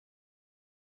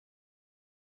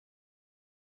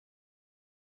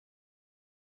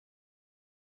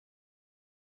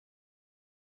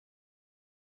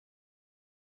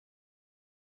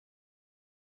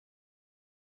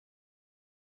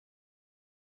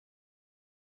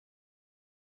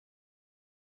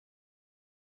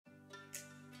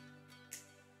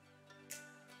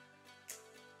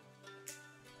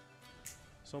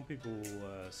Some people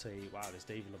say, wow, this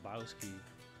David Lebowski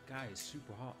guy is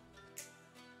super hot.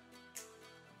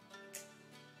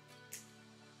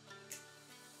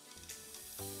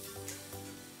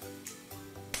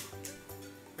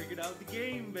 Figured out the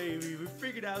game, baby. We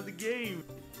figured out the game.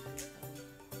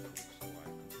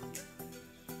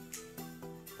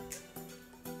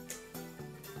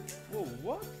 Whoa,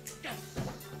 what? Yes!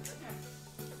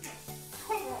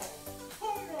 Come on!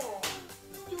 Come on!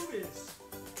 Let's do this!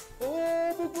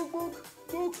 Oh, book, book, book!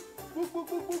 Book! Book, book,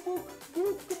 book, book, book!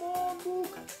 Book! Come on,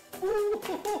 book! Book!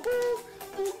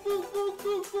 Book, book, book,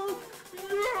 book, book!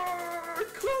 Yeah!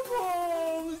 Come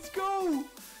on! Let's go!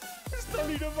 It's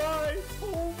Tony Divine!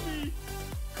 Hold me!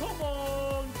 Come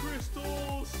on,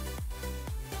 crystals!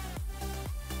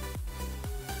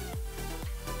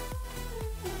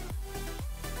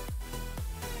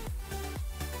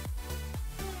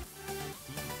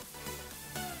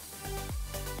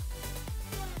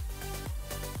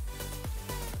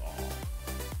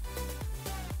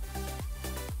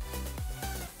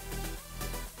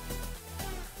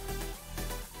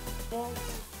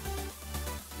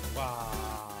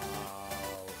 Wow.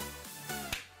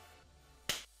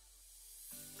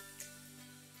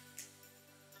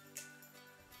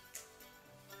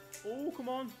 Oh, come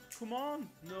on. Come on.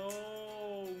 No. No,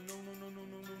 no, no, no, no,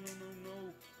 no, no, no, no.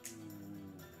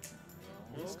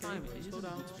 This time, slow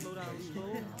down, slow down,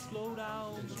 slow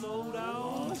down, slow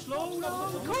down, slow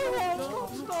down. Come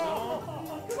on,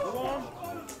 stop. Come on.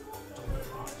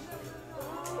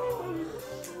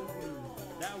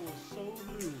 That was so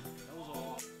blue. That was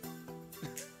all.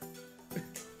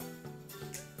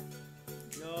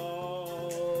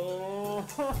 No.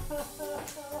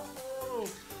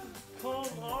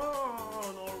 Come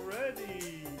on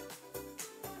already.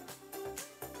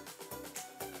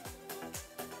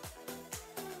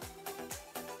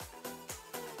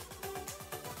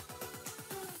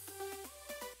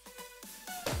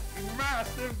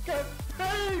 Massive get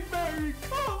paid, baby.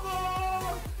 Come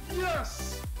on.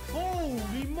 Yes.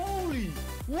 Holy moly!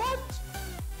 What?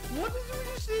 What did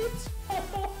you see it?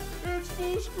 Oh, it's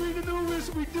full screen Anubis.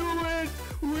 We do it.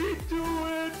 We do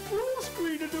it. Full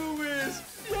screen Anubis.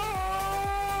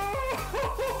 Yeah!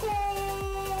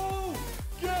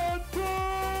 Get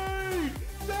paid.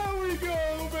 There we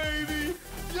go, baby.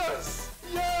 Yes.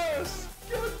 Yes.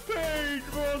 Get paid.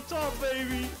 We're on top,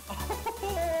 baby.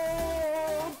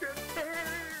 Oh, get paid.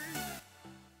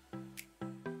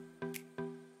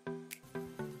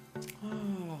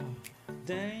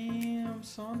 Damn,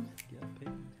 son. Get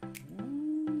paid.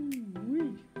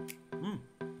 Woo-wee.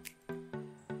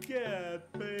 Get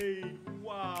paid.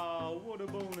 Wow, what a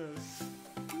bonus.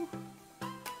 Woo.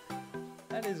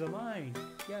 That is a line.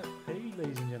 Get paid,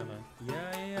 ladies and gentlemen.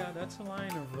 Yeah, that's a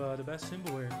line of the best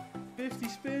Gambleaware. 50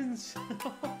 spins.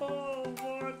 Oh,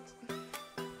 what?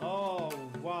 Oh,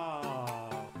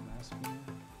 wow. Last one.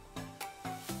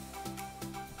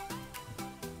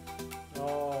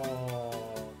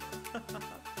 Oh.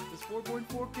 It's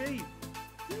 4.4K.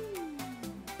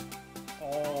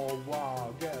 Oh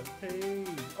wow, get paid.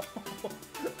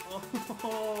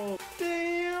 Oh,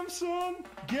 damn son,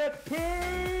 get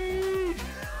paid.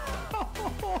 Oh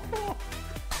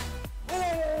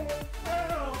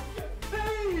wow, get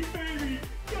paid, baby,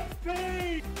 get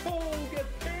paid. Oh,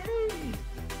 get paid,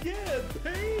 get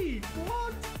paid.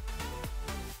 What?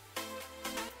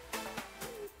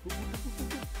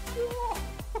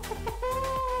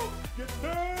 Get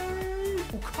paid!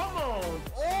 Oh, come on!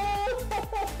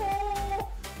 Oh!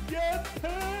 Get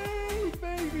paid,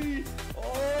 baby!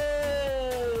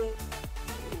 Oh!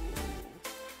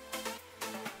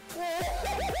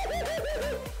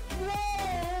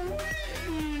 Whoa!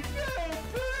 Get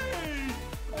paid!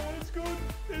 Oh, it's good!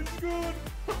 It's good!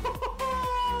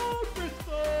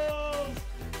 Crystals!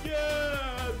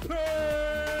 Get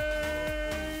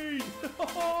paid!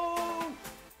 Oh!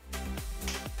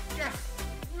 Yes!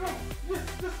 Yes! Yes!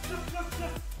 Yes! Yes!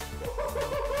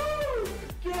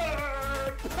 Yes!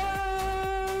 Get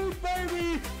paid, baby!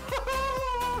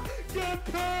 Get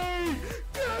paid!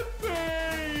 Get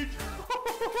paid!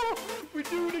 We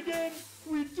do it again!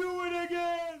 We do it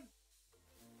again!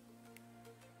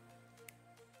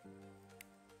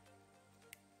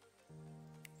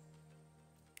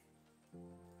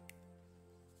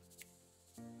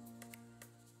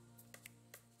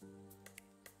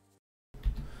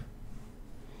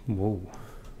 Whoa.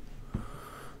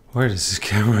 Where does this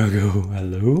camera go?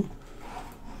 Hello?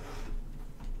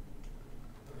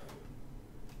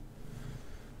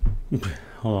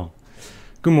 Hold on.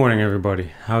 Good morning,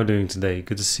 everybody. How are you doing today?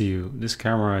 Good to see you. This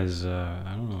camera is,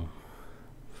 I don't know.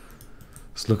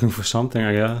 It's looking for something,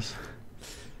 I guess.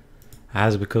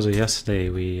 As because of yesterday,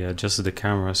 we adjusted the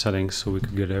camera settings so we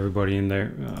could get everybody in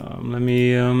there. Let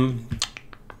me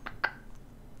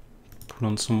put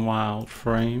on some wild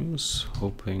frames,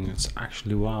 hoping it's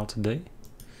actually wild today.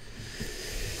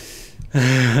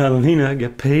 Alina,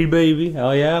 get paid, baby.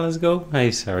 Hell yeah, let's go.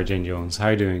 Hey, Sarah Jane Jones, how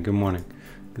you doing? Good morning.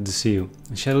 Good to see you.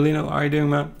 Shadolino, how are you doing,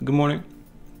 man? Good morning.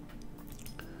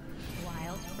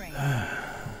 Wild frame.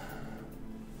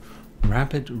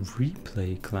 Rapid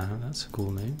Replay Clan, that's a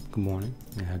cool name. Good morning.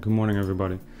 Yeah, good morning,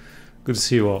 everybody. Good to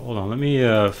see you all. Hold on, let me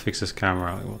fix this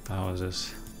camera. What the hell is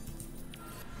this?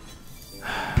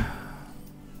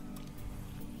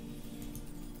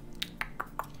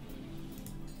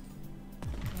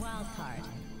 Wild card.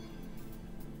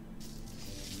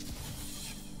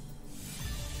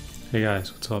 Hey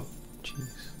guys, what's up?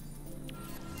 Jeez.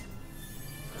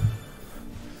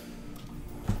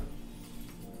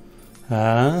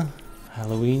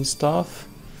 Halloween stuff.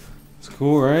 It's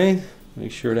cool, right?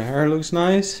 Make sure the hair looks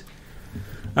nice.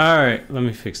 Alright, let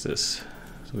me fix this.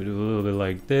 So we do a little bit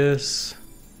like this.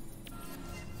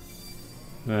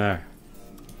 There.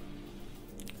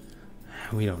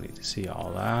 We don't need to see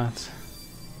all that.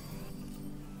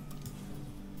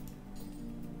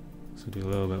 So do a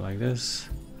little bit like this.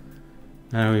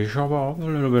 And we chop off a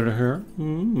little bit of hair.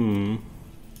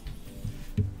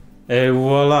 Et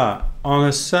voila. On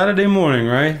a Saturday morning,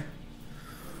 right?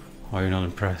 Oh, you're not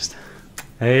impressed.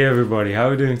 Hey everybody, how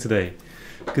are we doing today?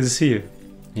 Good to see you.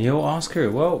 Yo, Oscar.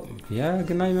 Well, yeah,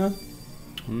 good night, man.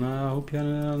 I hope you had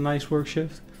a nice work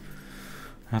shift.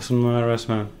 Have some rest,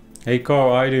 man. Hey Carl,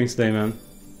 how are you doing today, man?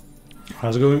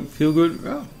 How's it going? Feel good?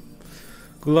 Oh,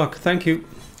 good luck. Thank you.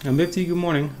 And Bipty, good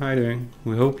morning. How are you doing?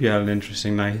 We hope you had an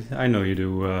interesting night. I know you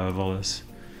do, Wallace.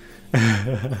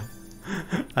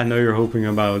 I know you're hoping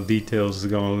about details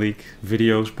is gonna leak.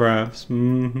 Videos, perhaps.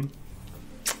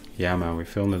 Yeah, man, we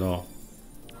filmed it all.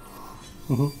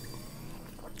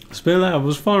 Spill out. It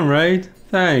was fun, right?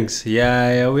 Thanks.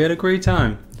 Yeah, we had a great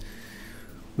time.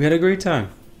 We had a great time.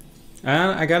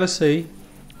 And I gotta say,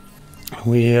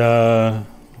 we did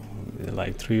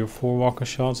like 3 or 4 walker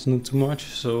shots, not too much.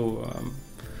 So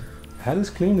I had this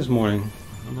clean this morning.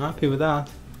 I'm happy with that.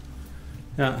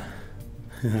 Yeah.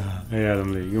 Hey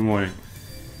Adam Lee, good morning.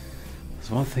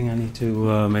 There's one thing I need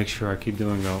to make sure I keep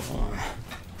doing though.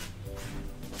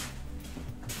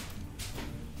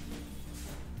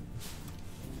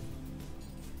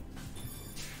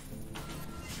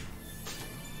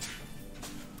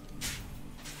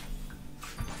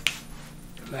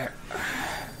 There.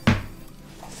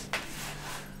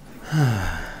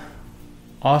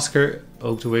 Oscar,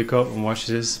 hope to wake up and watch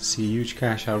this. See a huge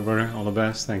cash out, brother. All the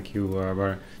best. Thank you,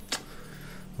 brother.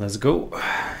 Let's go.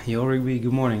 Yo, Rigby,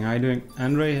 good morning. How you doing?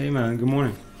 Andre, hey man, good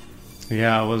morning.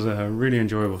 Yeah, it was a really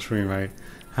enjoyable stream, right?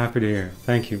 Happy to hear.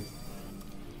 Thank you.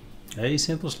 Hey,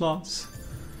 Simple Slots.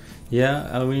 Yeah,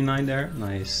 Halloween night there.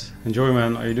 Nice. Enjoy,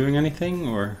 man. Are you doing anything?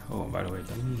 Or, oh, by the way,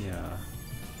 let me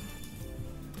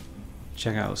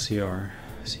check out CR.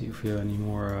 See if we have any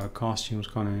more costumes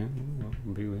coming in. Oh,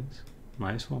 big wins.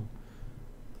 Nice one.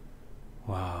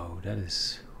 Wow, that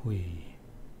is wee.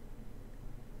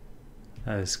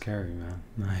 That is scary, man.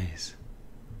 Nice.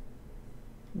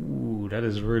 Ooh, that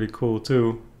is really cool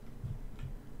too.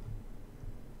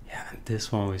 Yeah, and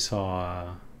this one we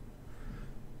saw.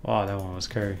 Wow, that one was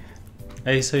scary.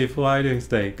 Hey, Sayful, how are you doing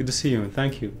today? Good to see you and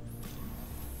thank you.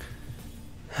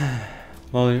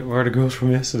 Well, where are the girls from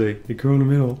yesterday? The girl in the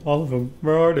middle. All of them.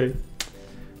 Where are they?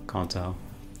 Can't tell.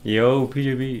 Yo,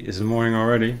 PJB. Is it morning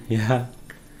already? Yeah.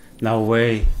 No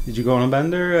way. Did you go on a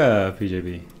bender,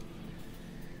 PJB?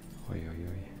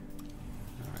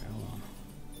 Alright, hold on.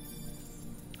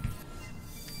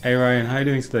 Hey Ryan, how are you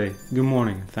doing today? Good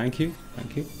morning. Thank you.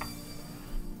 Thank you.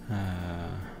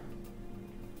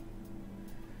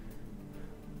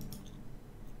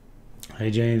 Hey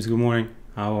James, good morning.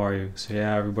 How are you? So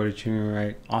yeah, everybody tuning in,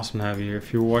 right? Awesome to have you here.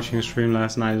 If you were watching the stream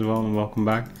last night as well, then welcome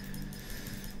back.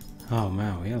 Oh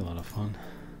man, we had a lot of fun.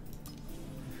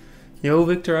 Yo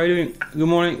Victor, how are you doing? Good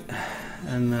morning.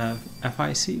 And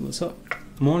FIC, what's up?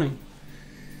 Morning.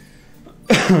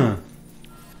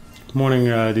 Morning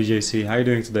DJC, how you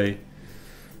doing today?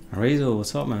 Razel,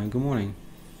 what's up man? Good morning.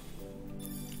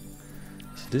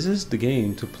 So this is the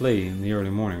game to play in the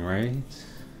early morning, right?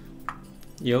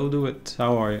 Yo, do it.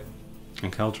 How are you?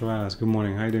 And Caltravaz, good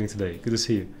morning. How you doing today? Good to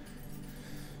see you.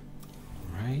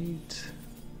 Right.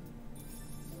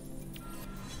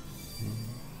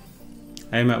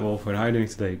 Hey Matt Wolford, how you doing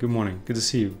today? Good morning. Good to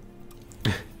see you.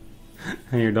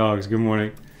 And your dogs, good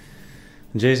morning.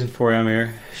 Jason 4M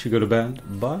here. Should go to bed,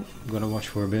 but I'm gonna watch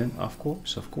for a bit. Of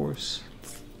course, of course.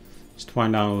 Just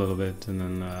wind down a little bit and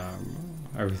then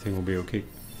everything will be okay.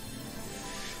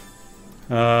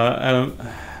 Adam,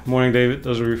 morning David,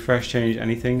 does a refresh change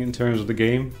anything in terms of the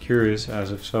game? Curious,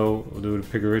 as if so, we'll do the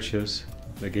Piggy Riches.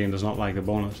 The game does not like the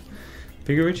bonus.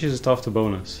 Piggy Riches is tough to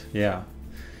bonus, yeah.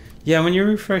 Yeah, when you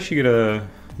refresh you get a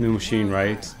new machine,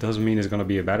 right? Doesn't mean it's gonna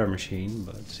be a better machine,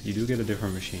 but you do get a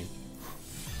different machine.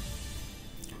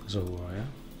 So, yeah.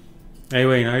 Hey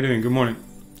Wayne, how you doing? Good morning.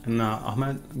 And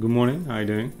Ahmed, good morning, how you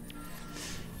doing?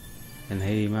 And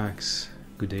hey Max,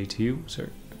 good day to you, sir.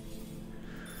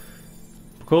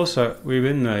 Pukosa, we've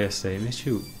been yesterday, missed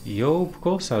you. Yo,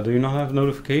 Pukosa, do you not have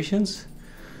notifications?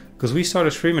 Because we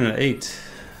started streaming at 8.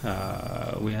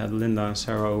 We had Linda and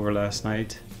Sarah over last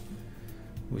night.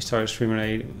 We started streaming at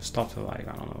 8, stopped at like,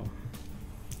 I don't know,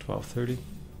 12:30.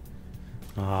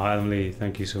 Adam Lee,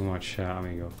 thank you so much,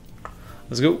 amigo.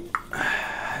 Let's go.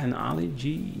 And Ali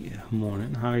G,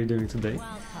 morning, how are you doing today?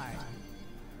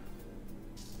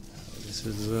 This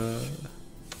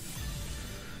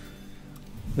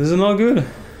is not good.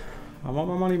 I want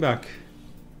my money back.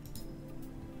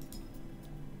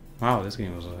 Wow, this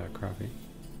game was crappy.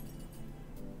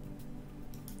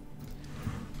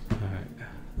 Alright.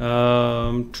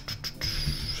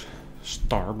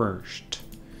 Starburst.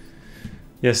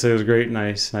 Yes, it was great.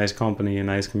 Nice company and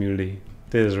nice community.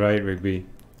 This is right, Rigby.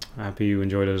 Happy you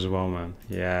enjoyed it as well, man.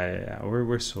 Yeah.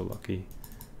 We're so lucky.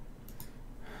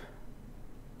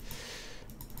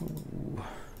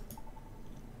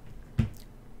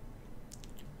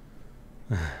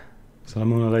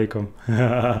 Assalamu alaikum.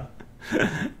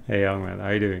 Hey young man, how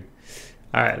you doing?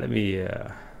 Alright, let me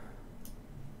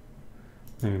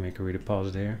make a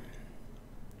redeposit here.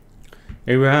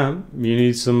 Abraham, you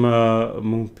need some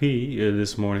moon pea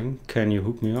this morning. Can you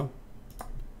hook me up?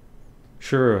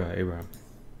 Sure, Abraham.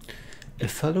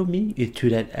 Follow me to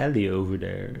that alley over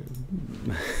there.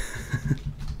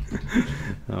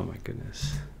 Oh my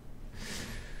goodness.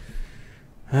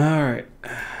 Alright.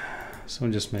 So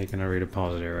I'm just making a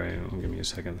redeposit here, right? Give me a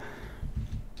second.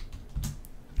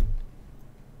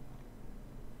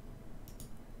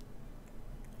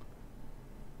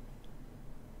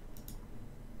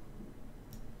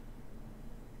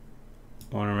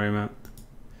 Morning, Raymond.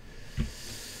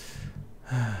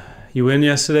 You win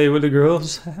yesterday with the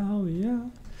girls? Hell yeah.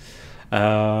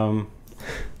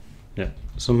 Yeah,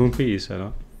 some moon peas, I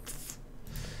know.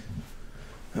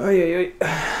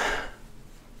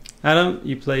 Adam,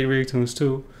 you played Reactoons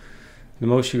too. The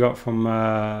most you got from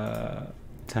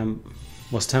 10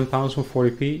 was £10 from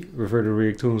 40p. Reverted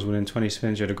Reactoons within 20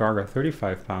 spins. You had a Garga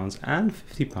 £35 and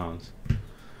 £50.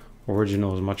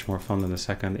 Original is much more fun than the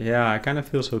second. Yeah, I kind of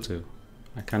feel so too.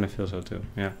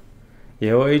 Yeah.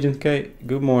 Yo, Agent K,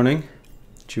 good morning.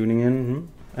 Tuning in.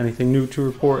 Anything new to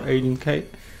report, Agent K?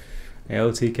 Hey,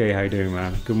 OTK, how you doing,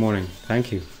 man? Good morning.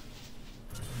 Thank you.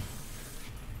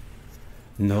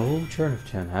 No, Chernif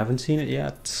Chan. Haven't seen it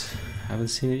yet. I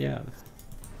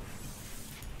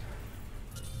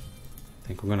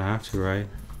think we're gonna have to, right?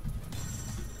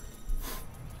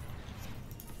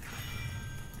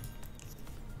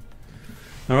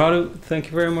 Naradu, thank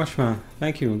you very much, man.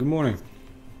 Thank you. Good morning.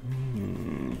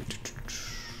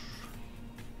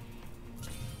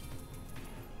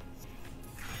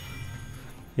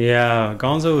 Yeah,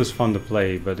 Gonzo is fun to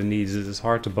play, but it's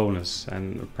hard to bonus,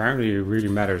 and apparently it really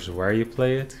matters where you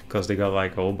play it, because they got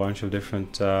like a whole bunch of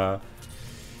different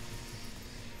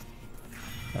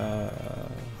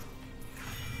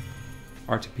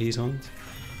RTPs on it.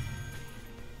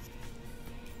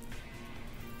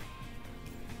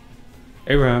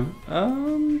 Abraham,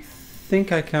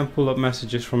 think I can pull up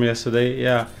messages from yesterday.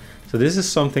 Yeah, so this is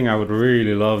something I would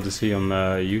really love to see on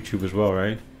YouTube as well,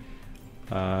 right?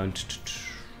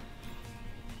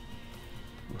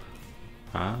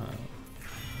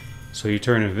 So you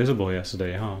turned invisible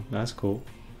yesterday, huh? That's cool.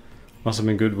 Must have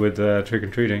been good with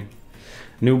trick-or-treating.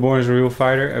 Newborn is a real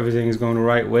fighter. Everything is going the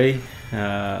right way.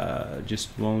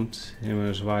 Just won't him and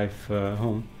his wife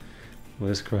home. With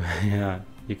his yeah,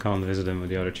 you can't visit him with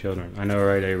the other children. I know,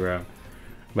 right, Abraham?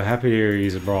 But happy to hear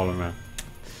he's a brawler, man.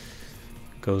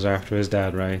 Goes after his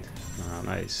dad, right?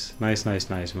 Nice,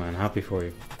 man. Happy for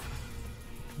you.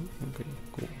 Okay,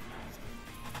 cool.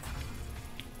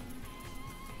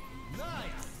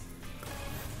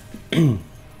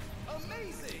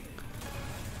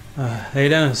 Hey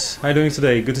Dennis, how you doing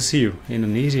today? Good to see you.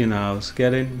 Indonesia in the house.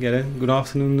 Get in. Good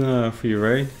afternoon for you,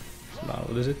 right? About,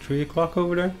 what is it, 3 o'clock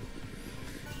over there?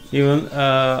 Even,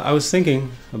 I was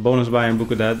thinking, a bonus buy in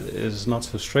Book of Dead is not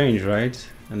so strange, right?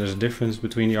 And there's a difference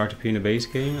between the RTP in the base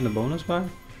game and the bonus buy.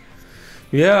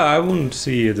 Yeah, I wouldn't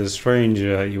see it as strange,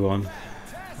 Yuan.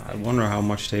 I wonder how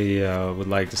much they would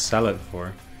like to sell it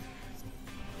for.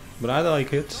 But I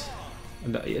like it.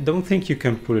 I don't think you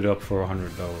can put it up for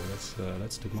 100 though.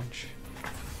 That's too much.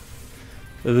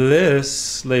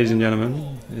 This, ladies and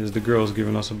gentlemen, is the girls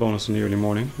giving us a bonus in the early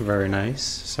morning. Very nice.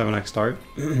 7x start.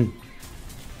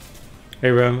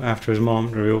 Abraham, after his mom,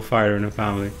 the real fighter in the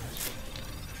family.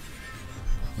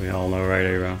 We all know, right,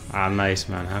 Abraham? Ah, nice,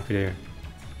 man. Happy to hear.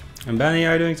 And Benny,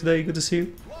 how are you doing today? Good to see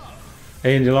you.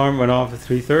 Hey, and the alarm went off at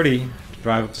 3:30 to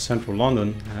drive up to central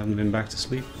London. I haven't been back to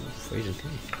sleep.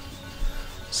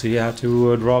 So you have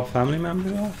to drop family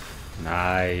members off?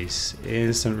 Nice.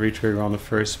 Instant retrigger on the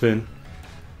first spin.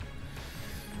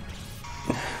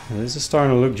 This is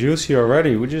starting to look juicy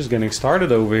already. We're just getting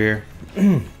started over here.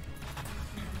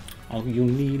 All you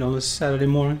need on a Saturday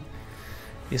morning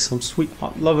is some sweet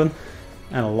hot loving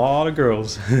and a lot of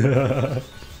girls.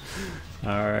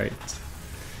 Alright.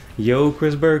 Yo,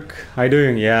 Chris Burke. How you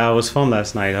doing? Yeah, it was fun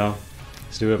last night, huh?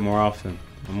 Let's do it more often.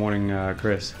 Good morning,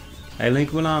 Chris. Hey,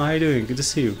 Link, what's on? How you doing? Good to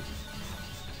see you.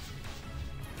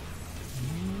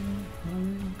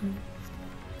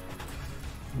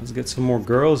 Let's get some more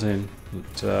girls in.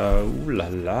 But, ooh la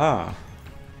la.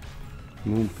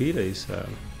 Moon Peter, he said.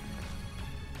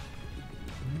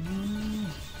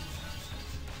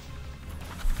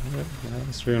 Yeah,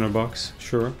 that's $300.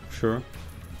 Sure, sure.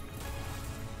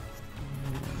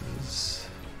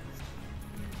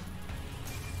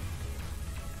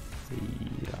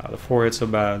 Yeah, the 4 hits so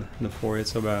bad. The 4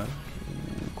 hits so bad.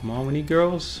 Ooh, come on, we need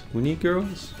girls. We need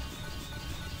girls.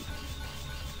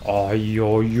 Oi,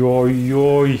 oi, oi,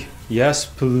 oi. Yes,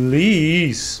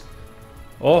 please.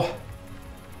 Oh,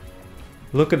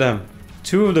 look at them.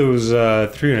 2 of those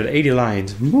 380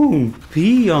 lines. Moon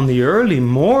P on the early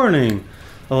morning.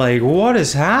 Like, what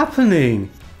is happening?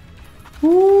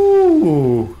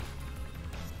 Ooh.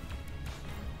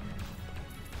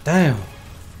 Damn.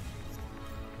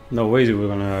 No way we're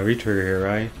gonna retrigger here,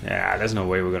 right? Yeah, there's no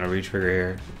way we're gonna retrigger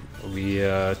here. It'll be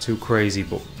too crazy,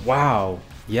 but wow.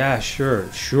 Yeah,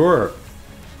 sure, sure.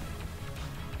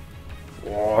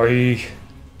 Oi.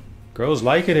 Girls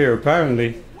like it here,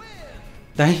 apparently.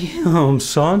 Damn,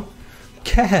 son.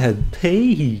 Get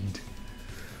paid.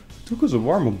 Took us a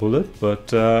warmer bullet,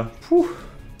 but whew,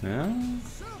 yeah.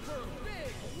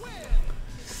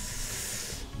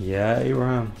 Yeah,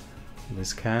 Abraham.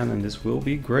 This can and this will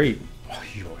be great.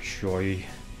 Oi, oi, oi.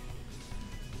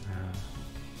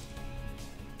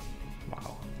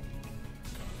 Wow.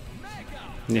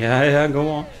 Yeah, yeah, go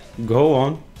on. Go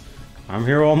on. I'm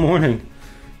here all morning.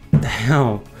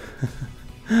 Damn.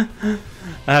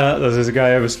 Ella, does this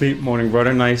guy ever sleep? Morning,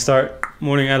 brother. Nice start.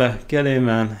 Morning, Ella. Get in,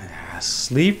 man.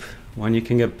 Sleep when you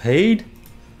can get paid?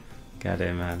 Get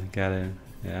in, man. Get in.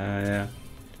 Yeah, yeah.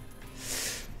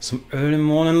 Some early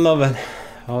morning loving.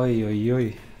 Oi, oi,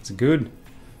 oi. It's good.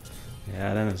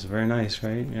 Yeah, then it's very nice,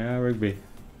 right? Yeah, Rigby.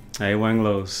 Hey,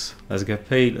 Wanglos. Let's get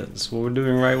paid. That's what we're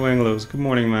doing, right, Wanglos? Good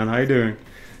morning, man. How you doing?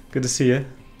 Good to see you.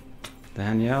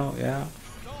 Danielle, yeah.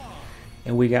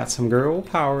 And we got some girl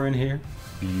power in here.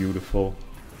 Beautiful.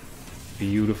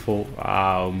 Beautiful.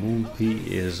 Wow, Moon P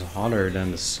is hotter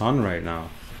than the sun right now.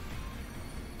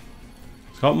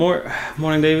 Scott Moore.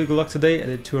 Morning, David. Good luck today. I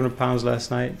did 200 pounds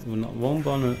last night. Well, not one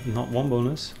bonus. Not one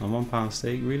bonus. Not 1 pound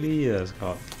stake. Really? Yeah,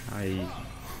 Scott.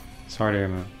 Sorry there,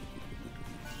 man.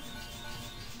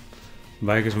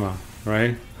 Bikers man,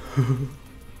 right?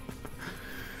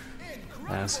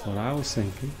 That's what I was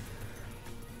thinking.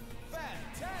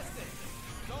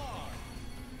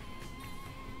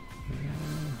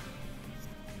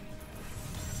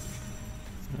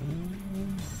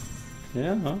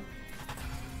 Yeah. Huh?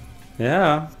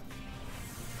 Yeah.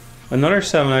 Another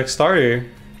 7x start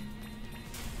here.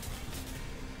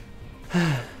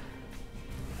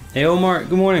 Hey Omar,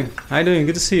 good morning. How you doing?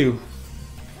 Good to see you.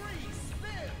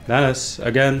 Dennis,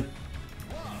 again.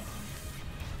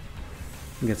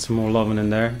 Get some more loving in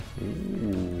there.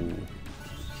 Ooh.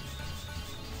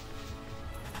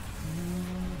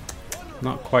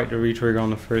 Not quite the retrigger on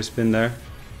the first spin there.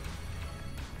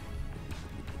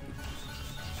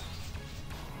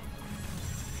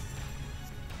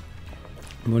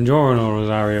 Buongiorno,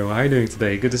 Rosario. How you doing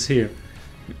today? Good to see you.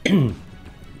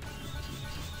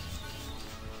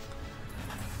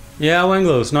 Yeah,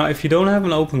 Wanglos. Now, if you don't have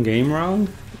an open game round,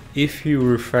 if you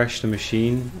refresh the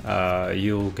machine,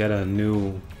 you'll get a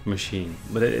new machine.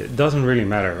 But it doesn't really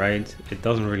matter, right? It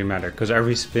doesn't really matter because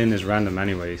every spin is random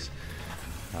anyways.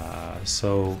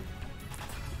 So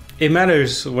it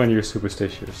matters when you're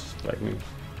superstitious, like me.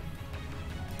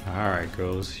 Alright,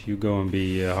 girls. You go and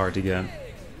be hard to get.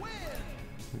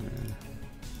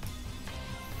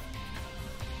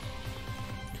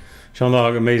 Sean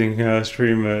Dog, amazing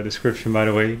stream description, by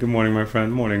the way. Good morning, my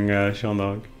friend. Morning, Sean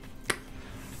Dog.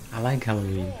 I like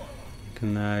Halloween.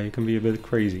 You can be a bit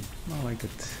crazy. I like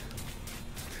it.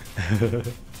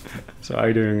 So how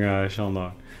you doing, Sean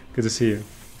Dog? Good to see you.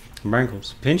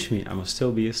 Brankles, pinch me. I must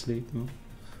still be asleep.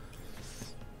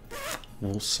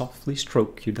 We'll softly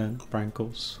stroke you then,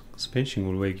 Brankles. Because pinching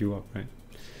will wake you up, right?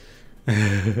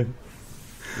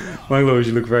 Manglos,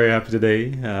 you look very happy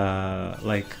today.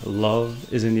 Like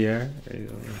love is in the air.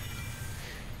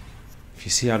 If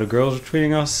you see how the girls are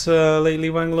treating us lately,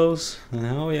 Manglos, then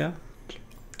hell yeah.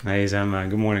 Hey Zam,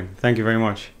 good morning. Thank you very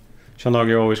much. Sean Dog,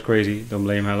 you're always crazy. Don't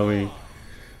blame Halloween.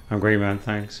 I'm great, man.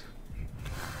 Thanks.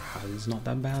 It's not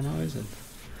that bad now, is it?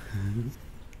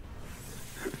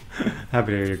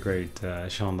 Happy to hear you're great,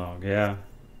 Sean Dog. Yeah.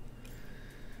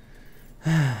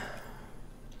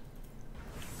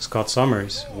 Scott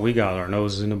Summers, we got our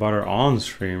noses in the butter on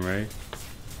stream, right?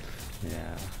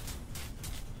 Yeah.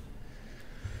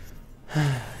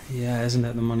 Yeah, isn't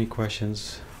that the money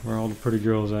questions? Where are all the pretty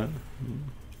girls at?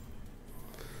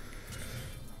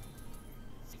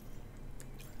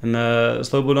 And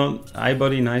Slowbudon, hi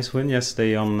buddy, nice win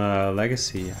yesterday on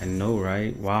Legacy. I know,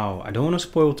 right? Wow. I don't want to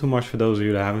spoil too much for those of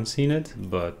you that haven't seen it,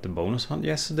 but the bonus hunt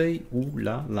yesterday, ooh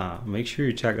la la. Make sure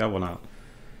you check that one out.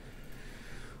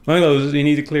 One of those, you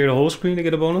need to clear the whole screen to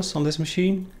get a bonus on this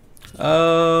machine.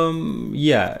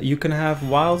 Yeah, you can have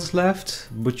wilds left,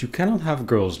 but you cannot have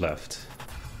girls left.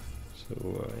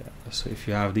 So, yeah. So if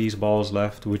you have these balls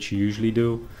left, which you usually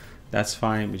do, that's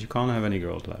fine, but you can't have any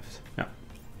girls left. Yeah.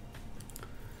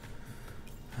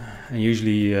 And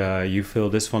usually you fill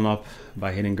this one up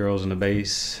by hitting girls in the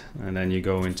base, and then you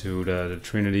go into the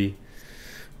Trinity,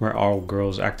 where all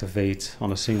girls activate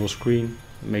on a single screen.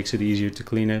 It makes it easier to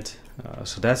clean it.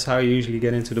 So that's how you usually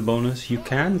get into the bonus. You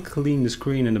can clean the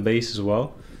screen in the base as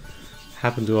well.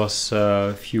 Happened to us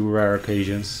a few rare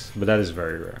occasions, but that is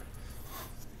very rare.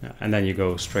 Yeah, and then you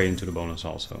go straight into the bonus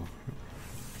also.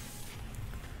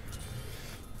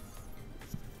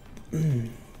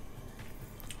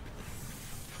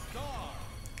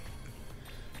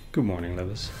 Good morning,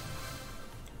 Lewis.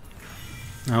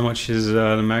 How much is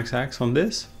the max axe on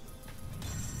this?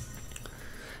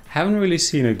 Haven't really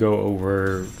seen it go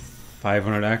over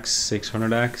 500x,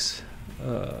 600x,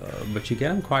 but you get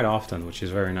them quite often, which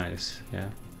is very nice. Yeah.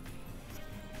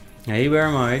 Hey, where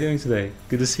am I doing today?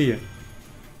 Good to see you.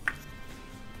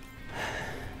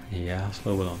 Yeah,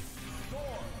 slow it on.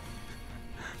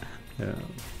 Yeah.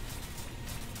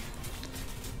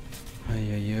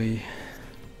 Ay, ay, ay.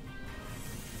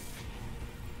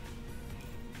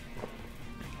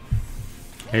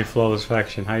 Hey, Flawless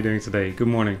Faction, how you doing today? Good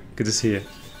morning, good to see you.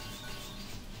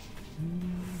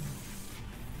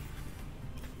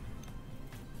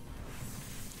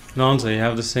 Dante, you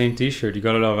have the same t-shirt, you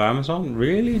got it off Amazon?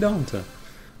 Really, Dante?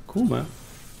 Cool, man.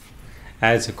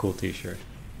 It's a cool t-shirt.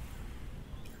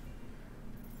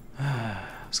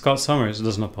 Scott Summers,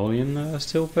 does Napoleon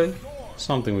still play?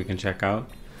 Something we can check out.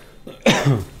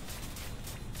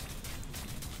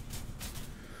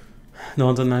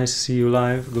 Dante, nice to see you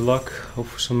live. Good luck. Hope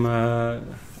for some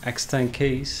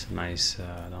X10Ks. Nice,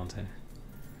 Dante.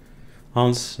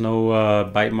 Hans, no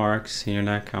bite marks in your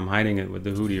neck. I'm hiding it with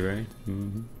the hoodie, right?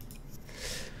 Mm-hmm.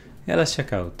 Yeah, let's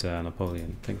check out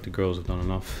Napoleon. I think the girls have done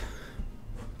enough.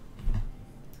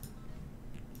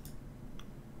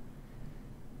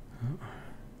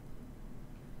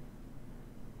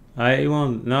 I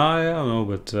won't. No, I don't know,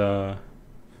 but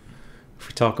if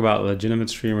we talk about legitimate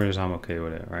streamers, I'm okay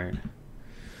with it, right?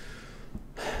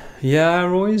 Yeah,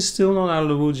 Roy is still not out of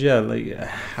the woods yet. Like,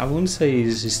 I wouldn't say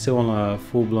he's still on a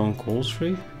full-blown cold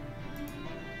streak.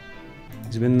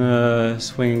 He's been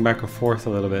swinging back and forth a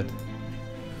little bit.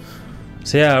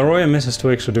 So yeah, Roy and Mrs.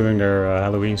 Twix are doing their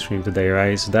Halloween stream today,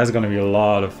 right? So that's gonna be a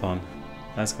lot of fun.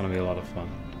 That's gonna be a lot of fun.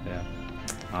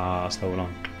 Yeah. Slow it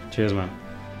on. Cheers, man.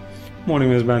 Morning,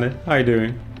 Miss Bandit. How you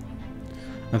doing?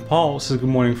 And Paul says good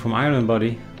morning from Ireland,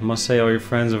 buddy. I must say all your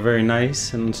friends are very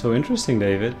nice and so interesting,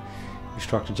 David. You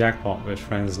struck the jackpot with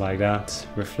friends like that.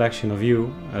 Reflection of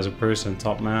you as a person,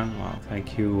 top man. Wow,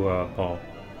 thank you, Paul.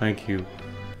 Thank you.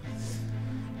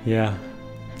 Yeah,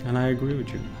 and I agree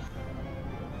with you.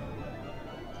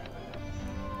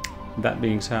 That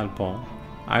being said, Paul,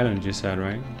 Ireland you said,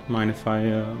 right? Mind if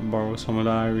I borrow some of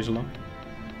the Irish luck?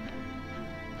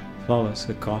 Flawless,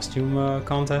 a costume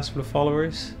contest for the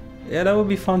followers? Yeah, that would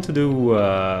be fun to do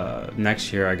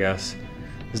next year, I guess.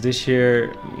 Because this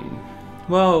year,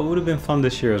 well, it would have been fun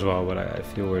this year as well, but I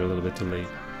feel we're a little bit too late.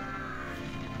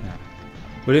 Yeah.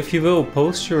 But if you will,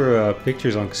 post your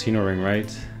pictures on Casino Ring, right?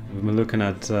 We've been looking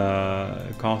at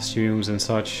costumes and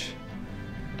such.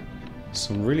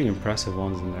 Some really impressive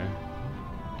ones in there.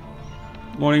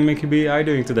 Morning, Mickey B. How are you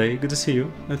doing today? Good to see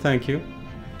you, and thank you.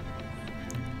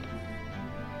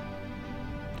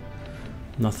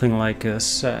 Nothing like a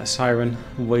siren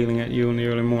wailing at you in the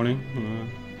early morning.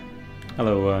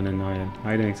 Hello, Ninayan. How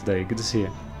are you doing today? Good to see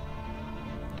you.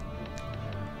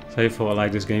 So you thought I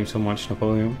like this game so much,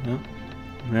 Napoleon?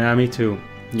 Yeah, me too.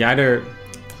 You either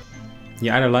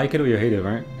like it or you hate it,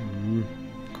 right?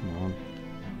 Come on.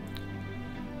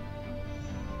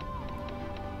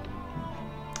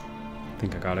 I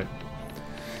think I got it.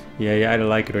 Yeah, you either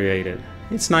like it or you hate it.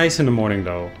 It's nice in the morning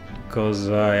though, because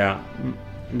yeah,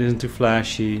 it isn't too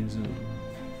flashy. There's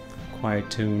a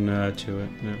quiet tune to it.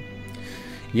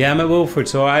 Yeah, I'm at Wilford,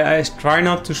 so I try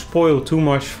not to spoil too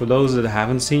much for those that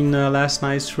haven't seen last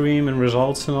night's stream and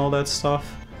results and all that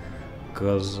stuff,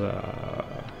 because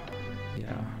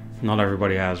yeah, not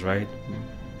everybody has, right?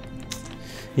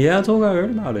 Yeah, I told you I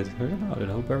heard about it. I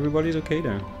hope everybody's okay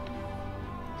there.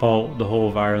 Paul, the whole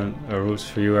of Ireland roots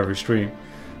for you every stream,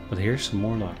 but here's some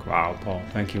more luck. Wow, Paul,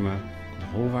 thank you, man. The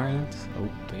whole of Ireland? Oh,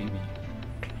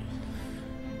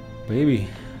 baby,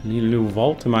 I need a new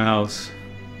vault in my house.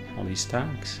 All these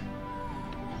tags.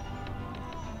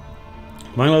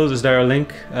 Milo, is there a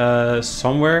link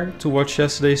somewhere to watch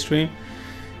yesterday's stream?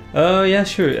 Yeah,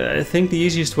 sure. I think the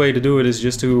easiest way to do it is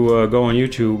just to go on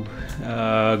YouTube,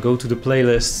 go to the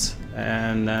playlists,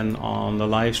 and then on the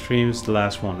live streams, the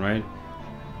last one, right?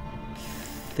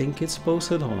 I think it's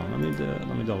posted. Hold on,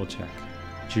 let me double check.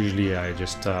 Usually I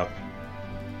just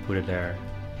put it there.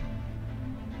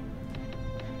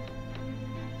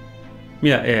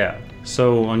 Yeah.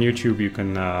 So on YouTube you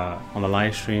can, on the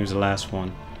live streams, the last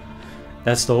one,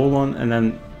 that's the whole one, and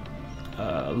then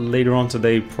later on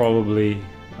today probably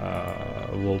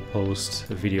we'll post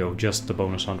a video, just the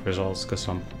bonus hunt results, because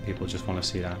some people just want to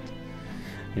see that.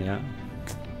 Yeah.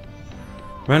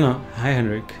 Renna, hi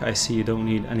Henrik, I see you don't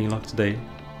need any luck today.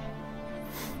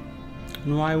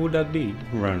 And why would that be,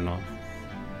 Renna?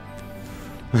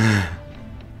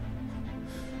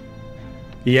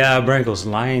 Yeah, Brankles,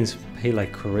 lions pay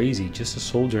like crazy. Just a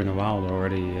soldier in the wild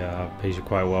already pays you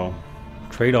quite well.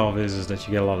 Trade-off is that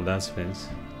you get a lot of dead spins.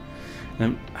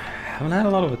 And I haven't had a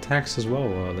lot of attacks as well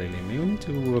lately. Maybe we need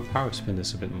to power spin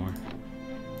this a bit more.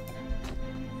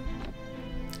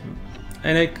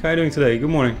 Hey Nick, how are you doing today?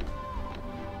 Good morning.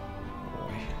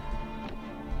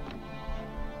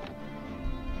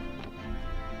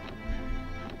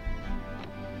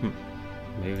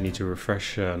 Maybe we need to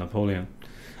refresh Napoleon.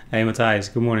 Hey Matthias,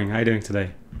 good morning. How are you doing today?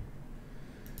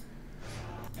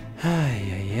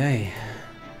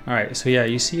 Alright, so yeah,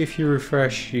 you see if you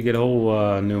refresh, you get a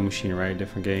whole new machine, right?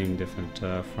 Different game, different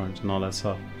front and all that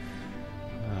stuff.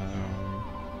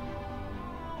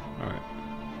 Alright.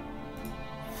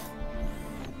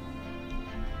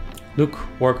 Luke,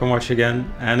 work and watch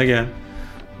again and again.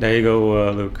 There you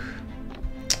go, Luke.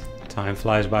 Time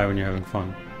flies by when you're having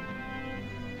fun.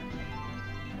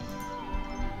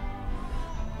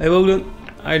 Hey Woden,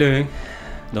 how you doing?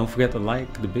 Don't forget to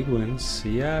like the big wins.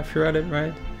 Yeah, if you're at it,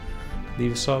 right?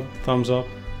 Leave a sub, thumbs up,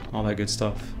 all that good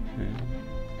stuff. Yeah.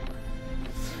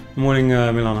 Good morning,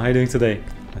 Milan. How are you doing today?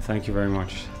 Thank you very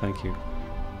much. Thank you.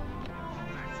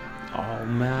 Oh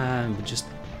man, but just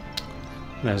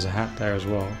there's a hat there as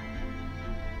well.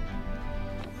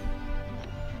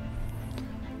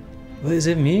 Well, is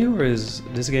it me or is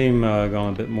this game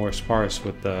gone a bit more sparse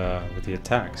with the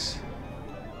attacks?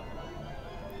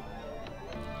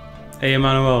 Hey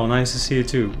Emmanuel, nice to see you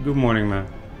too. Good morning, man.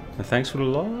 And thanks for the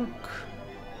lock.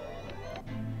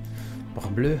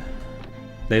 Bleu.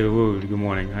 David Wood, good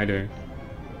morning. How you doing?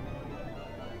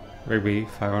 Rigby,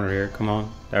 500 here. Come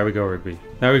on. There we go, Rigby.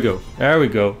 There we go. There we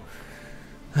go.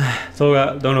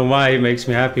 Tolga, don't know why it makes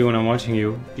me happy when I'm watching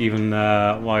you, even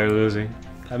while you're losing.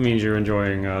 That means you're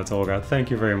enjoying Tolga.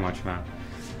 Thank you very much, man.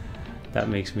 That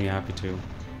makes me happy too.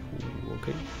 Ooh,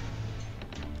 okay.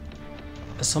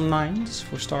 Some 9s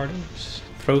for starters.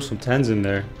 Throw some 10s in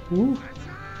there. Ooh.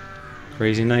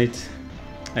 Crazy night.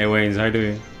 Hey Waynes, how you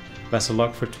doing? Best of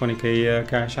luck for 20k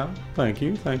cash out. Thank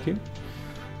you, thank you.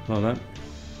 Well done.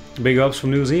 Big ups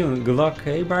from New Zealand. Good luck.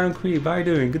 Hey Byron Creed, how you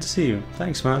doing? Good to see you.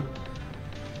 Thanks, man.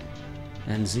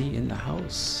 And Z in the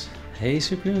house. Hey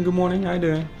Cyprian, good morning. How you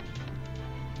doing?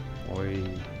 Oi.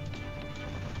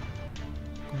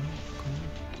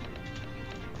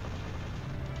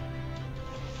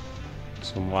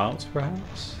 Some wilds,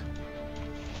 perhaps.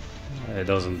 It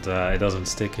doesn't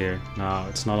stick here. No,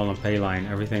 it's not on a pay line.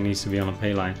 Everything needs to be on a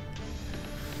pay line.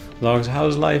 Logs,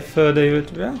 how's life,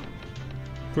 David? Yeah,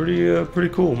 pretty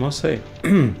cool, must say.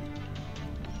 Having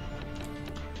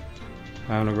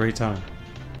a great time.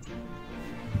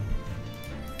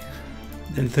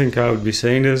 Didn't think I would be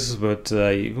saying this, but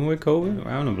even with COVID, we're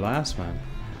having a blast, man.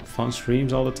 Fun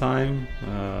streams all the time,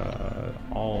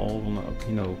 all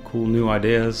you know, cool new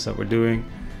ideas that we're doing.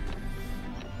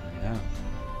 Yeah.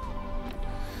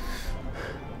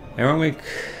 Aeromic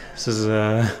says,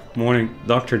 morning,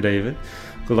 Dr. David.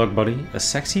 Good luck, buddy. A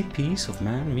sexy piece of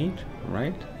man meat,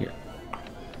 right? Here.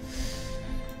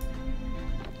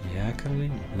 Yeah,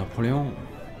 Caroline. Napoleon.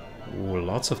 Ooh,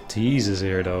 lots of teases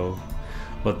here, though.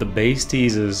 But the base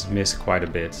teases miss quite a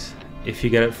bit. If you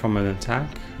get it from an attack,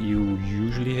 you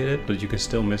usually hit it, but you can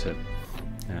still miss it.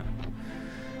 Yeah.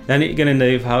 Danny, again in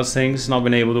Dave, how's things? Not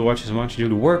been able to watch as much. You do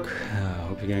the work.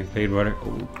 Hope you're getting paid, brother.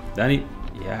 Oh, Danny,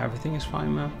 yeah, everything is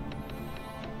fine, man.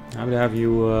 Happy to have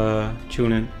you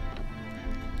tune in.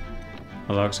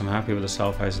 Alex, I'm happy with the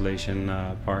self-isolation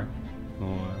part.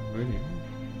 Oh, really?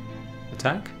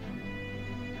 Attack?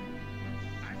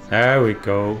 There we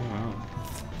go. Wow.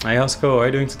 Hey, how's it go? How are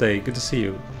you doing today? Good to see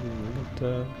you.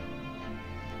 Got,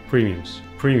 premiums.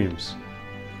 Premiums.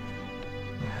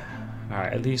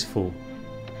 Alright, at least full.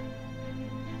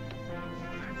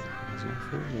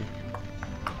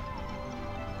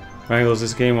 Wrangles,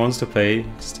 this game wants to pay.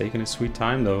 It's taking its sweet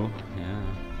time though. Yeah.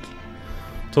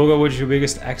 Tolga, what's your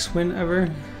biggest X win ever?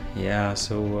 Yeah,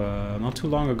 so not too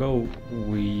long ago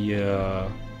we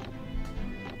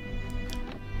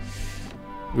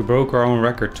broke our own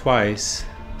record twice.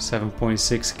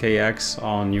 7.6kx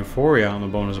on Euphoria on the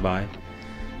bonus buy,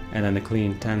 and then a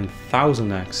clean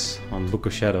 10,000x on Book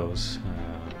of Shadows.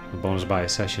 The bonus buy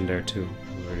session there too.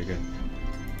 Really good.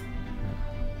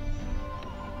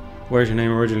 Where's your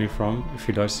name originally from? If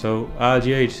you Dutch, so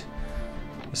GH.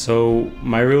 So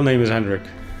my real name is Hendrik.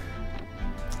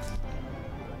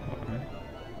 Alright.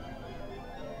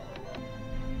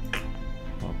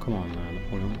 Oh come on, man.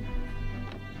 Napoleon.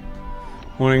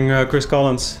 Morning, Chris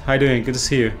Collins. How you doing? Good to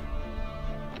see you.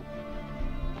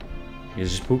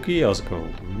 Is it spooky? Let's go.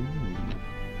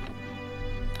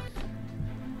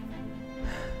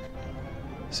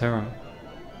 Sarah.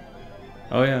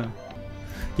 Oh yeah.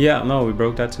 Yeah, no, we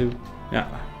broke that too. Yeah.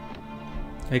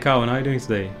 Hey Cowan, how are you doing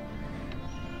today?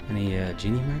 Any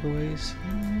genie megaways?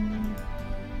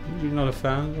 Usually not a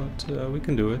fan, but we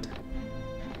can do it.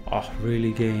 Oh,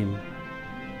 really game.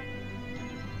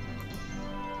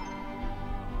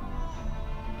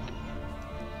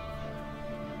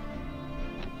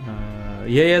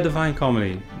 Yeah, Divine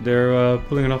Comedy. They're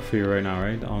pulling it up for you right now,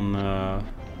 right? On,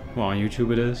 well, on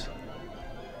YouTube it is.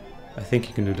 I think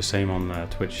you can do the same on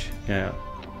Twitch. Yeah.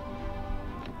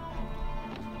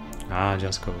 Ah,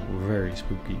 just go. Very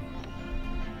spooky.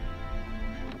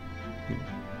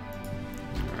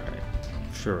 Alright.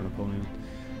 Sure, Napoleon.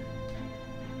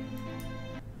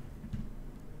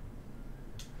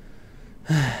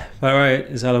 Alright,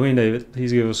 it's Halloween, David.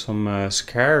 Please give us some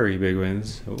scary big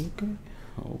wins. Okay.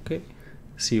 Okay.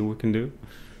 See what we can do.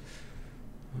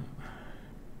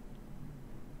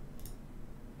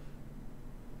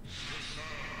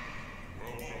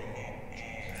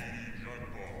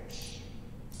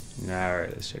 Alright,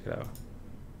 let's check it out.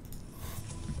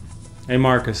 Hey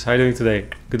Marcus, how you doing today?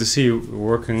 Good to see you. We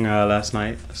were working last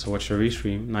night, so watch your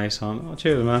restream. Nice on. Oh,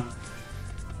 cheers, man.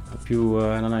 Hope you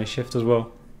had a nice shift as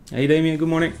well. Hey Damien, good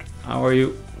morning. How are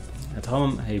you? At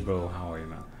home? Hey bro, how are you,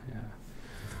 man?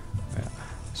 Yeah.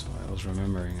 So I was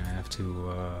remembering I have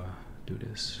to do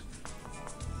this.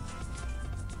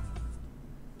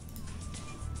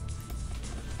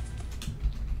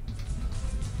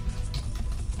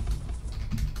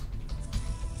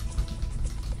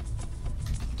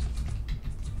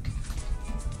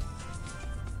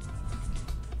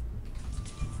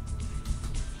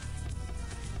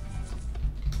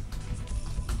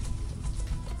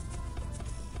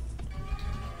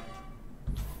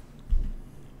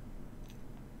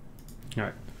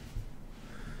 Alright.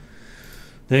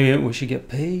 Damien, we should get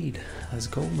paid. Let's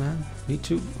go, man. Me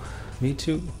too. Me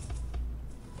too.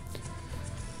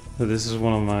 So this is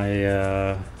one of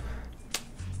my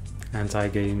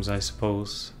anti-games, I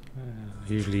suppose.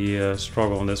 Usually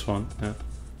struggle on this one. Yeah.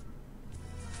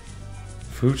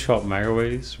 Food shop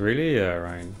megaways? Really? Yeah,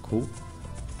 Ryan. Cool.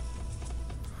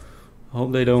 I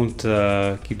hope they don't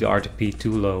keep the RTP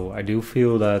too low. I do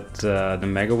feel that the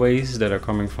megaways that are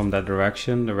coming from that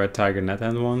direction, the Red Tiger net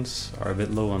end ones, are a bit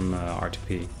low on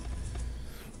RTP.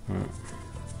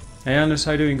 Hey Anders,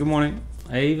 how you doing? Good morning.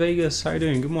 Hey Vegas, how you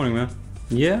doing? Good morning, man.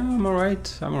 Yeah, I'm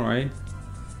alright. I'm alright.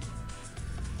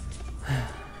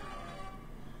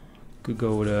 Could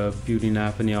go with a beauty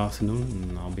nap in the afternoon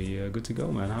and I'll be good to go,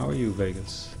 man. How are you,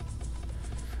 Vegas?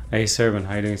 Hey Servant,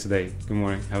 how you doing today? Good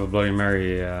morning. Have a Bloody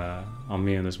Mary on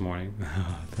me in this morning.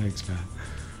 Thanks, man.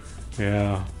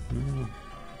 Yeah.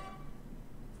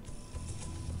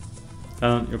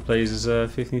 Your place is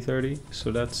 1530,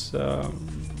 so that's yeah,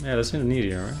 that's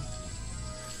Indonesia, right?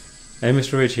 Hey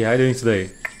Mr. Richie, how you doing today?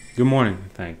 Good morning.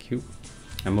 Thank you.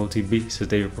 MOTB says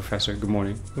David Professor. Good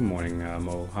morning. Good morning,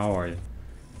 Mo. How are you?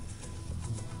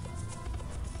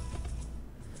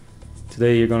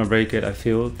 Today you're gonna break it, I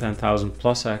feel. 10,000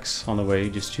 plus X on the way.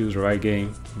 Just choose the right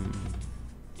game.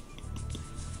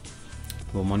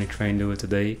 Will Money Train do it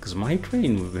today? Because Money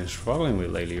Train we've been struggling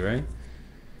with lately, right?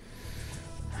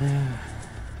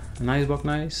 Nice buck,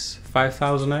 nice.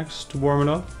 5,000 X to warm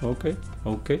it up. Okay,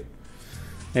 okay.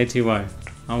 Hey TY,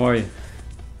 how are you?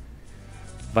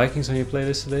 Vikings on your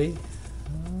playlist today?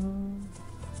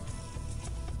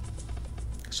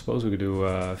 I suppose we could do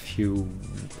a few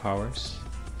powers.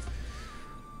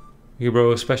 You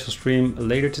bro, a special stream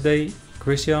later today,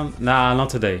 Christian? Nah, not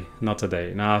today. Not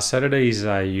today. Nah, Saturdays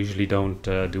I usually don't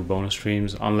do bonus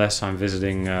streams unless I'm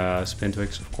visiting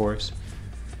Spintwix, of course.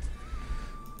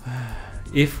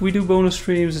 If we do bonus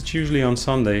streams, it's usually on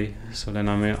Sunday, so then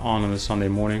I'm on a Sunday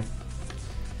morning,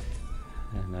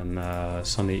 and then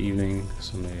Sunday evening,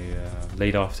 Sunday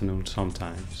late afternoon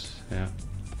sometimes. Yeah.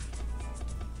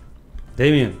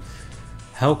 Damien,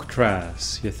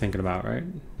 Alcatraz, you're thinking about, right?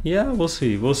 Yeah, we'll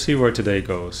see. We'll see where today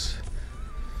goes.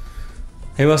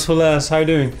 Hey, Wasfulas, how you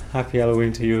doing? Happy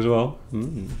Halloween to you as well.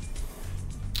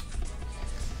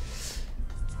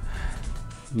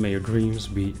 May your dreams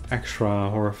be extra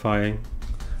horrifying.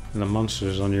 And the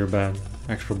monsters on your bed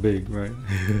extra big, right?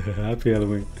 Happy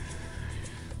Halloween.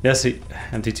 Yeah, see,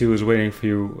 MT2 is waiting for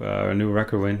you. A new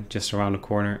record win just around the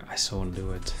corner. I so want to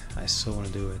do it. I so want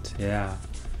to do it. Yeah.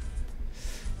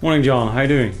 Morning, John. How you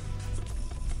doing?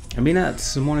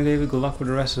 Binat. Good morning, David. Good luck with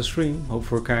the rest of the stream. Hope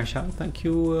for a cash out. Thank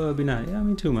you, Binat. Yeah,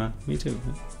 me too, man. Me too.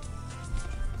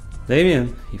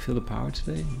 Damien, you feel the power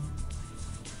today?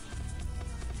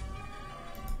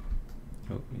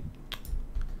 Oh.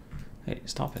 Hey,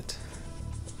 stop it.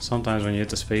 Sometimes when you hit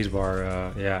the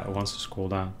spacebar, yeah, it wants to scroll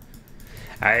down.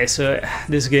 It's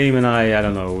this game and I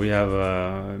don't know, we have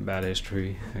a bad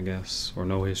history, I guess, or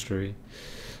no history.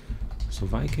 Some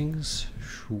Vikings?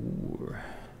 Sure.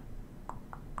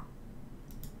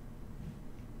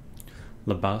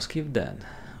 Lebowski of Dead.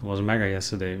 Was mega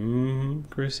yesterday.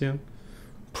 Christian.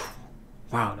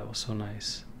 Wow, that was so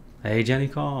nice. Hey, Jenny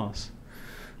Cause.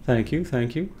 Thank you,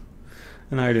 thank you.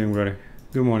 And how you doing, brother?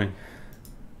 Good morning.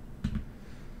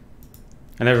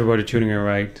 And everybody tuning in,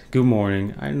 right? Good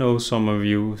morning. I know some of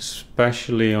you,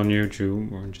 especially on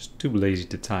YouTube, are just too lazy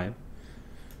to type.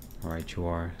 Alright, you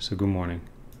are. So good morning.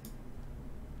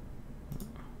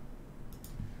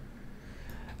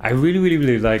 I really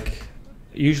believe, like,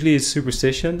 usually it's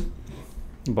superstition,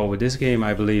 but with this game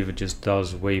I believe it just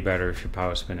does way better if you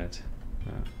power spin it.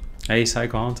 Hey,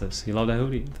 Psycho Hunters, you love that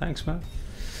hoodie? Thanks, man.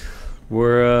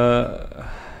 We're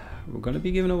gonna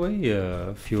be giving away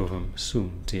a few of them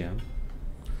soon, TM.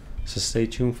 So stay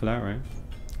tuned for that, right?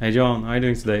 Hey John, how are you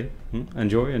doing today?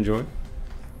 Enjoy.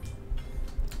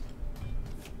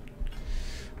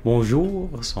 Bonjour,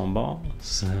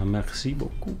 Sambas. Merci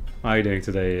beaucoup. How are you doing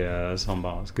today,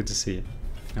 Sambas? Good to see you.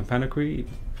 And Panacree.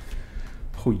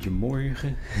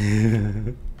 Goedemorgen.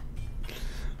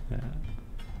 Yeah.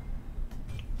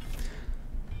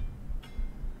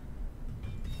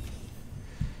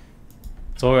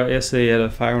 So yesterday at a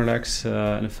 500x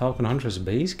in a Falcon Huntress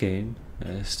base game.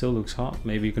 Still looks hot.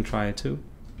 Maybe you can try it too.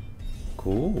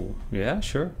 Cool. Yeah,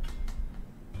 sure.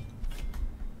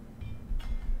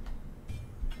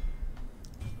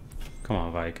 Come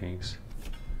on, Vikings.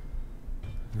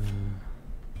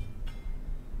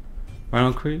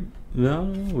 Rhino Creek? No,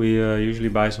 we usually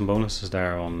buy some bonuses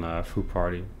there on Fruit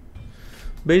Party.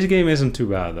 Base game isn't too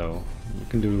bad though. You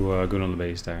can do good on the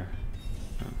base there.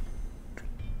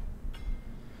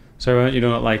 So you do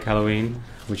not like Halloween,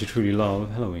 which you truly love.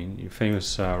 Halloween, your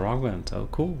famous rock band. Oh,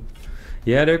 cool.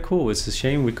 Yeah, they're cool. It's a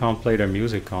shame we can't play their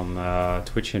music on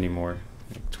Twitch anymore.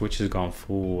 Like, Twitch has gone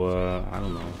full, I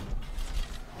don't know,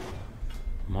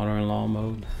 mother-in-law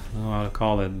mode. I don't know how to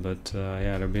call it, but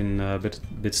yeah, they've been a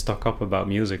bit stuck up about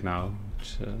music now,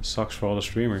 which sucks for all the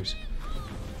streamers.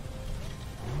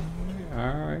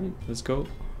 Alright, let's go.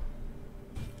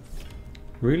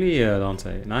 Really,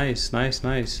 Dante? Nice.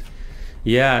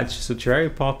 Yeah, it's just a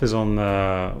Cherry Pop is on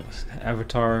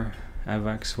Avatar,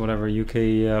 Avax, whatever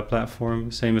UK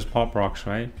platform, same as Pop Rocks,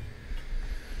 right?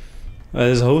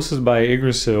 It's hosted by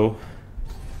Yggdrasil,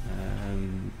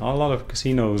 and not a lot of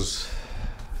casinos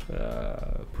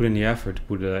put in the effort to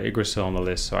put Yggdrasil on the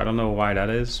list, so I don't know why that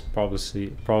is.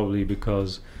 Probably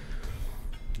because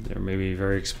they're maybe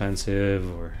very expensive,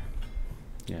 or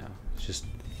yeah, it's just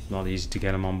not easy to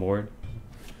get them on board.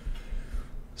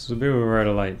 This is a bit of a red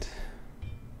light.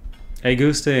 Hey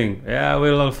Goosting, yeah, we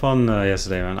had a lot of fun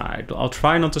yesterday, man. I'll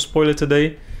try not to spoil it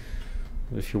today,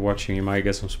 If you're watching, you might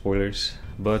get some spoilers.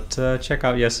 But check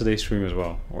out yesterday's stream as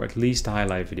well, or at least the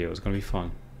highlight video. It's gonna be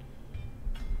fun.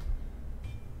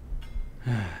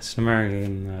 It's an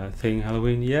American thing,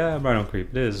 Halloween. Yeah, Bright on Creep,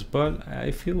 it is. But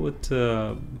I feel it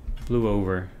blew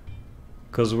over.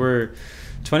 Because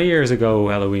 20 years ago,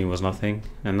 Halloween was nothing.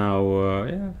 And now,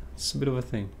 yeah, it's a bit of a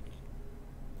thing.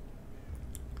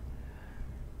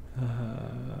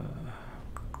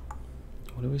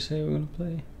 What do we say we're gonna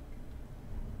play?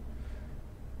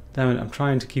 Damn it, I'm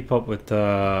trying to keep up with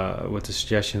the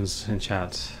suggestions in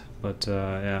chat. But,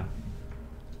 yeah.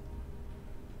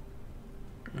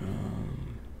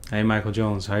 Hey Michael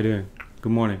Jones, how you doing?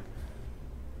 Good morning.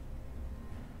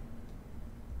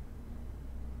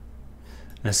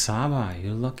 Nasaba,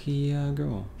 you lucky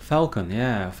girl. Falcon,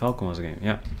 yeah, Falcon was a game,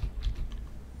 yeah.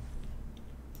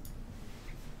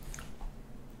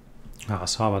 Ah,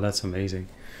 Saba, that's amazing.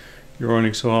 You're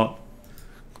running so hot.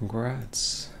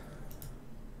 Congrats.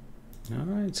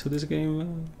 Alright, so this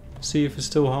game, see if it's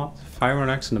still hot.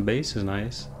 500x in the base is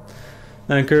nice.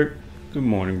 And Kirk, good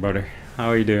morning, brother. How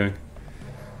are you doing?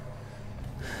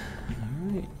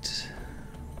 Alright.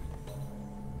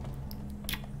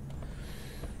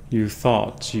 You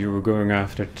thought you were going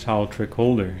after Towel Trick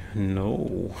Holder.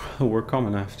 No, we're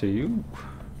coming after you.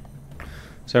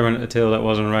 Servant, a tale that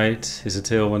wasn't right is a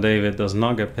tale when David does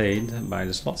not get paid by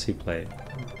the slots he played.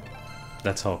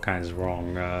 That's all kinds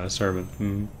wrong,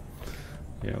 Servant.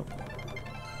 Yep.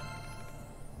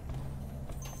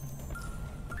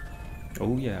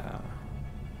 Oh yeah.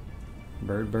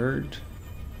 Bird.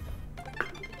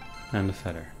 And the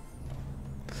feather.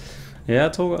 Yeah,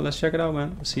 Toga, let's check it out,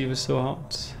 man. See if it's still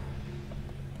hot.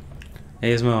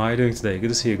 Hey Ismail, how are you doing today? Good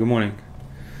to see you. Good morning.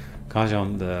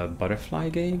 Kajan, the butterfly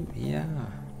game? Yeah.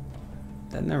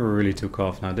 That never really took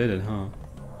off now, did it, huh?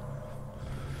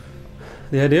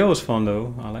 The idea was fun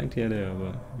though. I like the idea,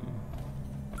 but...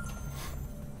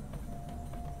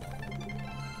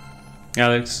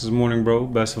 Alex, good morning, bro.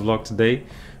 Best of luck today.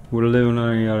 Would you live in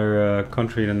any other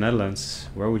country than the Netherlands?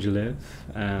 Where would you live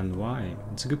and why?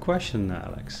 It's a good question,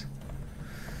 Alex.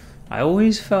 I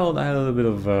always felt I had a little bit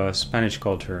of Spanish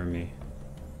culture in me.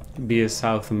 Be it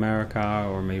South America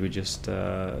or maybe just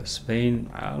Spain.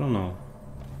 I don't know.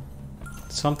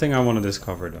 It's something I want to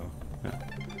discover though. Yeah.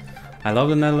 I love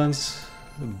the Netherlands,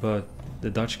 but the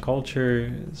Dutch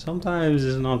culture sometimes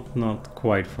is not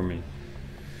quite for me.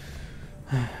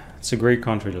 It's a great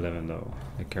country to live in though.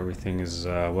 Like everything is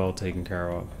well taken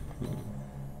care of.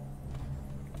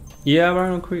 Yeah,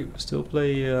 Brian on Creep. Still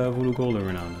play Voodoo Gold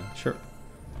every now and then. Sure.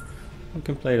 We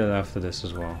can play that after this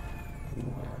as well.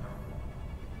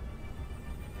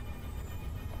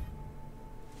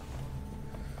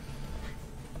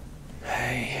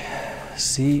 Hey,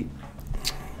 see,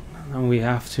 and we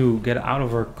have to get out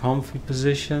of our comfy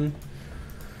position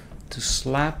to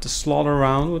slap the slot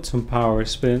around with some power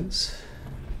spins.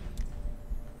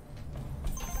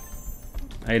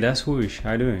 Hey, that's Whoosh.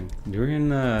 How you doing? During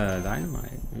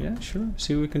Dynamite. Yeah, sure.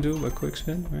 See what we can do by quick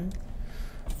spin, right?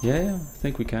 Yeah, I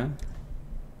think we can.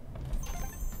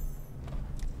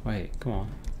 Wait, come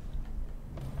on.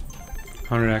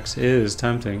 100x is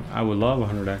tempting. I would love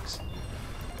 100x.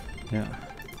 Yeah.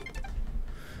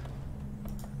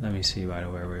 Let me see, by the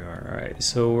way, where we are. Alright,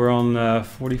 so we're on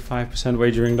 45%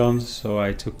 wagering done. So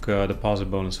I took deposit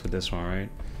bonus for this one, right?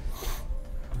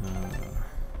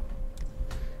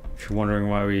 If you're wondering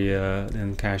why we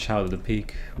didn't cash out at the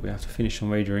peak, we have to finish some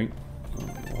wagering.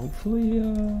 Hopefully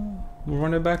we'll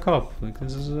run it back up. Like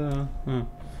this is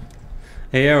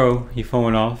Hey Arrow, your phone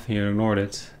went off, you ignored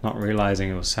it, not realizing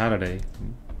it was Saturday.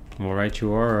 Alright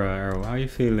you are, Arrow. How are you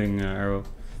feeling, Arrow?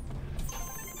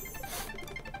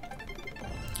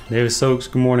 David Stokes,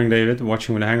 good morning David.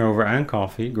 Watching with a hangover and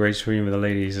coffee. Great stream with the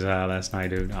ladies last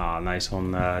night, dude. Ah, nice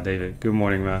one, David. Good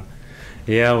morning, man.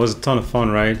 Yeah, it was a ton of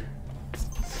fun, right?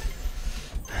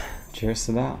 Cheers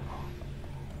to that.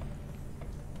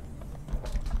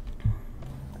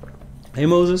 Hey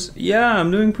Moses, yeah,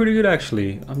 I'm doing pretty good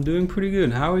actually. I'm doing pretty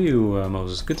good. How are you,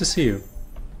 Moses? Good to see you.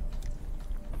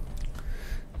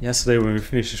 Yesterday when we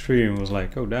finished the stream, it was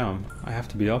like, oh damn, I have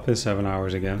to be up in 7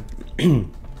 hours again.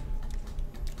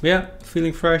 Yeah,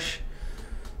 feeling fresh.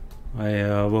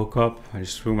 I woke up, I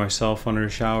just threw myself under the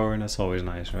shower, and that's always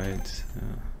nice, right?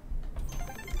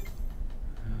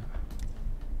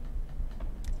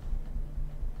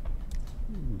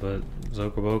 But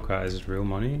Zokoboka, is it real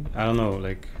money? I don't know,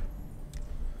 like...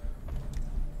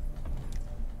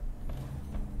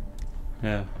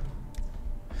 Yeah.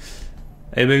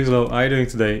 Hey Bigslow, how are you doing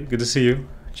today? Good to see you.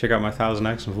 Check out my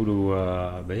 1000x on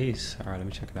Voodoo base. Alright, let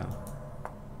me check it out.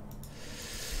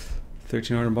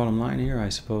 1300 bottom line here, I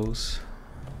suppose.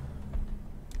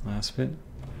 Last bit.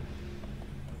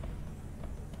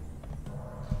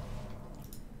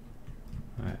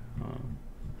 Alright.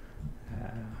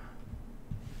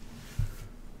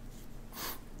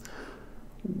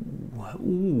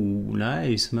 Ooh,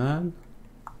 nice, man.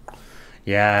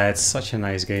 Yeah, it's such a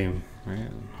nice game. Right.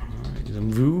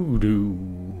 Some voodoo.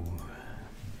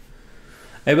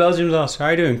 Hey, Belgium's us. How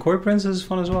are you doing? Koi Princess is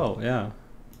fun as well. Yeah.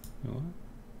 What?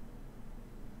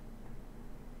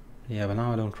 Yeah, but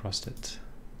now I don't trust it.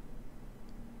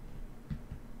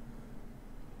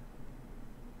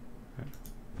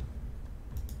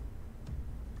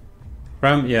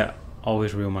 Ram, yeah,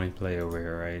 always real money play over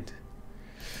here, right?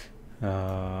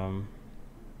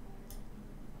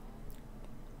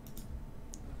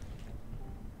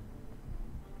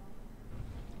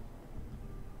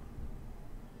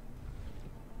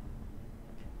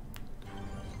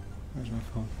 Where's my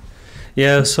phone?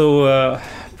 Yeah, so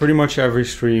pretty much every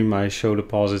stream I show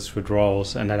deposits,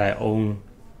 withdrawals, and that I own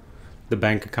the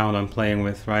bank account I'm playing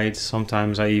with, right?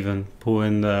 Sometimes I even pull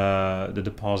in the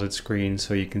deposit screen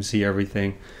so you can see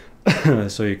everything.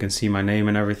 So you can see my name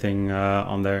and everything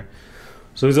on there.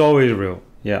 So it's always real.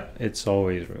 Yeah, it's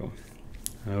always real.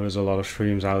 There's a lot of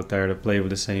streams out there that play with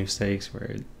the same stakes where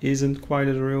it isn't quite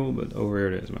as real, but over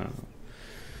here it is, man.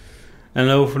 And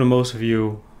I know for the most of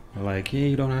you, like, yeah,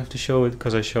 you don't have to show it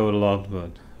because I show it a lot,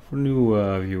 but for new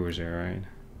viewers here, right?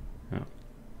 Yeah.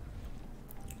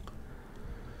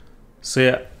 So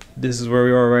yeah, this is where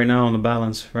we are right now on the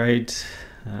balance, right?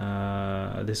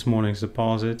 This morning's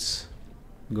deposits.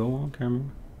 Go on, camera.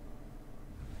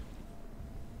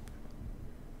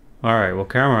 All right, well,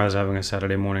 camera is having a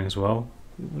Saturday morning as well.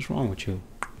 What's wrong with you?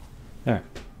 There.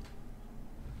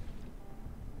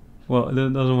 Well, it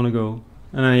doesn't want to go.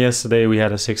 And then yesterday we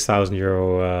had a 6,000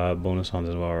 euro bonus hunt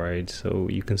as well, right? So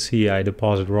you can see I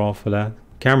deposit raw for that.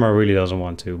 Camera really doesn't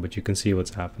want to, but you can see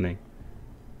what's happening.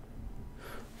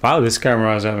 Wow, this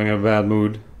camera is having a bad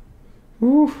mood.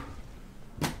 Woo.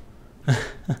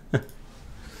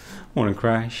 Morning,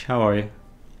 Crash. How are you?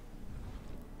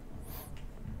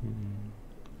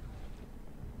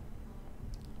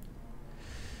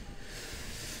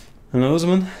 Hello,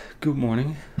 Osman. Good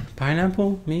morning.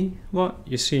 Pineapple? Me? What?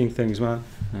 You're seeing things, man.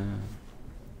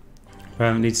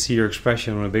 Prem, need to see your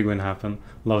expression when a big win happened.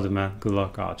 Loved it, man. Good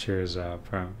luck. Oh, cheers,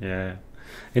 Prem. Yeah.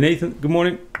 Hey, Nathan. Good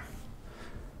morning.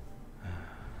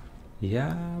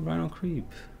 Yeah, Rhino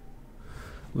Creep.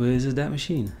 Where is it, that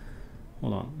machine?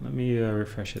 Hold on. Let me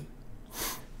refresh it.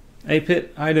 Hey,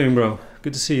 Pit. How you doing, bro?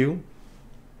 Good to see you.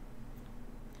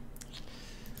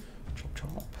 Chop,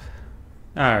 chop.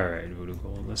 Alright, Voodoo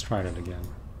Gold. Let's try that again.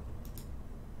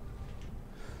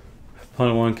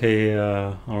 Punted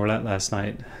 1k on roulette last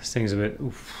night. This thing's a bit...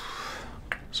 Oof.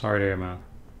 Sorry there, man.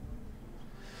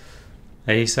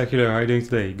 Hey, Secular. How are you doing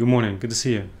today? Good morning. Good to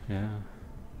see you. Yeah.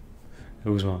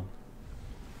 Who's one?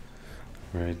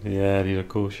 Right. Yeah, these are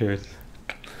cool shirts.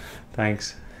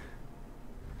 Thanks.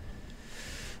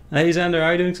 Hey, Xander. How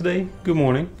are you doing today? Good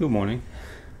morning. Good morning.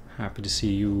 Happy to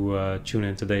see you tune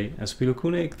in today. Spilo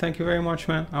Kunik, thank you very much,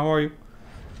 man. How are you?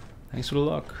 Thanks for the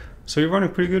luck. So you're running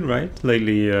pretty good, right?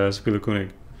 Lately, Spilo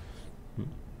Kunik.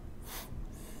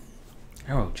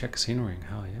 Arrow, check casino ring.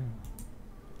 Hell yeah.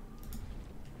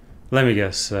 Let me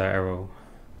guess, Arrow.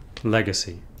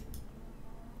 Legacy.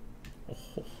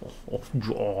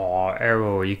 Oh,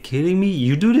 Arrow, are you kidding me?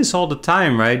 You do this all the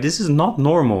time, right? This is not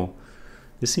normal.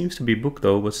 This seems to be booked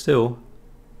though, but still.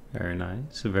 Very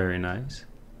nice, very nice.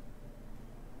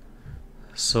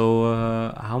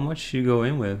 So, how much you go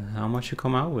in with? How much you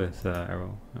come out with,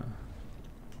 Arrow?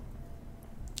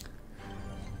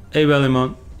 Hey,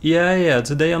 Bellymon. Yeah,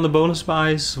 today on the bonus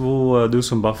buys, we'll do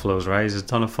some buffaloes, right? It's a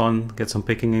ton of fun. Get some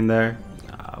picking in there.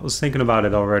 I was thinking about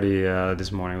it already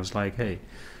this morning. I was like, hey,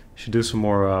 should do some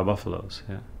more buffaloes,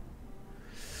 yeah.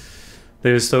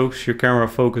 David Stokes, your camera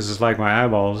focus is like my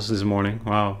eyeballs this morning.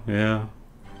 Wow, yeah,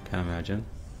 can't imagine.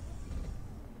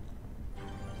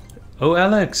 Oh,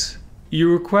 Alex,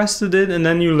 you requested it and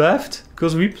then you left?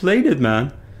 Because we played it,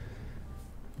 man.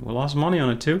 We lost money on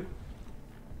it too.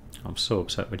 I'm so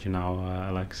upset with you now,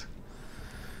 Alex.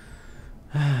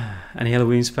 Any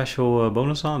Halloween special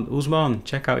bonus on? Usman,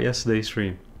 check out yesterday's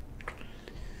stream.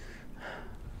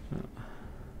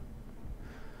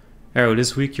 Arrow,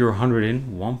 this week you're 100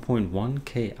 in,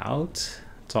 1.1k out.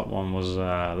 Top one was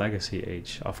Legacy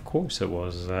H. Of course it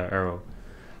was, Arrow.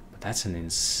 But that's an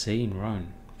insane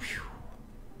run. Whew.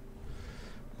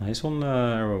 Nice one,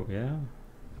 Arrow, yeah.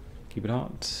 Keep it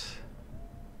hot.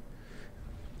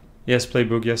 Yes,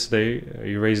 playbook yesterday.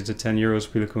 You raised it to 10 euros,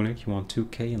 Spilokunik. You won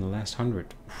 2k in the last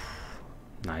 100.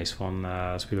 Nice one,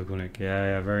 Spilokunik.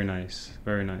 Yeah, very nice.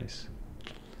 Very nice.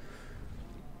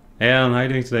 Hey Alan, how you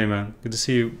doing today, man? Good to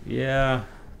see you. Yeah,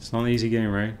 it's not an easy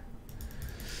game, right?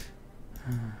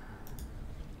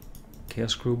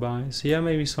 Chaos Crew buys? Yeah,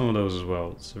 maybe some of those as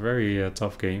well. It's a very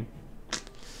tough game.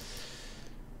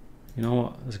 You know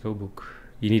what? Let's go book.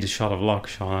 You need a shot of luck,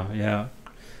 Shauna. Yeah.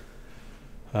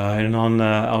 In a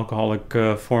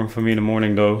non-alcoholic form for me in the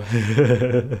morning, though.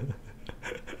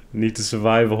 Need to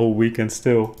survive a whole weekend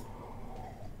still.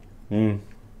 How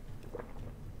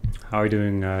are you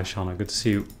doing, Shauna? Good to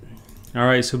see you.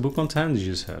 Alright, so book on 10,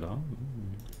 you said, huh?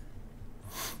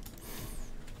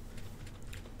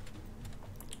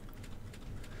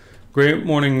 Great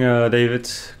morning,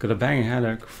 David. Got a banging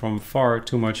headache from far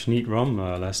too much neat rum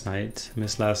last night.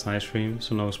 Missed last night's stream,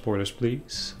 so no spoilers,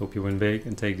 please. Hope you win big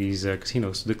and take these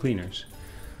casinos to the cleaners.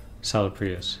 Salad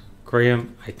Prius.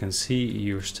 Graham, I can see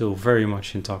you're still very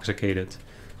much intoxicated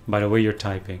by the way you're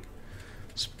typing.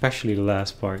 Especially the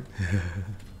last part.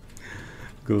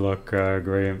 Good luck,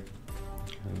 Graham.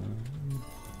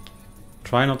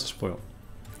 Try not to spoil.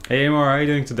 Hey, Amar, how are you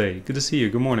doing today? Good to see you.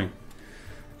 Good morning.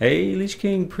 Hey, Lich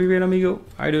King, Privet amigo.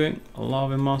 How you doing?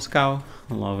 Love in Moscow.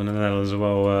 Love in the Netherlands as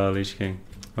well, Lich King.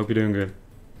 Hope you're doing good.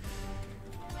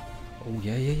 Oh,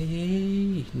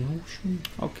 yeah. No,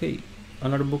 okay,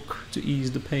 another book to ease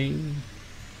the pain.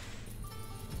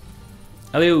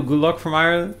 Elio, good luck from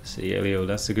Ireland. See, Elio,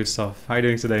 that's the good stuff. How you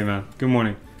doing today, man? Good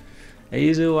morning. Hey,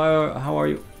 Izil, how are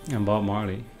you? And Bob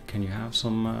Marley, can you have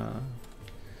some...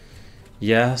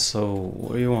 Yeah, so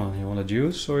what do you want? You want the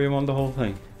juice or you want the whole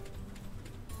thing?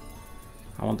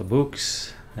 I want the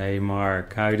books. Hey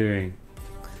Mark, how you doing?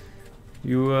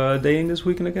 You dating this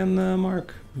weekend again,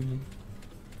 Mark?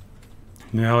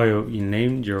 No, you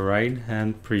named your right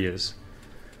hand Prius.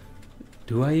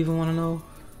 Do I even want to know?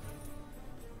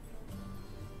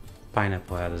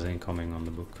 Pineapple Head is incoming on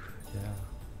the book. Yeah.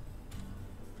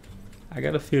 I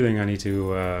got a feeling I need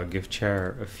to give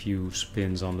Chair a few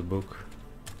spins on the book.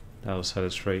 That'll set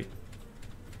it straight.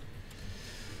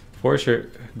 For sure,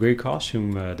 great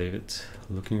costume, David.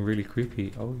 Looking really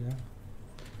creepy. Oh yeah.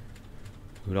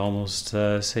 Would almost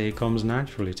say it comes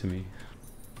naturally to me.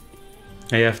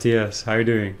 Hey FTS, how you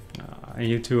doing? And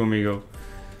you too, amigo.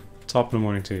 Top in the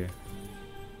morning to you.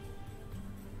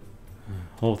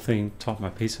 Whole thing topped my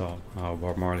pizza off. Oh,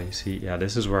 Bob Marley. See, yeah,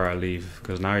 this is where I leave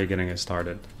because now you're getting it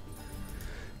started.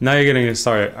 Now you're getting it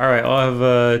started. All right, I'll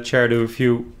have Chair do a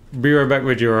few. Be right back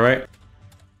with you. All right.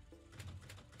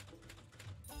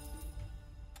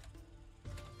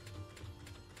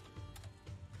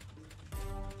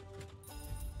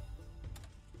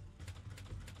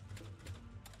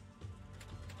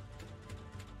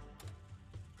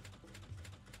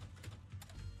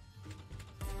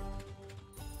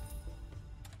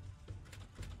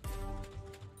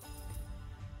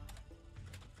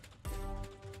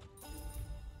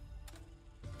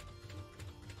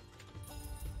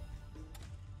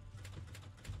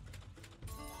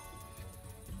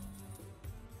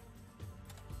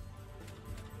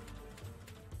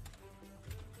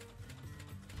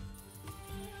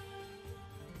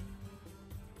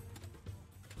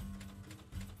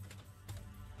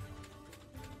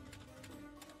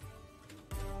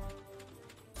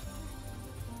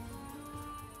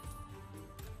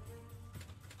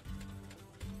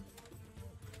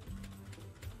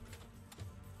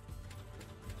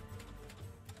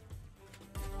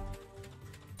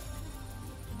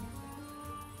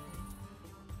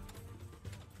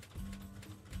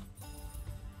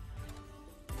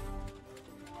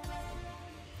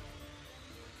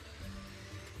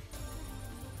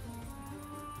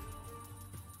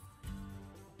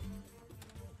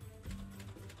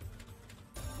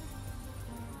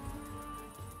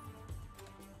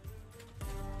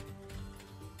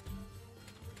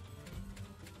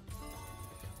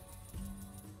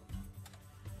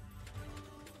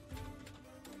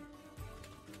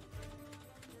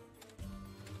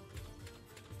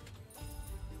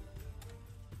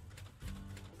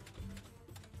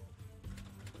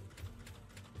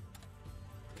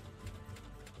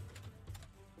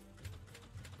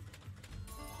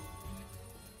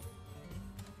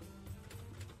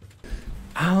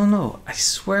 I don't know. I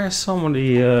swear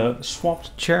somebody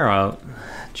swapped Chair out.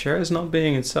 Chair is not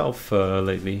being itself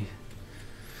lately.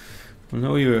 I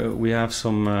know we have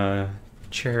some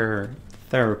Chair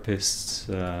therapists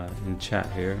in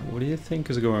chat here. What do you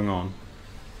think is going on?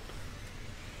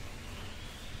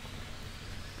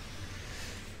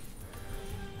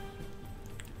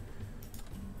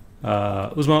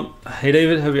 Usman, hey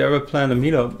David, have you ever planned a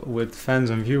meetup with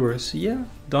fans and viewers? Yeah,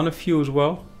 done a few as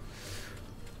well.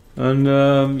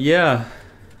 And yeah,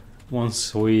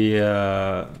 once we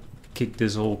kick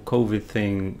this whole COVID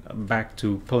thing back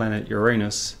to planet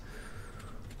Uranus,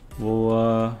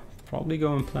 we'll probably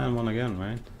go and plan one again,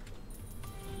 right?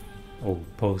 Oh,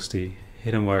 Posty.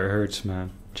 Hit him where it hurts,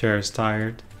 man. Chair is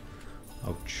tired.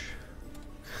 Ouch.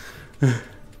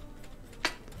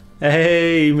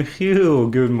 Hey, Michiel.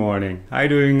 Good morning. How you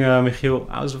doing, Michiel?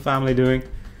 How's the family doing?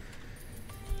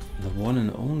 The one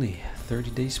and only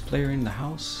 30 days player in the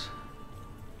house.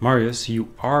 Marius,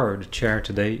 you are the chair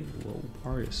today. Whoa,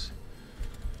 Marius.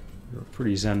 You're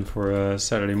pretty zen for a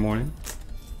Saturday morning.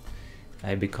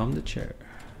 I become the chair.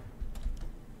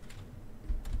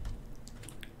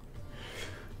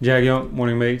 Jag, yo,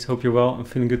 morning mate. Hope you're well. I'm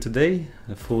feeling good today.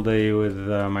 A full day with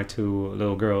my two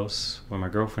little girls when my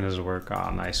girlfriend is at work.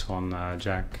 Ah, nice one,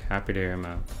 Jack. Happy to hear,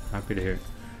 man. Happy to hear.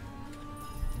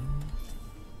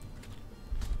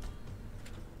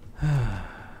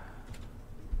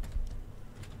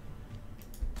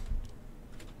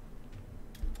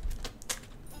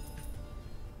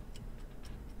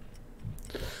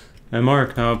 And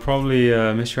Mark, now I probably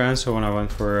missed your answer when I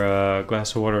went for a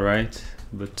glass of water, right?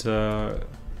 But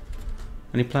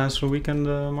any plans for the weekend,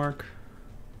 Mark?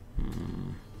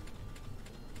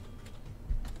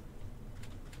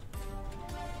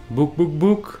 Book, book,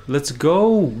 book. Let's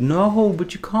go. No,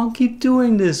 but you can't keep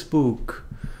doing this, book.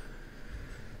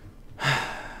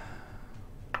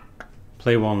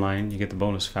 Play one line, you get the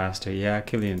bonus faster. Yeah,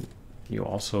 Killian, you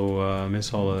also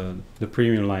miss all the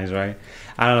premium lines, right?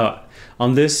 I don't know.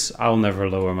 On this, I'll never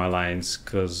lower my lines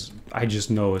because I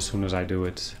just know as soon as I do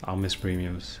it, I'll miss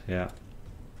premiums. Yeah.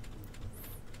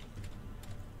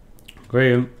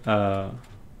 Graham, oh,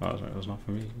 sorry, that was not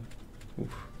for me.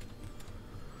 Oof.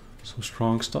 Some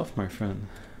strong stuff, my friend.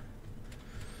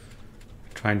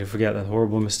 Trying to forget that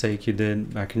horrible mistake you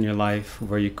did back in your life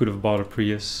where you could have bought a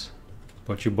Prius,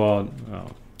 but you bought,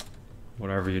 well,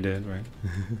 whatever you did, right?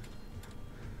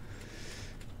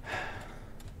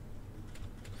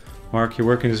 Mark, you're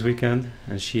working this weekend,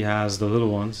 and she has the little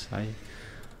ones.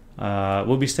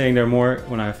 We'll be staying there more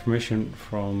when I have permission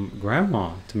from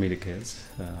Grandma to meet the kids.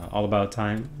 All about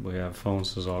time. We have phones,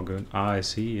 so it's all good. Ah, I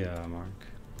see, Mark.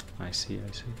 I see.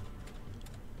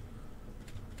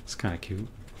 It's kind of cute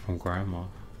from Grandma.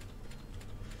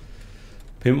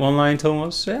 Pimp Online,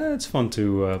 Thomas. Yeah, it's fun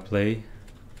to play.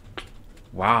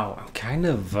 Wow, I'm kind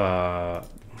of man.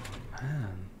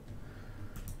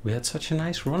 We had such a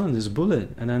nice run on this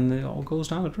bullet, and then it all goes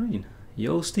down the drain.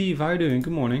 Yo, Steve, how you doing?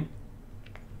 Good morning.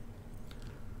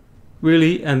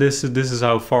 Really? And this is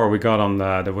how far we got on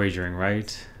the wagering,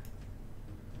 right?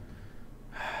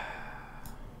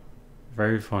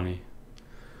 Very funny.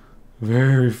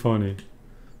 Very funny.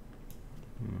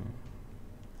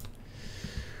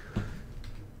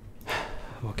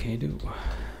 What can you do?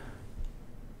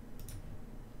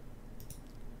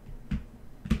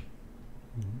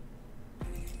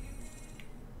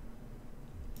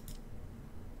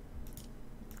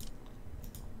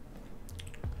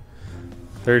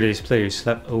 30 days player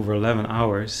slept over 11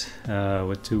 hours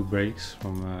with 2 breaks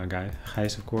from a guy,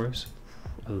 Gijs, of course.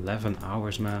 11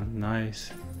 hours, man.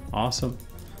 Nice. Awesome.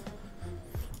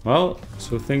 Well,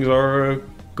 so things are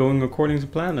going according to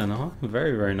plan then, huh?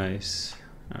 Very, very nice.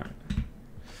 Alright.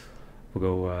 We'll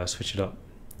go switch it up.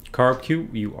 Carb Q,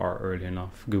 you are early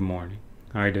enough. Good morning.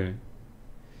 How are you doing?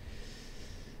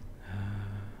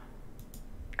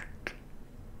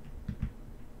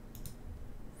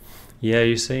 Yeah,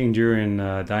 you're saying during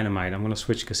Dynamite, I'm gonna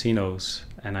switch casinos,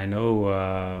 and I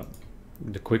know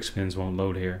the quick spins won't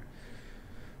load here.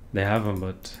 They have them,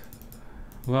 but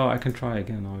well, I can try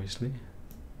again, obviously.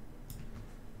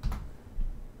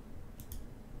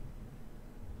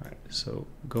 Alright, so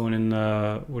going in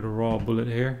with a raw bullet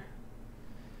here.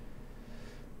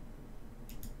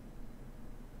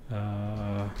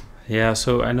 Yeah,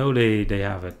 so I know they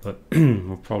have it, but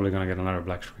we're probably gonna get another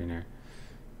black screen here.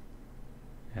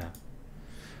 Yeah.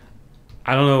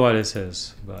 I don't know what this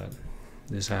is, but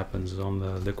this happens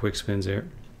on the quick spins here.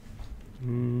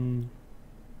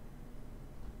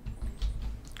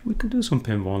 We could do some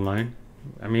pinball online.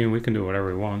 I mean, we can do whatever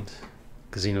we want.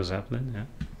 Casino Zeppelin, yeah.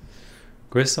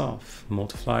 Gristoff,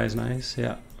 multiply is nice,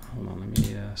 yeah. Hold on, let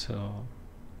me so.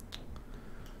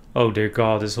 Oh dear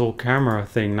God, this whole camera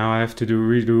thing. Now I have to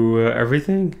redo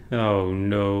everything. Oh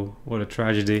no, what a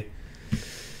tragedy.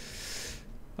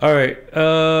 All right,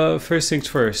 first things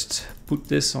first. Put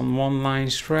this on one line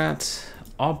strat,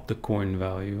 up the coin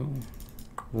value,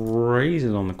 raise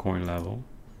it on the coin level.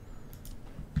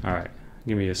 All right,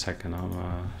 give me a second.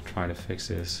 I'm trying to fix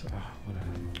this.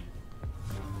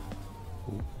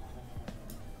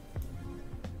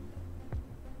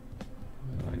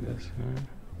 Like this. All right.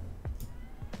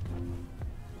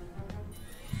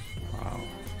 Wow.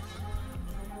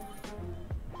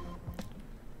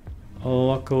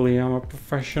 Luckily, I'm a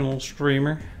professional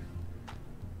streamer,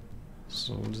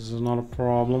 so this is not a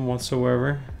problem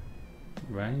whatsoever.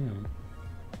 Bam.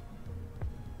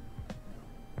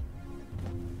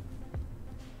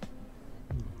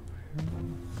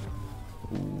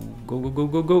 Go, go, go,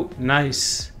 go, go.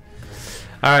 Nice.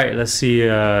 All right, let's see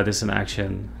this in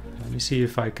action. Let me see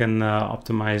if I can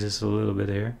optimize this a little bit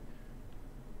here.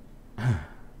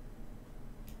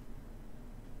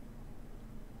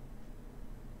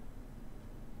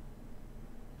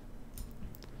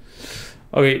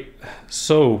 Okay,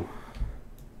 so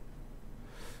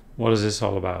what is this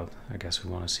all about? I guess we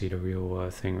want to see the real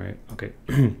thing, right? Okay.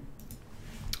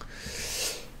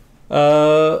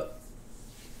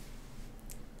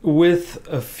 With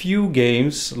a few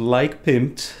games like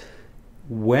Pimped,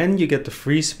 when you get the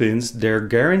free spins, they're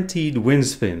guaranteed win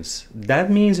spins.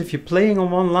 That means if you're playing on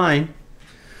one line,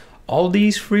 all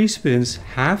these free spins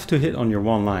have to hit on your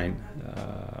one line.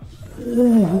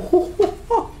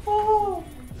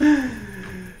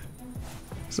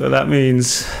 So that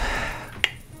means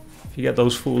if you get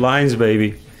those full lines,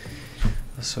 baby.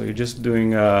 So you're just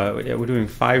doing, yeah, we're doing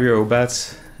 €5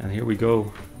 bets, and here we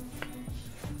go.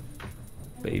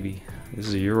 Baby, this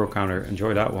is a Euro counter.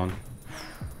 Enjoy that one.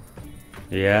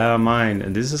 Yeah, mine.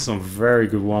 And this is some very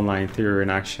good one-line theory in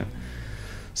action.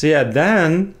 So yeah,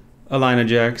 then a line of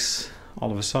jacks all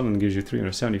of a sudden gives you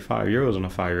 €375 on a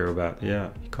 €5 bet. Yeah,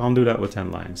 you can't do that with 10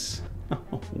 lines.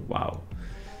 Wow.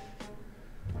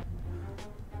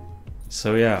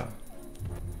 So yeah,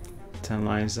 10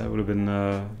 lines, that would have been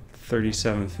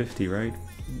 37.50, right?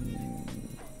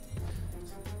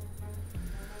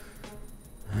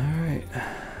 All right.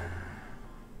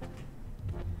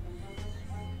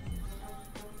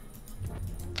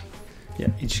 Yeah,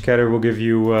 each scatter will give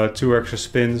you 2 extra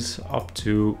spins, up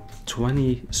to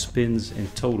 20 spins in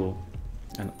total,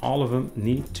 and all of them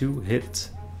need to hit.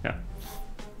 Yeah.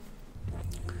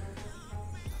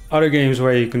 Other games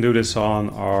where you can do this on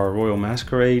are Royal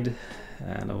Masquerade,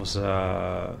 and it was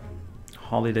a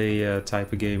holiday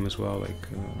type of game as well, like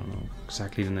I don't know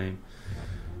exactly the name.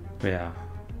 But yeah,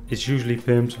 it's usually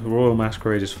pimped. Royal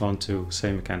Masquerade is fun too,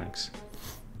 same mechanics.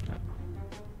 Yeah.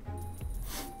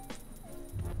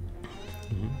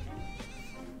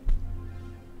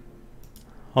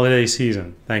 Holiday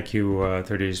season, thank you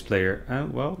 30 days player.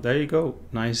 And well, there you go,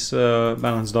 nice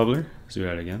balance doubler. Let's do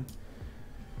that again.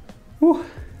 Woo.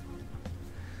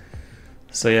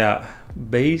 So yeah,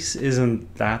 base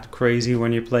isn't that crazy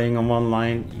when you're playing on one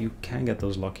line. You can get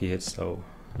those lucky hits though.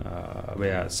 But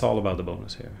yeah, it's all about the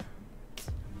bonus here.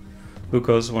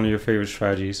 Lucas, one of your favorite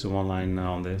strategies, the one line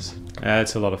on this.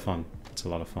 It's a lot of fun. It's a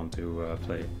lot of fun to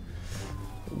play.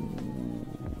 Ooh,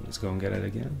 let's go and get it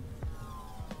again.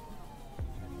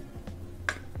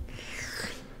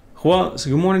 Juan, so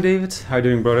good morning, David. How you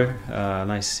doing, brother?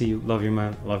 Nice to see you. Love you,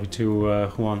 man. Love you too,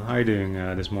 Juan. How you doing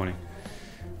this morning?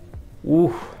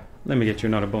 Ooh, let me get you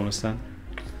another bonus then.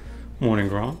 Morning,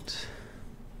 Grant.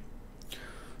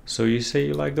 So you say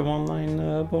you like the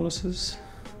one-line bonuses?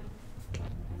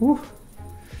 Ooh.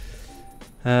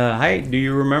 Hi, do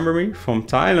you remember me from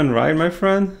Thailand, right, my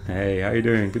friend? Hey, how you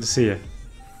doing? Good to see you.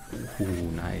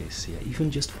 Ooh, nice. Yeah,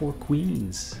 even just 4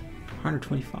 queens.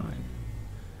 125.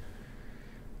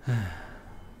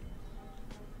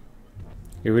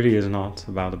 It really is not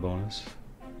about the bonus.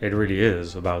 It really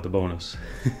is about the bonus.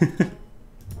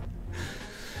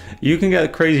 You can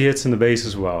get crazy hits in the base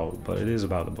as well, but it is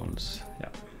about the bonus. Yeah.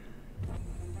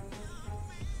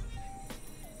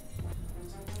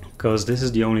 Because this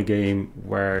is the only game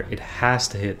where it has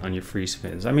to hit on your free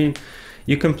spins. I mean,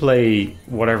 you can play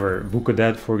whatever, Book of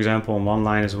Dead, for example, on one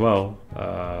line as well.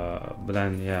 But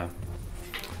then, yeah,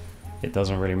 it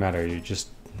doesn't really matter. You're just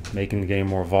making the game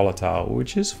more volatile,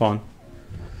 which is fun.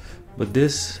 But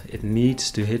this, it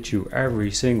needs to hit you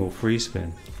every single free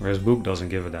spin, whereas Book doesn't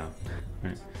give a damn.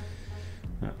 Right.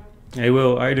 Yeah. Hey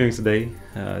Will, how are you doing today?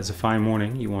 It's a fine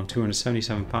morning. You won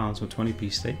 £277 with 20p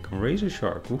stake on Razor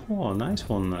Shark. Ooh, nice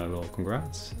one, Will.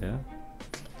 Congrats. Yeah.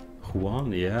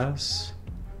 Juan, yes.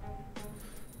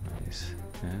 Nice.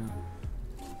 Yeah.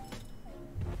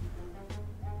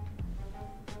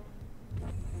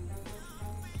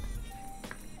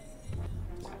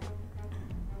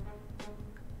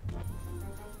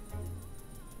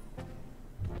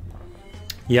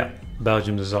 Yeah,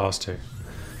 Belgium Disaster.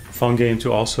 Fun game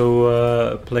to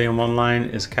also play on one line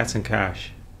is Cats and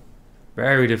Cash.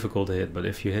 Very difficult to hit, but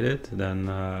if you hit it, then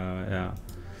yeah,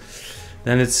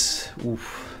 then it's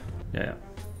oof, yeah.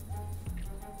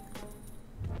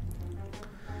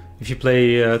 If you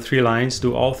play 3 lines,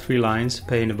 do all 3 lines,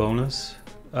 pay in the bonus.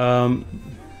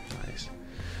 Nice.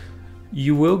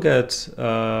 You will get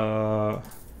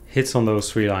hits on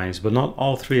those 3 lines, but not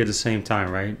all 3 at the same time,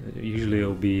 right? Usually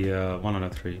it'll be 1 out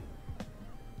of 3.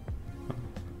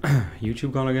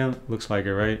 YouTube gone again? Looks like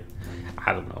it, right?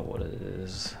 I don't know what it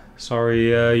is. Sorry,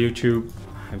 YouTube.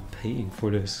 I'm paying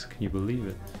for this. Can you believe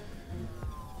it?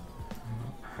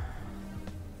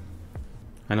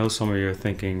 I know some of you are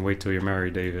thinking, wait till you're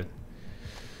married, David.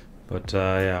 But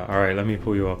yeah, alright, let me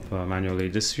pull you up manually.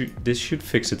 This should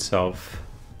fix itself.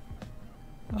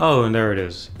 Oh, and there it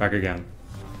is. Back again.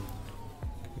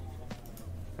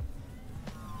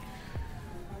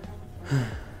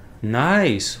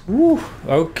 Nice. Woo.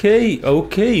 Okay.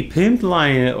 Pimped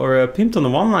line or pimped on the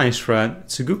 1 line strat.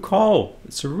 It's a good call.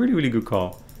 It's a really, really good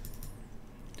call.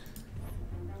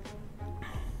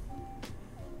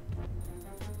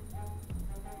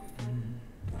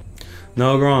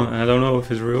 No, Gron, I don't know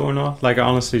if it's real or not. Like, I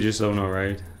honestly just don't know,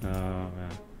 right? Yeah.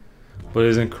 But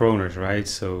it's in kroners, right?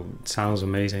 So it sounds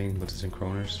amazing, but it's in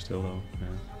kroners still, though. Yeah.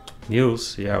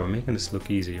 Niels, yeah, we're making this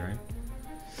look easy, right?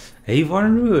 Hey,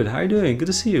 Varden Druid, how you doing? Good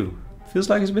to see you. Feels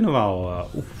like it's been a while.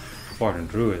 Varden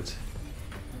Druid.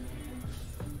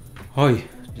 Hoi,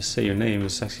 just say your name. The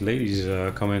sexy ladies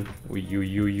come in.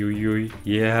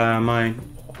 Yeah, mine.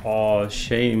 Oh,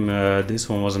 shame this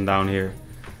one wasn't down here.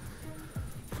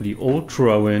 For the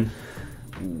ultra win.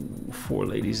 Ooh, 4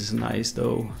 ladies is nice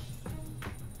though.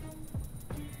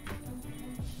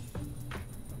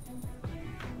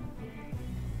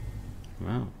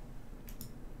 Wow.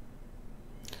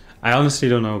 I honestly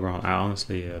don't know, Gron. I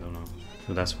honestly don't know.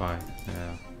 So that's why.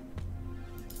 Yeah.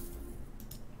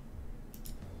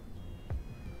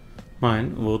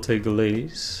 Mine, we'll take the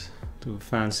ladies to a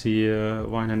fancy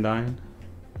wine and dine.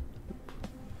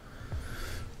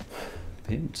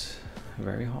 Pimped.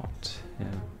 Very hot, yeah.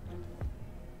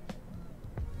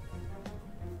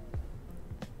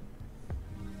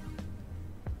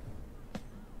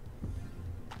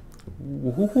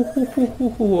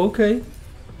 Okay.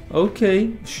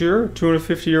 Okay, sure.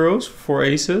 250 euros for 4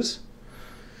 aces.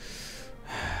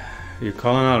 You're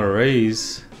calling out a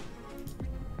raise.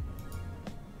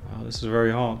 Oh, this is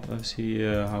very hot. Let's see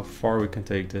how far we can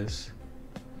take this.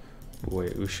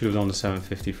 Wait, we should have done the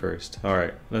 750 first.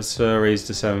 Alright, let's raise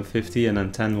the 750 and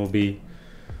then 10 will be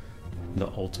the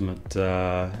ultimate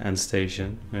end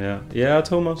station. Yeah,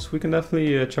 Thomas, we can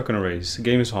definitely chuck in a raise. The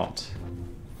game is hot.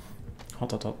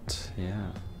 Hot,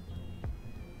 yeah.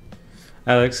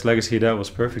 Alex, Legacy, that was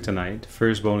perfect tonight.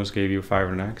 First bonus gave you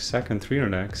 500x, second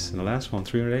 300x, and the last one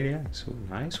 380x. Ooh,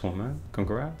 nice one, man.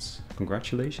 Congrats.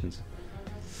 Congratulations.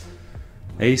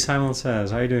 Hey, Simon says,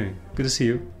 how you doing? Good to see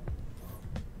you.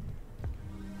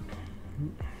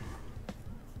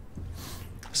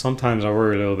 Sometimes I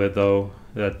worry a little bit though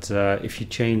that if you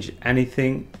change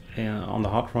anything on the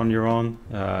hot run you're on,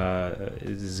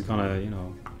 it's gonna, you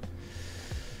know,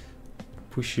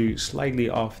 push you slightly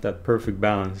off that perfect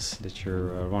balance that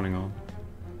you're running on.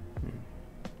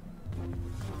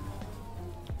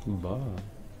 But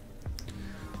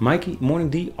Mikey, Morning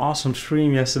D, awesome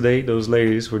stream yesterday. Those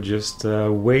ladies were just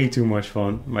way too much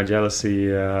fun. My jealousy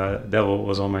devil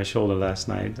was on my shoulder last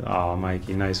night. Oh,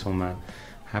 Mikey, nice one, man.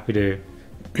 Happy to.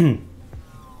 And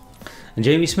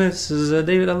Jamie Smith says,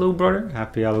 David, hello brother,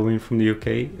 happy Halloween from the UK.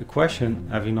 A question,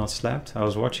 have you not slept? I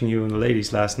was watching you and the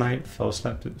ladies last night, fell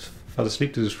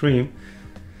asleep to the stream.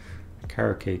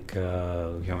 Carrot cake,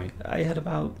 yummy. I had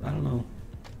about, I don't know,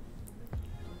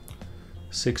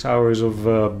 6 hours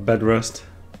of bed rest,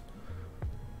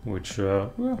 which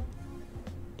well,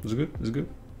 was good,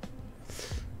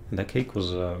 And that cake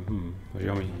was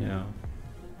yummy, yeah.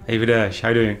 Hey Videsh, how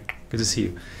you doing? Good to see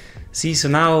you. See, so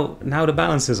now the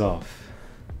balance is off.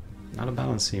 Now the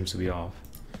balance seems to be off.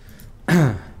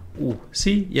 Ooh,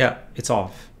 see? Yeah, it's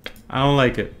off. I don't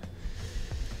like it.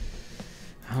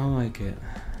 I don't like it.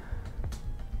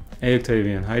 Hey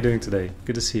Octavian, how you doing today?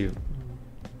 Good to see you.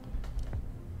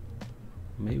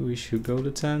 Maybe we should go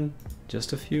to 10.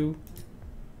 Just a few.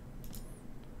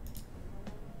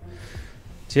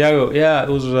 Tiago, yeah, it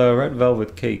was a red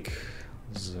velvet cake.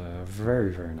 It was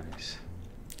very, very nice.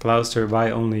 Cloudster,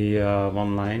 buy only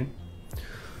 1 line.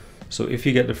 So if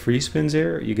you get the free spins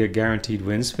here, you get guaranteed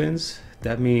win spins.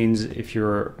 That means if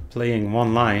you're playing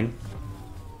 1 line,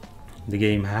 the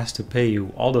game has to pay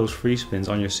you all those free spins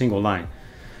on your single line.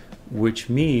 Which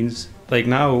means, like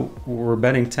now, we're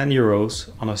betting 10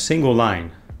 euros on a single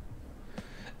line.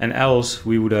 And else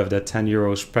we would have that 10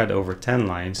 euros spread over 10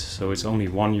 lines, so it's only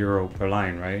 1 euro per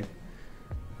line, right?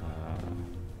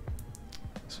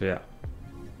 So yeah.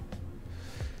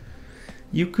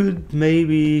 You could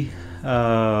maybe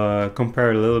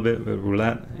compare it a little bit with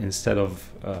roulette. Instead of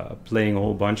playing a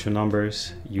whole bunch of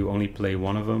numbers, you only play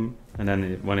one of them, and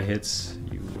then when it hits,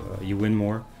 you win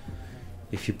more.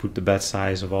 if you put the bet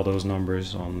size of all those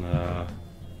numbers on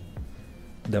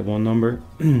that one number.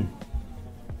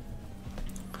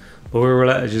 But with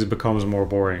roulette, it just becomes more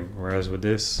boring. Whereas with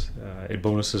this, it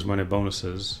bonuses when it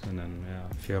bonuses, and then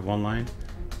if you have one line,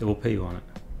 it will pay you on it.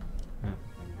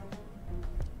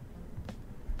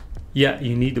 Yeah,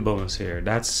 you need the bonus here.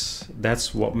 That's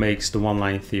what makes the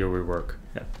one-line theory work.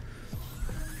 Yeah.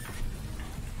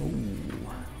 Ooh,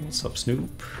 what's up,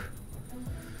 Snoop?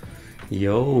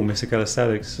 Yo, Mr.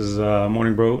 Calisthenics, this is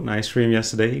morning, bro. Nice stream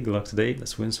yesterday. Good luck today.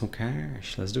 Let's win some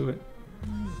cash. Let's do it.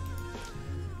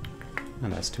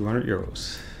 And that's 200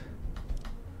 euros.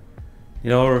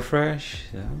 You know, refresh.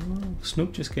 Yeah,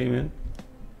 Snoop just came in.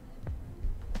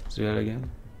 Let's do that again.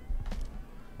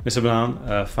 Mr. Brown,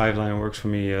 5-line works for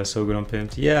me so good on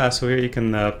Pimped. Yeah, so here you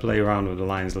can play around with the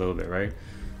lines a little bit, right?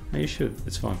 And you should.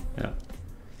 It's fun. Yeah.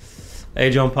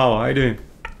 Hey, John Powell, how you doing?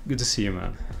 Good to see you,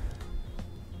 man.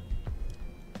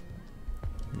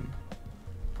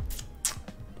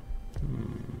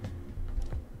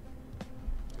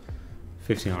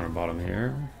 1500 bottom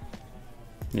here.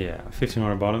 Yeah,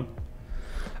 1500 bottom.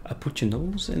 Put your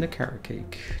nose in the carrot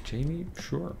cake, Jamie.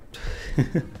 Sure.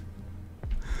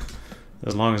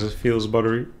 As long as it feels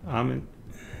buttery, I'm in.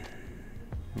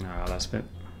 Ah, last spin.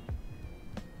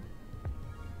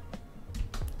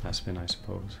 Last spin, I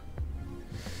suppose.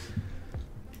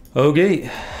 Okay,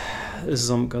 this is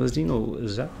Galadino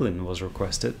Zeppelin was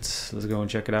requested. Let's go and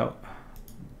check it out.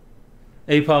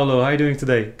 Hey Paolo, how you doing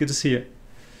today? Good to see you.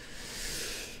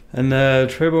 And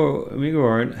Trebo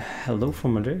Migor, hello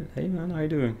from Madrid. Hey man, how you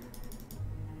doing?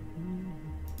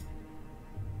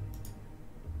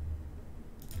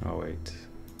 Oh wait,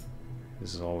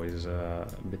 this is always a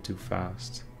bit too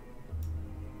fast.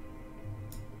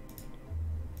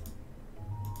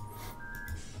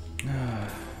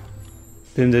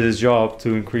 Pim did his job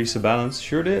to increase the balance.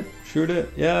 Sure did, sure did.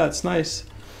 Yeah, it's nice.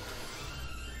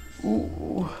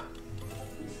 Ooh.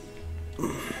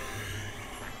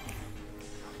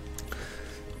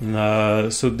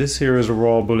 So this here is a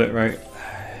raw bullet, right?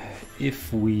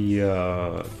 If we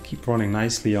keep running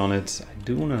nicely on it, I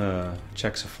do want to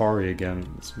check Safari again.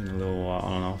 It's been a little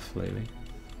on and off lately.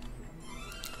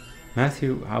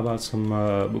 Matthew, how about some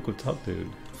Book of Thought,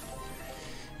 dude?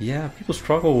 Yeah, people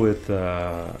struggle with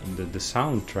the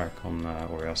soundtrack on,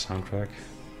 or yeah, soundtrack.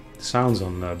 The sounds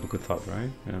on Book of Thought,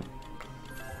 right? Yeah.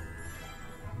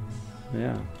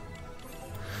 Yeah.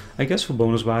 I guess for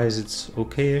bonus buys it's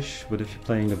okay-ish, but if you're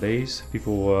playing the bass,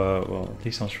 people, well, at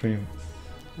least on stream,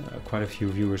 quite a few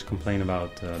viewers complain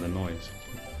about the noise.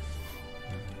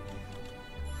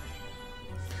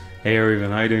 Hey Arivan,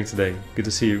 how are you doing today? Good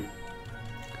to see you.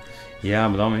 Yeah,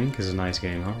 Madame Inc. is a nice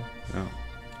game, huh? Yeah.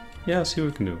 Yeah, see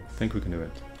what we can do. I think we can do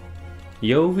it.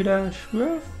 Yo, Vidash,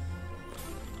 bro.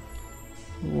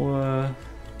 Little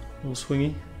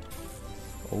swingy.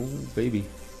 Oh, baby.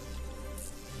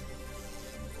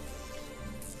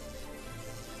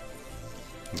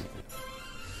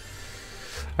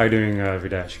 How you doing,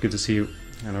 Vidash? Good to see you.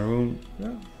 And Arun,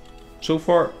 yeah. So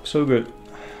far, so good.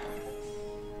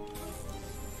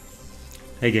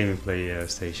 Hey, Game and Play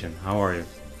Station, how are you?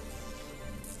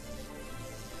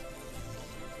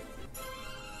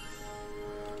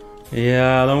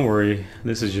 Yeah, don't worry.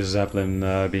 This is just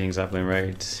Zeppelin being Zeppelin,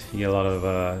 right? You get a lot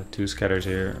of two scatters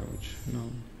here, which, you know,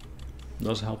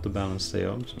 does help the balance stay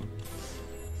up. So.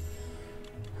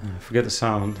 Forget the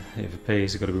sound. If it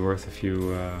pays, it's got to be worth a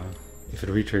few. If it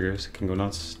re-triggers, it can go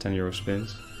nuts. 10 euro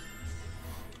spins.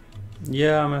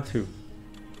 Yeah, Matthew.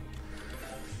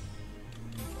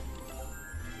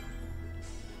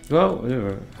 Well,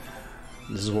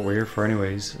 this is what we're here for,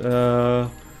 anyways.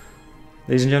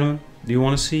 Ladies and gentlemen, do you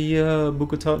want to see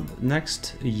Book of Thought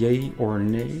next? Yay or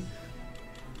nay?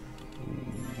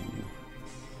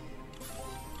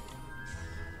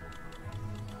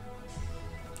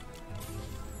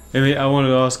 Anyway, I wanted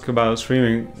to ask about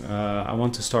streaming. I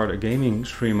want to start a gaming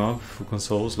stream up for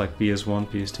consoles like PS1,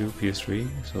 PS2, PS3.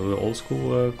 So the old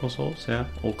school consoles, yeah,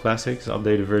 old classics,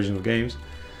 updated versions of games.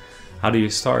 How do you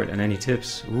start, and any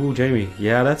tips? Ooh, Jamie,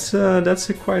 yeah, that's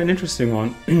quite an interesting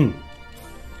one.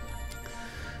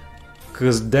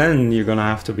 Because then you're gonna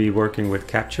have to be working with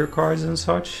capture cards and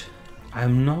such.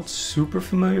 I'm not super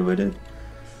familiar with it.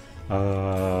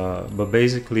 But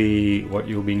basically what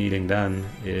you'll be needing then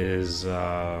is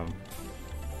the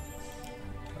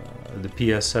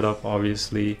PS setup,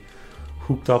 obviously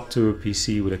hooked up to a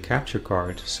PC with a capture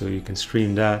card, so you can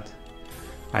stream that.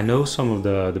 I know some of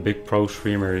the big pro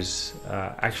streamers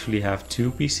actually have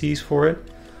two PCs for it.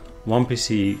 One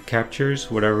PC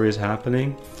captures whatever is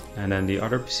happening, and then the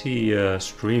other PC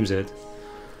streams it.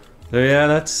 So yeah,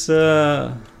 that's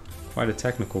quite a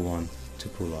technical one to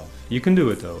pull off. You can do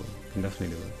it though. You can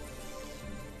definitely do it.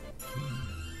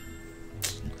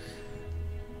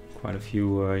 Quite a few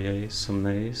yays, some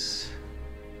nays.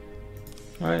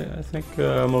 Alright, I think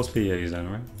mostly yays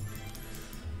then, right?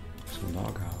 Some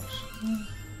doghouse.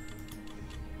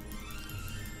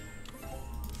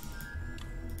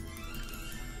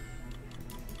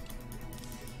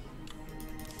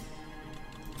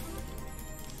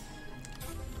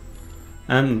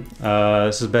 And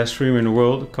this is the best streamer in the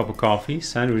world. A cup of coffee,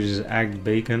 sandwiches, egg,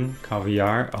 bacon,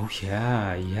 caviar. Oh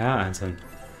yeah, yeah, Anton.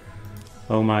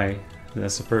 Oh my,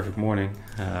 that's a perfect morning.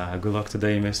 Good luck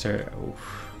today, mister. Oh,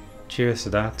 cheers to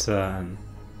that.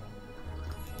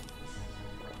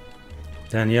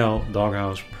 Danielle,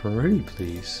 doghouse, pretty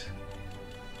please.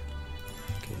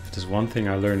 Okay, if there's one thing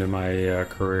I learned in my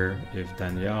career, if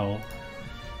Danielle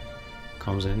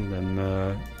comes in, then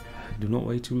do not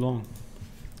wait too long.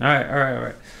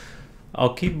 Alright.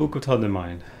 I'll keep Book of Todd in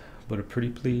mind, but a pretty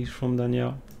please from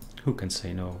Danielle. Who can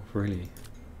say no, really?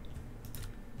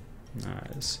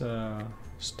 Alright, let's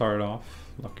start off.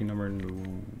 Lucky number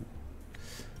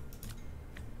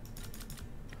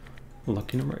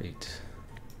 8.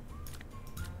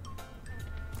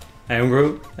 Hey,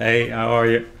 Ungru. Hey, how are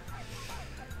you?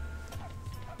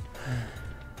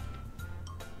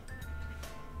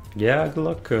 Yeah, good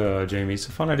luck, Jamie. It's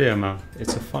a fun idea, man.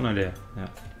 It's a fun idea. Yeah.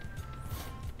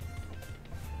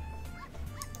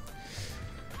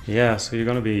 Yeah, so you're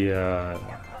gonna be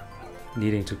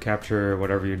needing to capture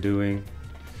whatever you're doing.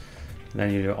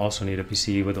 Then you also need a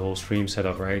PC with the whole stream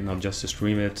setup, right? Not just to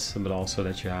stream it, but also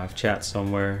that you have chat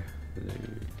somewhere.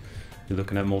 You're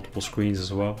looking at multiple screens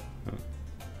as well.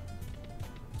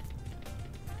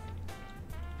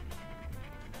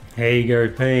 Hey, Gary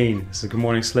Payne. This is Good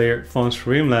Morning Slayer. Fun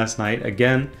stream last night.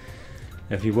 Again,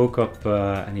 if you woke up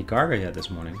any Garga yet this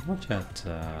morning, not yet,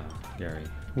 Gary.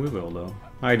 We will though.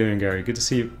 How you doing, Gary? Good to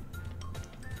see you.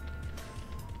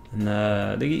 And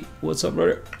Diggy, what's up,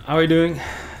 brother? How are you doing?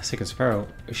 Second Sparrow.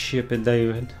 Ship it,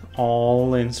 David.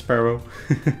 All in Sparrow.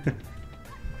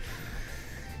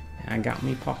 I got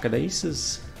me pocket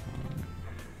aces.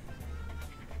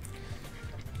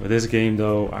 With this game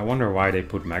though, I wonder why they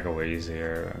put megaways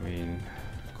here. I mean,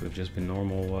 could have just been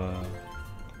normal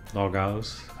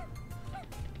doghouse.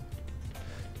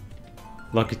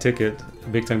 Lucky ticket.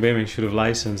 Big Time Gaming should have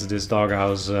licensed this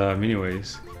doghouse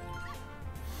miniways.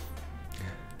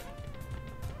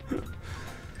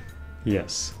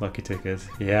 Yes, lucky ticket.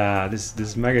 Yeah,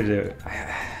 this mega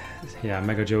yeah,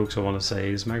 mega jokes I want to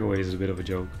say. This megaways is a bit of a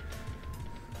joke,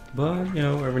 but you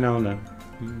know, every now and then.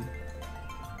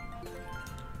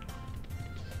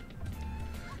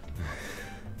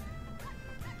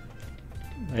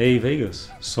 Hey Vegas,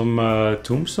 some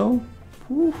Tombstone?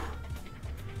 Whew.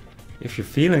 If you're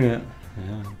feeling it,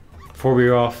 yeah. Before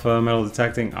we're off metal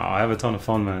detecting, I have a ton of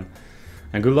fun, man.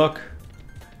 And good luck.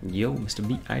 Yo, Mr.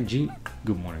 B.I.G.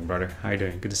 Good morning, brother. How you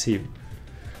doing? Good to see you.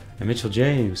 And Mitchell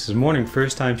James, this morning,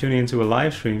 first time tuning into a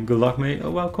live stream. Good luck, mate.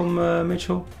 Oh, welcome,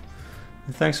 Mitchell.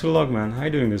 And thanks for the log, man. How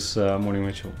you doing this morning,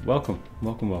 Mitchell? Welcome,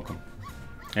 welcome, welcome.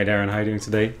 Hey, Darren, how you doing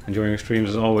today? Enjoying your streams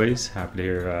as always. Happy to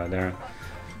hear, Darren.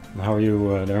 How are you,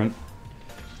 Darren?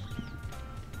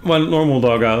 One normal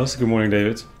doghouse. Good morning,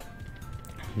 David.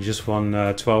 You just won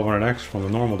 1200X from the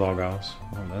normal doghouse.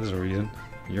 Oh, that is a reason.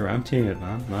 You're emptying it,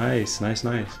 man. Nice, nice,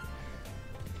 nice.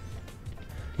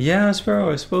 Yeah,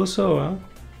 Sparrow, I suppose so, huh?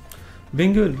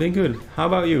 Been good, been good. How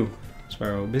about you,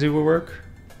 Sparrow? Busy with work?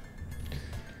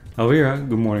 Elvira,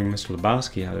 good morning, Mr.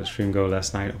 Lebowski. How did the stream go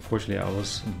last night? Unfortunately, I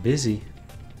was busy.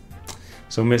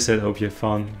 So miss it, hope you had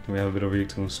fun. We have a bit of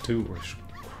retunes too. Or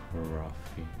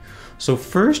scruffy. So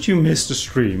first you missed the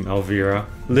stream, Elvira.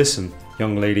 Listen,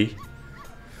 young lady.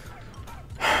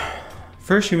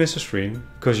 First you miss a stream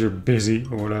because you're busy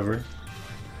or whatever,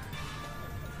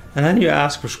 and then you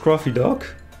ask for Scruffy Dog.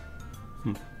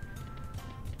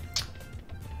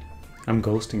 I'm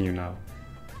ghosting you now.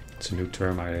 It's a new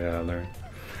term I learned.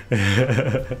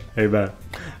 Hey man,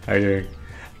 how you doing?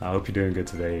 I hope you're doing good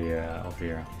today,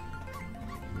 Elvira.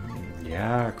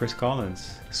 Yeah, Chris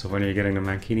Collins. So when are you getting the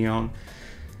Mankini on?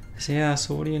 I say, yeah,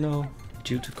 so what do you know?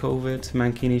 Due to COVID,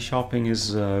 Mankini shopping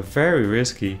is very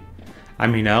risky. I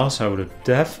mean, else I would have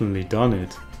definitely done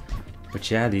it.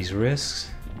 But yeah, these risks.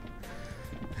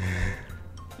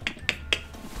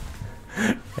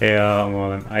 Hey,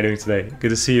 well, how you doing today? Good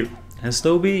to see you. And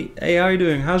Stoby, hey, how are you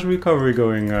doing? How's recovery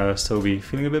going, Stoby?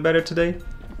 Feeling a bit better today?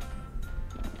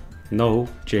 No,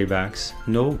 J-Backs.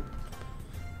 No.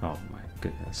 Oh my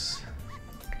goodness.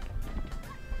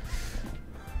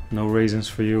 No raisins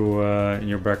for you in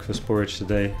your breakfast porridge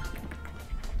today.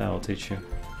 That'll teach you.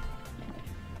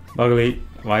 Bagley,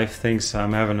 wife thinks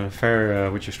I'm having an affair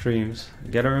with your streams.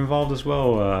 Get her involved as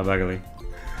well, Bagley.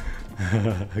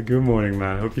 Good morning,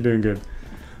 man. Hope you're doing good.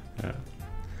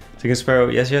 Chicken Sparrow,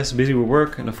 yes, busy with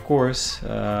work and of course,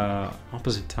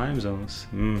 opposite time zones.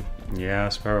 Yeah,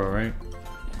 Sparrow, right?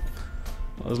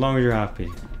 Well, as long as you're happy.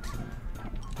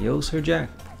 Yo, Sir Jack,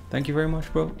 thank you very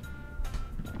much, bro.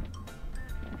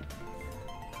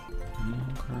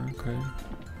 Okay.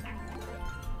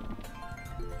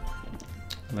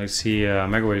 Let's see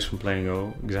Megaways from playing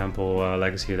Go. Example,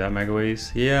 legacy of that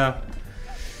Megaways. Yeah,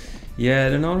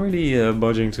 they're not really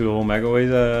budging to the whole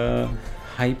Megaways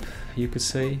hype, you could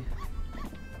say.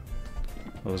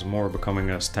 It was more becoming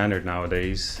a standard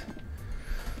nowadays.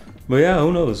 But yeah,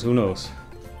 who knows?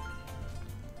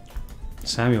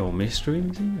 Samuel, Mystery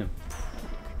Museum.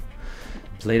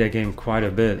 Play that game quite a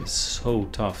bit. It's so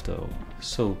tough though.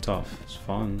 So tough. It's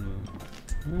fun.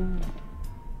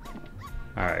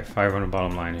 Alright, 500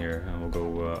 bottom line here. And we'll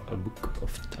go a book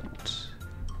of thoughts.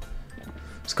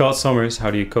 Scott Summers, how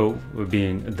do you cope with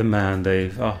being the man,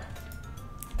 Dave? Oh.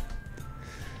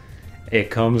 It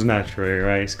comes naturally,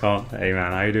 right, Scott? Hey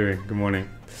man, how you doing? Good morning.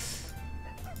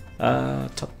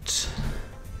 Thoughts.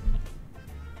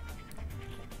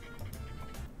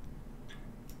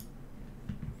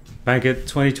 Bank it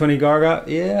 2020 Garga.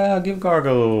 Yeah, give Garga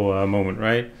a little moment,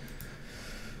 right?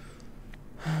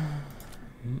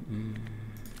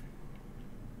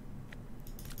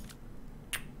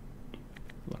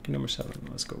 Lucky number 7.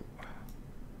 Let's go.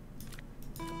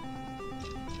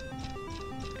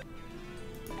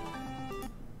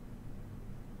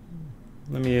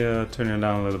 Let me turn it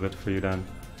down a little bit for you, Dan.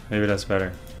 Maybe that's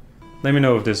better. Let me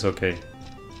know if this is okay.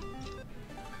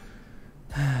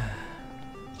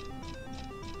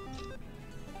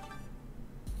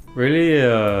 Really,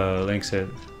 links it.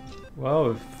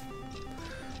 Well,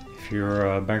 if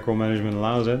your bankroll management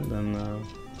allows it, then well.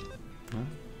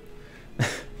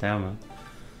 Damn man.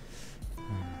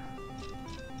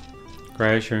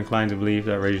 Crash, you're inclined to believe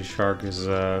that Raging Shark is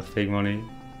fake money.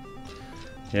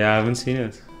 Yeah, I haven't seen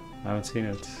it.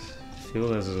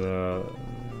 Feel as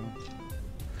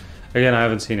again, I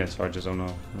haven't seen it, so I just don't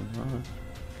know.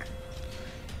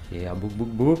 Yeah,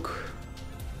 book.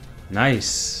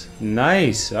 Nice.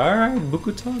 Alright,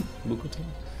 Bukutan.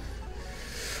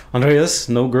 Andreas,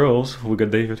 no girls. We got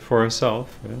David for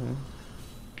ourselves. Yeah.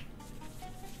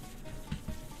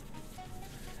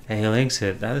 Hey, links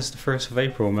it. That is the 1st of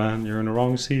April, man. You're in the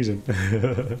wrong season.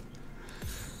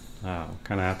 Oh,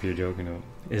 kind of happy you're joking though.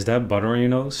 Is that butter on your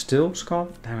nose still, Scott?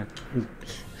 Damn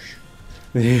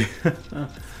it.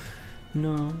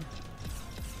 No.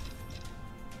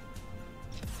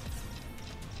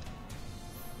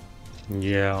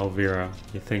 Yeah, Elvira.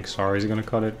 You think Sorry's gonna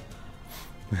cut it?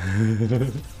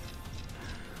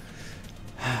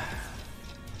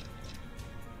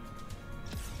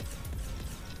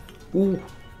 Ooh.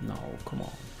 No,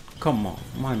 come on.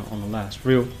 Mine on the last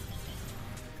reel.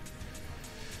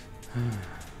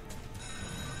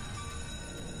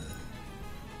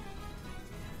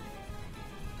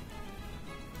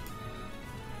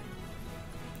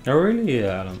 Oh really?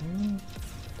 Yeah, I don't know.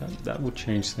 That would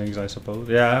change things, I suppose.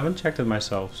 Yeah, I haven't checked it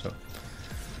myself, so.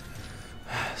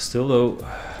 Still though,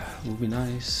 would be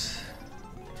nice.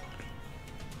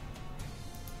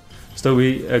 Still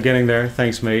be getting there.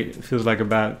 Thanks, mate. It feels like a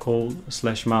bad cold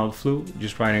 / mild flu.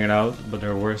 Just riding it out, but there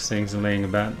are worse things than laying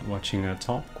in bed watching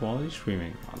top quality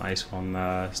streaming. Oh, nice one,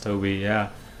 Stoby.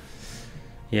 Yeah.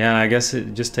 I guess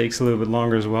it just takes a little bit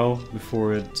longer as well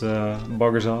before it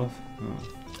buggers off. Oh.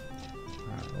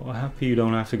 Right, well, happy you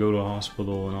don't have to go to a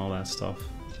hospital and all that stuff.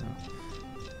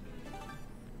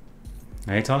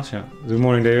 Hey Tasha, good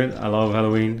morning David. I love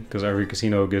Halloween because every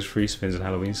casino gives free spins and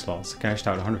Halloween slots. Cashed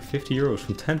out 150 euros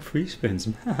from 10 free spins.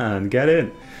 Man, get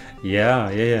in.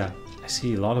 Yeah. I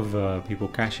see a lot of people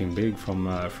cashing big from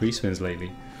free spins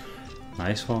lately.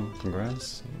 Nice one,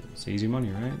 congrats. It's easy money,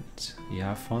 right? You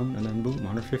have fun and then boom,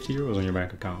 150 euros on your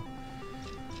bank account.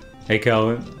 Hey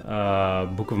Calvin,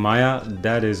 Book of Maya,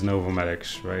 that is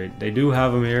Novomatics, right? They do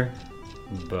have them here,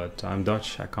 but I'm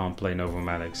Dutch, I can't play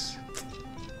Novomatics.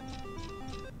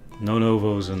 No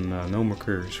Novos and no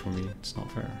Mercurius for me. It's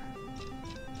not fair.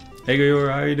 Hey Gayor,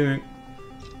 how are you doing?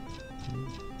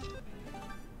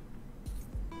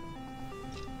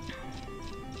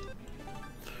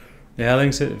 Yeah,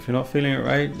 links it. If you're not feeling it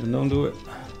right, then don't do it.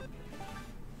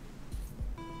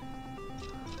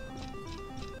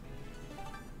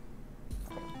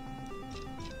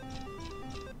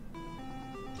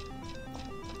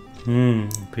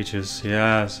 Peaches.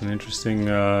 Yeah, it's an interesting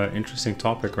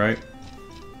topic, right?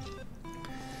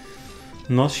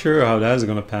 Not sure how that's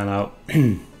gonna pan out.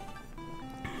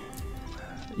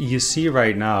 you see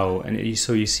right now, and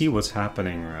so you see what's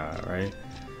happening, right?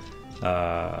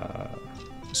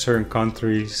 Certain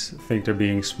countries think they're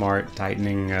being smart,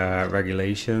 tightening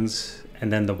regulations,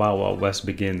 and then the Wild Wild West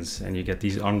begins, and you get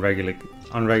these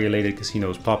unregulated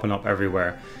casinos popping up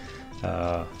everywhere.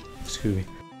 Excuse me.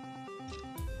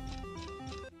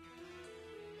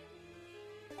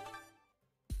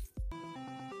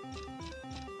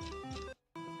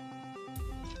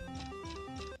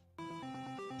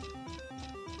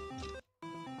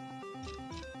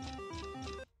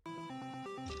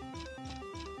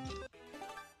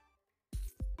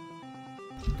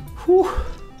 Whew,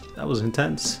 that was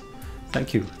intense.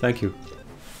 Thank you, thank you.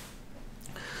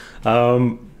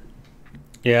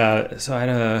 Yeah, so I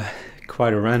had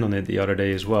quite a rant on it the other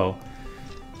day as well.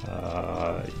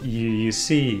 You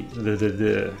see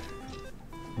the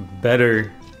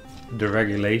better the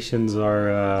regulations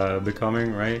are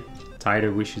becoming, right?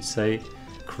 Tighter, we should say,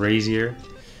 crazier.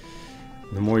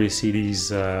 The more you see these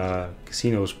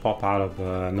casinos pop out of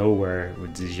nowhere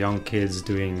with these young kids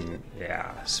doing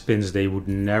spins they would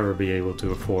never be able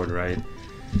to afford, right?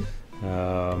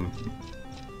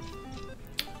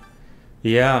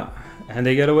 Yeah, and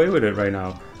they get away with it right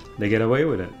now. They get away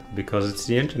with it because it's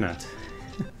the internet.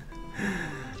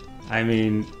 I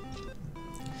mean,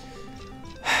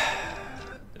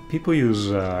 people use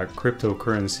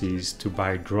cryptocurrencies to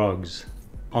buy drugs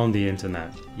on the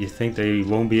internet. You think they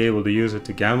won't be able to use it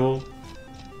to gamble?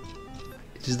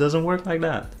 It just doesn't work like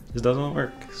that. It just doesn't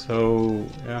work. So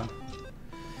yeah,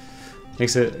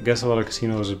 makes it. I guess a lot of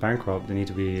casinos are bankrupt. They need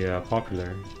to be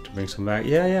popular to bring some back.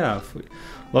 Yeah.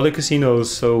 A lot of casinos.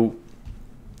 So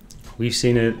we've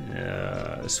seen it.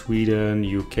 Sweden,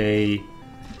 UK,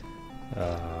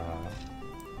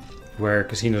 where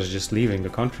casinos are just leaving the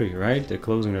country. Right? They're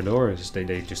closing their doors.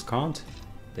 They just can't.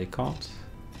 They can't.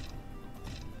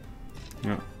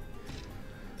 Yeah.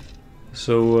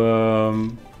 So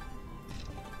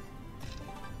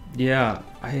yeah,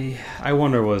 I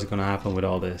wonder what's gonna happen with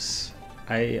all this.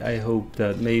 I hope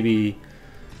that maybe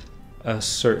a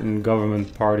certain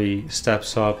government party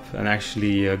steps up and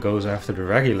actually goes after the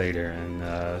regulator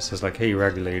and says like, hey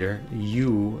regulator,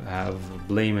 you have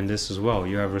blame in this as well.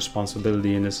 You have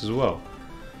responsibility in this as well.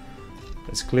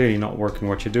 It's clearly not working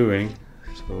what you're doing.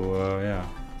 So yeah,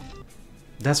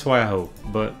 that's why I hope.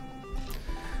 But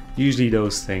usually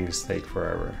those things take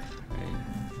forever.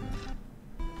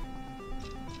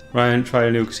 Ryan tried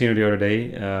a new casino the other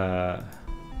day.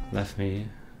 Left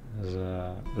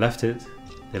it.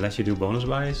 They let you do bonus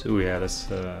buys. Ooh yeah, that's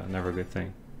never a good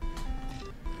thing.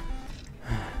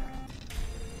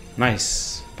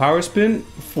 Nice power spin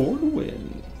for the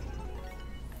win.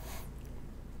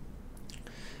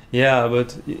 Yeah,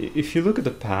 but if you look at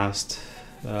the past.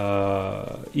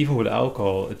 Even with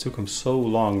alcohol, it took them so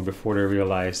long before they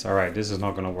realized, all right, this is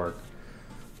not going to work.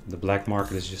 The black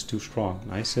market is just too strong.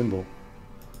 Nice symbol.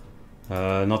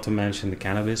 Not to mention the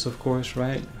cannabis, of course,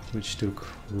 right? Which took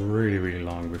really, really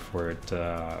long before it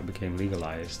became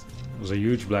legalized. It was a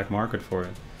huge black market for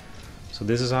it. So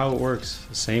this is how it works.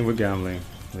 Same with gambling.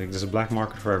 Like, there's a black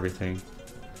market for everything.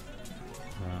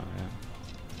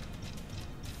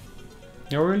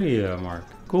 Yeah, really, Mark.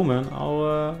 Cool, man.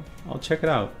 I'll check it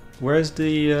out. Where's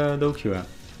the docu at?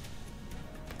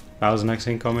 1000x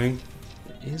incoming.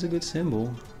 It is a good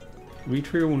symbol.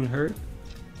 Retrigger wouldn't hurt.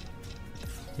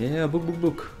 Yeah, book.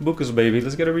 Book us, baby.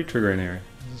 Let's get a retrigger in here.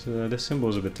 This symbol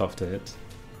is a bit tough to hit.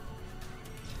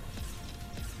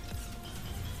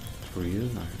 Real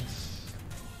nice.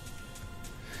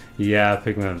 Yeah,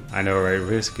 Pigman. I know, right?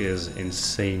 Risk is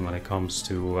insane when it comes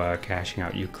to cashing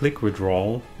out. You click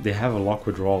withdrawal. They have a lock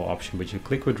withdrawal option, but you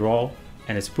click withdrawal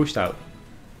and it's pushed out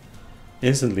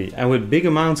instantly, and with big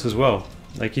amounts as well.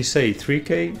 Like you say,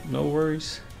 3k, no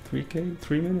worries. 3k,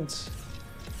 3 minutes.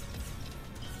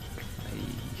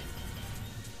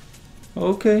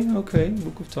 Okay,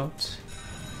 Book of Tops.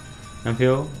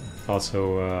 MPO, thought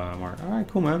so, Mark. Alright,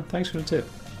 cool, man. Thanks for the tip.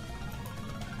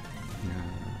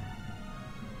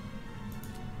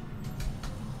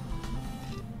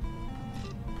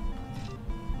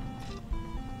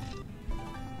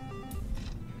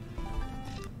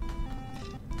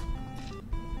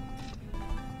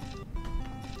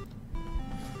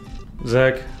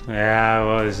 Zach, yeah,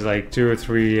 well, it's like 2 or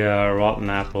 3 rotten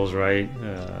apples, right?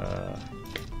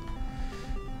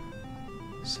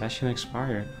 Session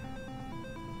expired.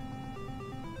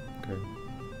 Okay.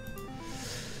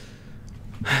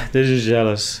 This is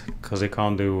jealous because they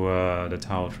can't do the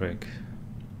towel trick.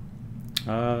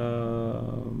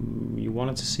 You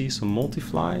wanted to see some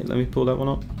multiply? Let me pull that one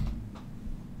up.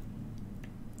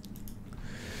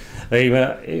 Hey,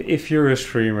 if you're a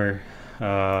streamer,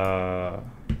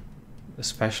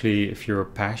 especially if you're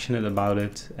passionate about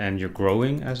it and you're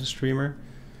growing as a streamer.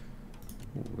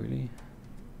 Really?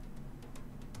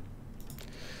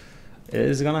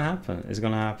 It's gonna happen. It's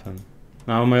gonna happen.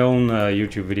 Now, my own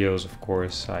YouTube videos, of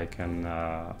course, I can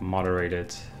moderate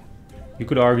it. You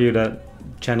could argue that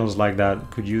channels like that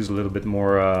could use a little bit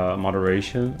more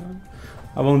moderation.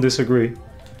 I won't disagree. On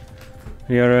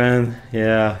the other hand,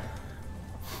 yeah.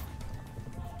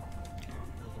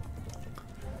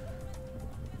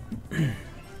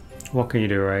 What can you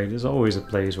do, right? There's always a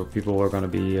place where people are going to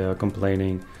be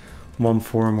complaining one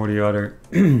form or the other.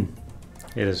 It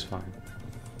is fine.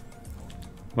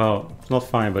 Well, it's not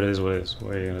fine, but it is what it is.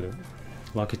 What are you going to do?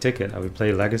 Lucky ticket. Are we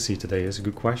play Legacy today? It's a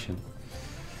good question.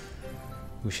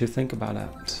 We should think about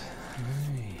that.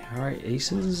 Alright,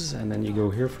 aces, and then you go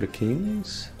here for the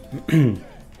kings.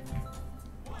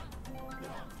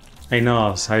 Hey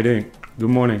Nas, how you doing? Good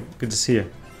morning, good to see you.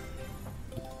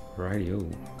 Rightio.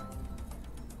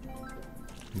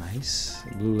 Nice,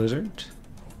 blue lizard.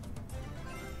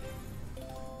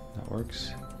 That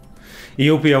works.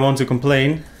 EOP, I want to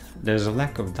complain. There's a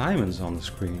lack of diamonds on the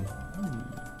screen.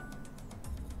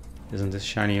 Isn't this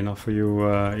shiny enough for you,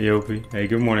 EOP? Hey,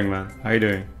 good morning, man. How you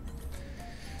doing?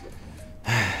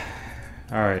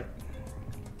 Alright.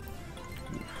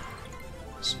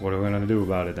 So what are we gonna do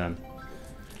about it then?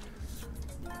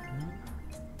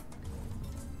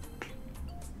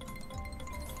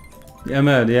 Yeah,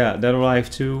 man, yeah, Dead or Alive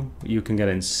 2, you can get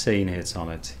insane hits on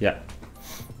it. Yeah.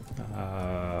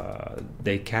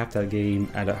 They capped that game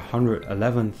at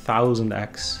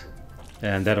 111,000x.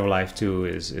 And Dead or Alive 2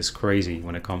 is crazy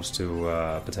when it comes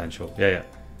to potential. Yeah,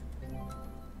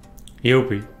 yeah.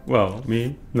 EOP. Well,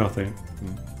 me, nothing.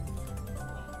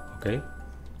 Okay.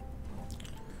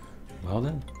 Well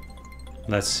then,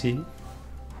 let's see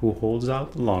who holds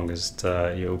out the longest,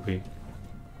 EOP.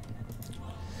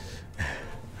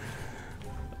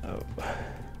 Oh. I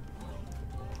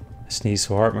sneezed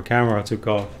so hard my camera took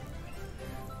off.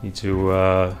 Need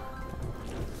to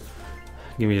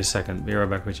give me a second. Be right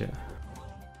back with you.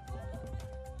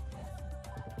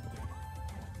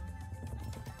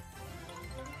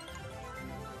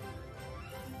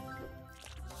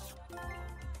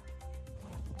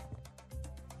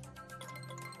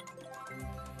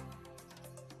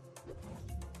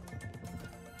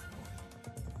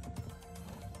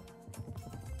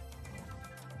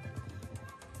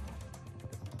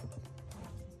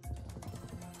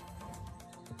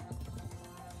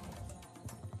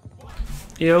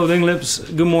 Yo,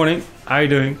 Dinglips, good morning. How you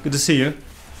doing? Good to see you.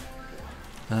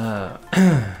 Ooh,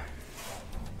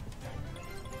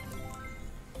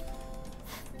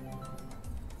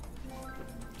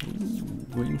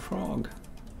 green frog.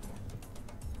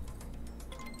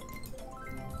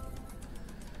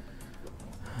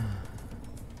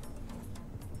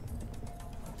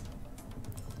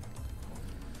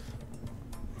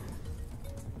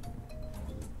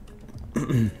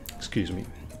 Excuse me.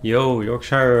 Yo,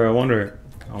 Yorkshire Wonder.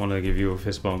 I want to give you a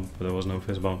fist bump, but there was no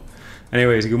fist bump.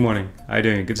 Anyways, good morning. How you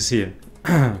doing? Good to see you.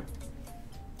 10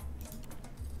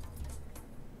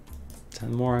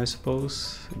 more, I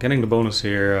suppose. Getting the bonus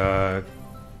here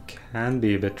can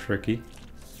be a bit tricky.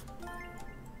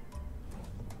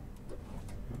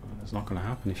 It's not going to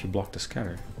happen if you block the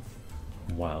scatter.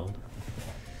 Wild.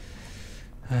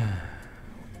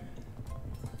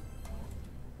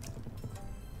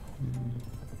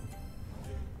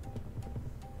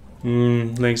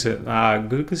 Links it.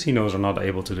 Good casinos are not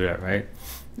able to do that, right?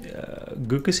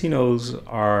 Good casinos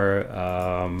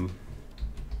are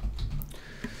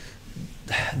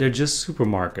they're just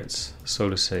supermarkets,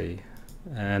 so to say,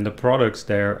 and the products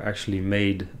they're actually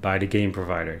made by the game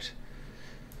providers.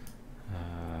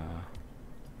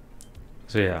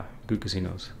 So yeah, good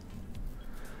casinos.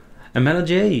 And Mela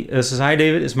J says, hi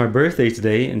David, it's my birthday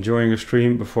today. Enjoying your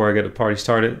stream before I get the party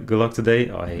started. Good luck today.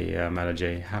 Oh hey, Mela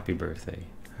J, happy birthday.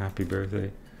 Happy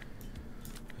birthday.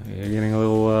 You're getting a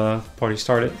little party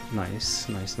started. Nice,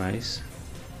 nice, nice.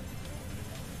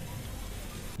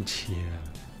 Yeah.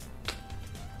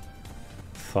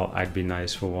 Thought I'd be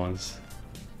nice for once.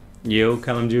 Yo,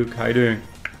 Callum Duke, how you doing?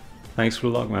 Thanks for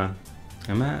the luck, man.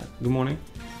 And Matt, good morning.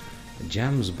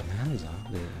 Jams Bonanza,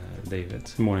 David.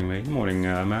 Good morning, mate. Good morning,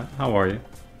 Matt. How are you?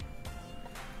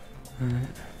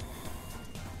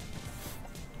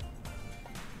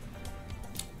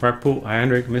 Rackpool, hi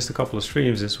Hendrik, missed a couple of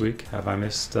streams this week. Have I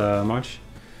missed much?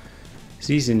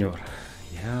 Si, senor.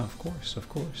 Yeah, of course,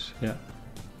 yeah.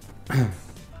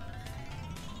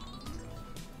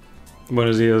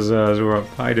 Buenos dias, Zura.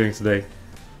 How are you doing today?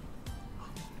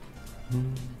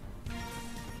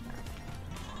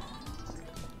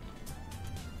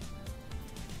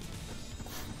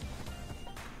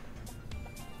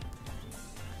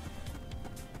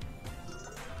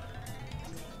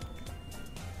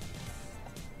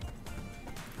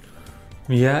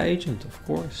 Yeah, agent, of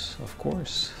course, of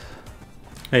course.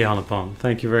 Hey, Hanapon,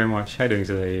 thank you very much. How are you doing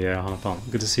today, Hanapon?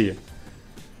 Good to see you.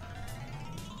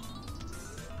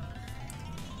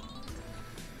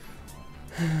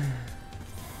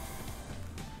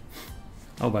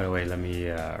 Oh, by the way, let me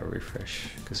refresh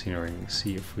Casino Ring,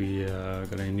 see if we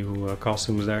got any new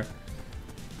costumes there.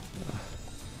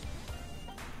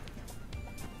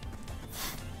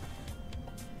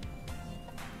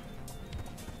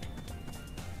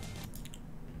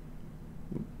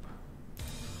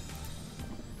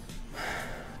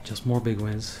 Just more big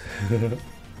wins.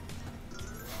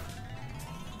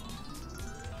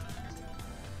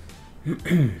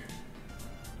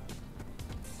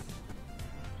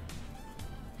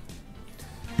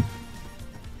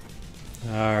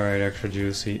 Alright, extra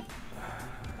juicy.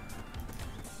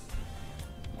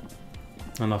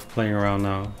 Enough playing around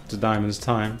now. It's diamonds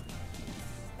time.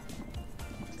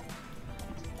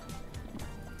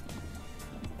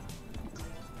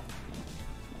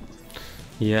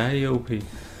 Yeah, Yopi.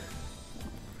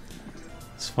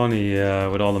 It's funny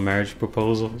with all the marriage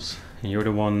proposals, and you're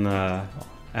the one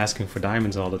asking for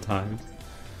diamonds all the time.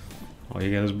 All you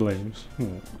get is blames.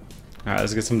 Alright,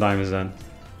 let's get some diamonds then.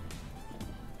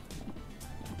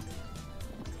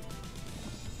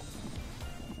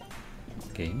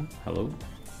 Game, hello.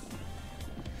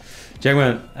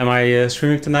 Jackman, am I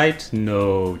streaming tonight?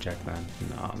 No, Jackman.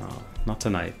 No, not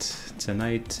tonight.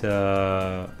 Tonight,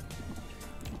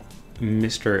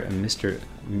 Mr. and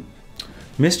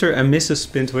Mrs.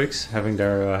 Spintwix having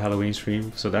their Halloween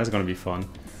stream, so that's gonna be fun.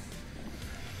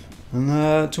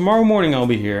 And tomorrow morning I'll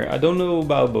be here. I don't know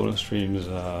about bonus streams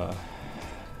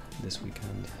this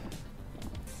weekend.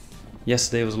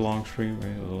 Yesterday was a long stream,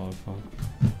 right? It was a lot of fun.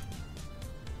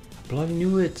 I bloody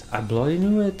knew it. I bloody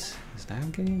knew it. This damn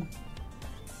game.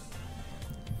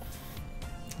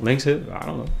 Links it? I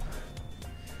don't know.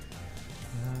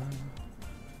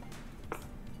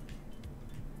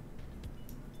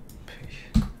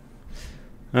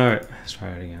 Alright, let's try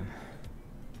it again.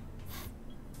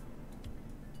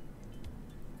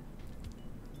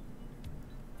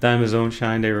 Diamonds don't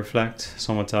shine, they reflect.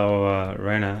 Someone tell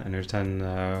Rena and there's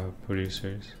 10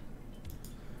 producers.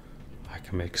 I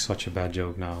can make such a bad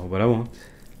joke now, but I won't.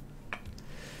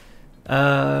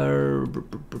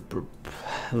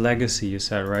 Legacy, you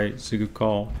said, right? It's a good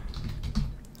call.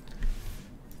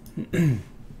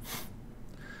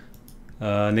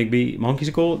 Nick B,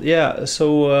 Monkeys Gold? Yeah,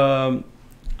 so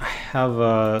I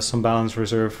have some balance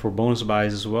reserved for bonus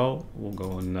buys as well. We'll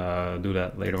go and do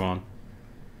that later on.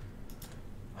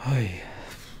 Hi.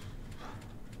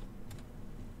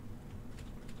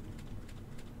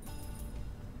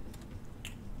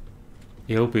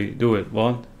 Yopi, do it.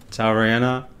 What? Tell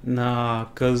Rihanna? Nah,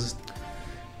 cause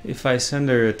if I send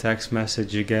her a text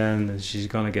message again, then she's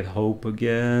gonna get hope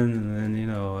again, and then you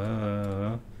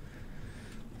know.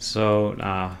 So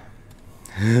nah.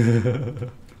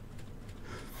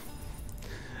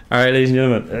 Alright, ladies and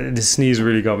gentlemen, this sneeze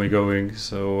really got me going,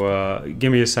 so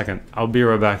give me a second. I'll be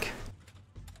right back.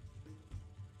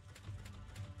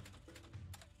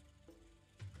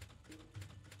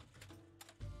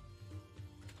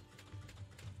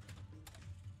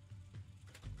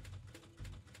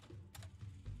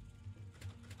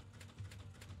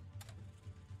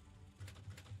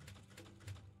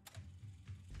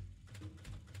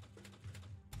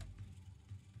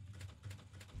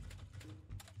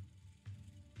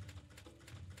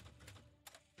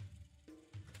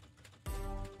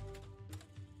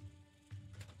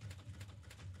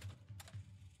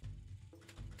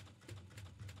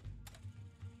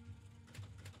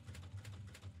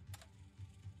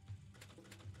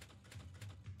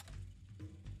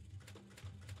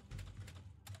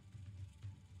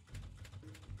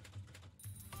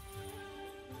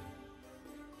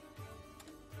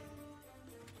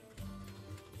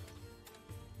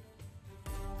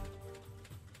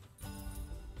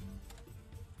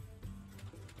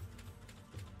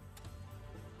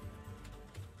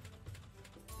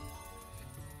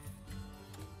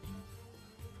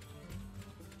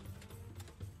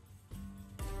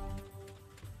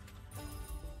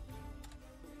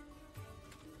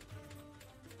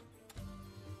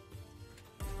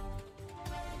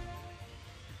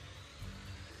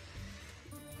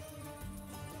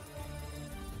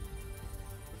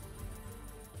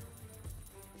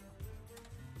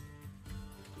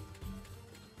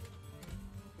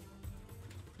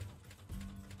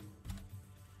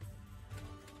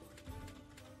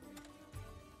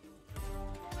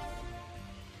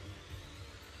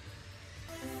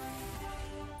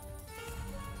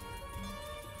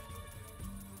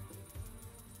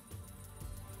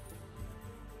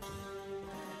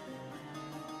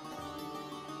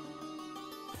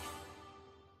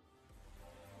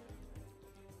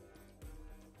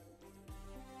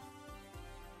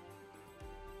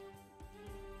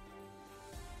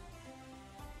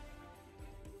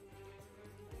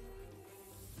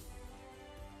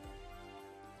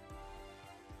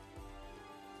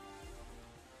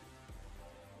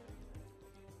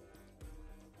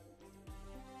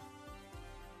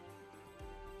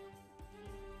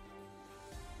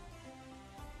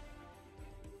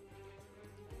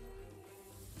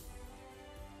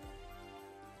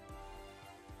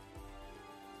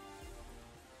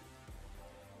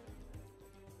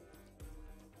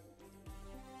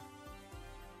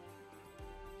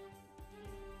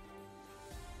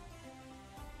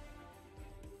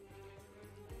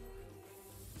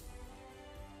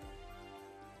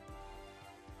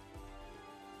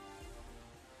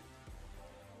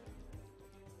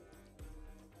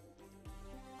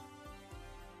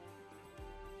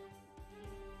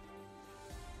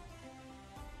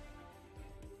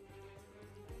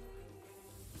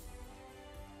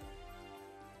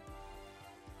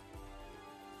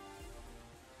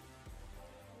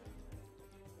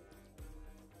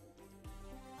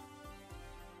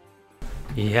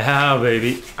 Yeah,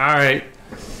 baby. All right.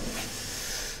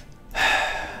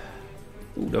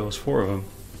 Ooh, that was 4 of them.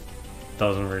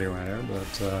 Doesn't really matter,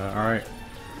 but all right.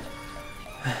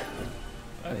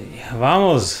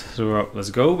 Vamos. So we're up. Let's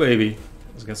go, baby.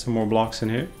 Let's get some more blocks in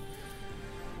here.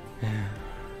 Yeah.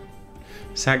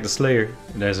 Sack the Slayer.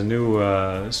 There's a new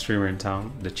streamer in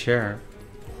town. The Chair.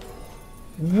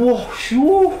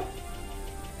 Whoa!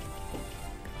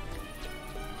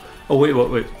 Oh wait,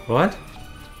 what?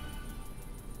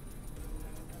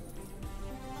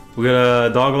 We got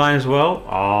a dog line as well.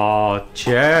 Oh,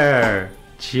 Chair,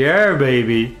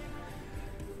 baby.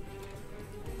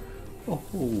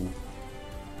 Oh.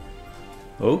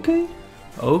 Okay.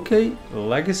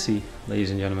 Legacy,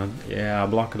 ladies and gentlemen. Yeah,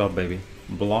 block it up, baby.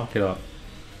 Block it up.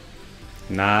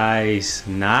 Nice.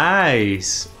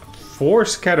 4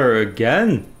 scatter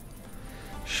again.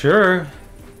 Sure.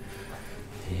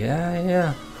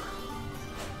 Yeah.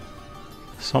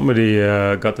 Somebody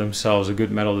got themselves a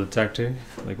good metal detector.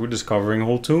 Like, we're discovering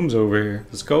whole tombs over here.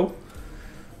 Let's go.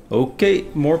 Okay,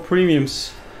 more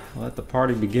premiums. Let the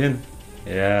party begin.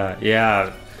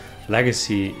 Yeah.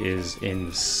 Legacy is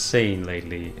insane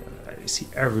lately. I see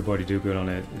everybody do good on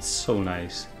it. It's so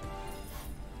nice.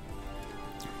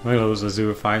 Let's do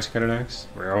a 5 scatter next.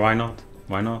 Why not?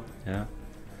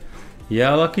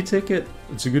 Yeah, lucky ticket.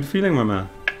 It's a good feeling, my man.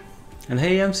 And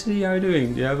hey, MC, how you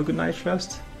doing? Do you have a good night's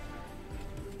rest?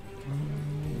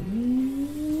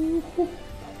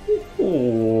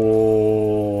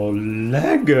 Oh,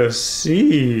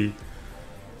 Legacy.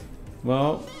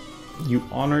 Well, you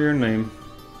honor your name.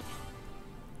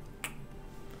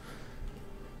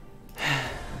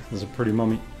 There's a pretty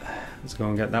mummy. Let's go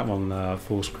and get that one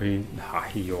full screen.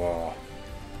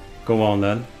 Go on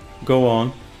then. Go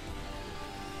on.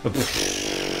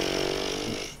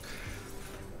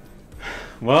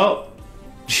 Well,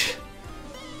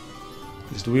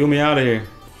 just wheel me out of here.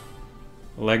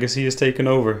 Legacy is taking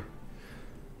over.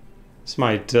 This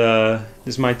might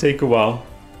take a while.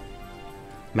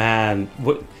 Man,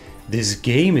 what? This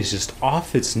game is just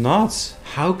off its nuts.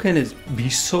 How can it be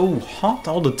so hot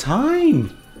all the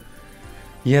time?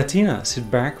 Yeah, Tina, sit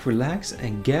back, relax,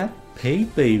 and get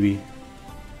paid, baby.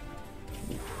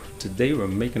 Today we're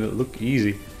making it look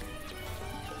easy.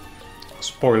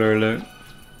 Spoiler alert.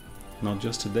 Not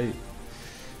just today.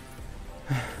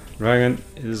 Dragon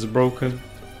is broken.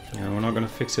 Yeah, we're not gonna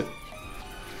fix it.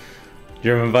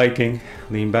 German Viking,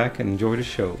 lean back and enjoy the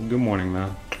show. Good morning,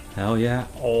 man. Hell yeah.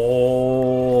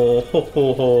 Oh, ho,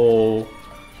 ho, ho.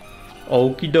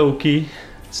 Okie dokie.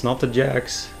 It's not the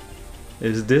jacks.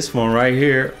 It's this one right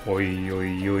here. Oi,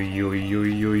 oi, oi, oi, oi,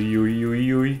 oi, oi,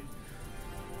 oi, oi.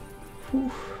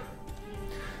 Whew.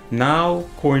 Now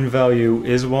coin value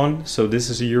is 1, so this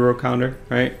is a euro counter,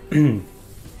 right?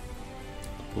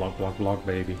 Block,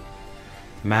 baby.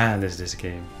 Man, is this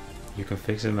game. You can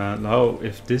fix it, man. No,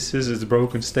 if this is its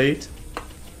broken state,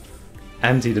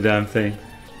 empty the damn thing.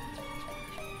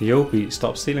 Yopi,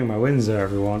 stop stealing my wins there,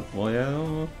 everyone. Well,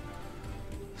 yeah,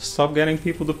 stop getting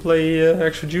people to play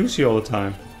extra juicy all the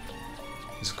time.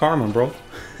 It's karma, bro.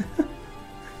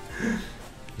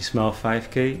 You smell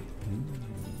 5k?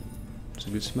 It's a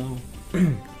good smell.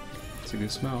 It's a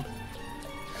good smell.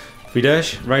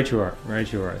 Videsh, right you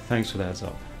are. Thanks for the heads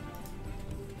up.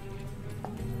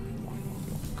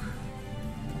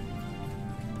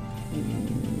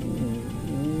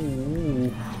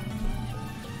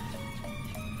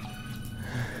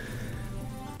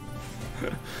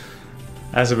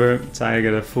 Asaber, trying to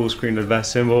get a full screen of the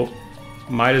best symbol.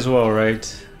 Might as well, right?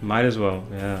 Might as well,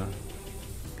 yeah.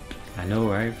 I know,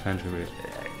 right? Fantasy,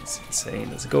 it's insane.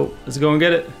 Let's go and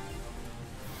get it.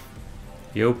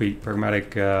 Yopi,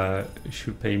 Pragmatic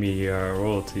should pay me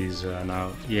royalties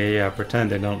now. Yeah, pretend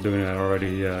they're not doing that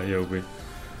already, Yopi.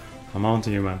 I'm on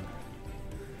to you, man.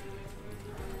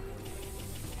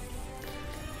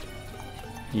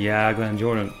 Yeah, Glenn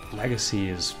Jordan, Legacy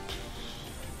is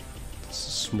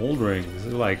smoldering. This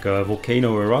is like a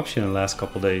volcano eruption in the last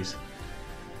couple days.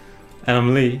 And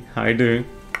I'm Lee, how you doing?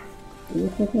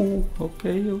 Ooh,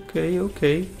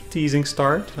 okay. Teasing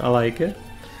start, I like it.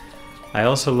 I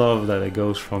also love that it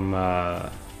goes from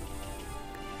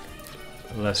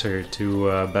lesser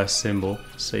to best symbol,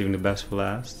 saving the best for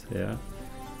last, yeah.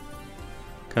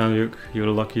 Kanjuk, you're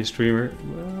the luckiest streamer.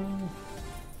 Well,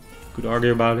 could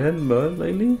argue about it, but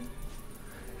lately,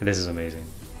 this is amazing.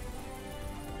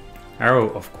 Arrow,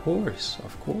 of course.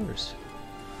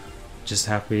 Just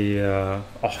happy,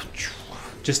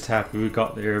 just happy we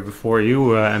got there before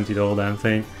you emptied the whole damn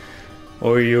thing.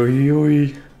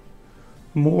 Oi.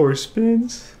 More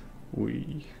spins.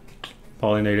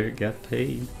 Pollinator, get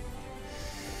paid.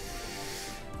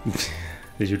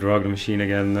 Did you drug the machine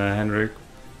again, Hendrik?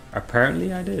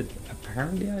 Apparently I did.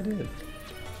 Apparently I did.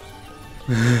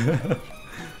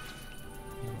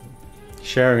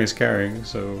 Sharing is caring,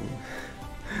 so...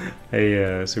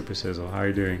 Hey, Super Sizzle, how are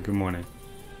you doing? Good morning.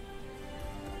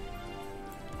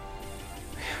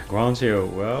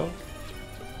 Grancio, well,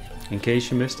 in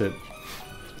case you missed it.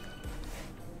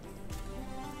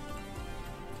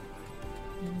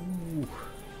 Ooh.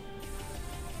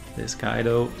 This guy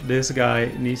though, this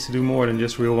guy needs to do more than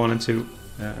just reel 1 and 2.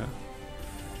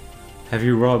 Have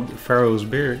you robbed Pharaoh's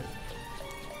beard?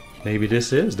 Maybe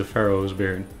this is the Pharaoh's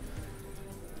beard.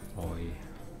 Oh yeah.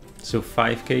 So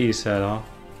 5k you said, huh?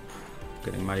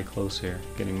 Getting mighty close here.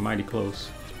 Getting mighty close.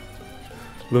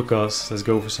 Look us. Let's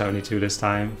go for 72 this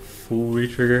time. Full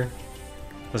retrigger.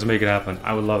 Let's make it happen.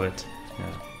 I would love it.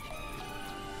 Yeah.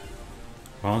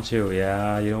 Aren't you?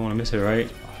 Yeah, you don't want to miss it, right?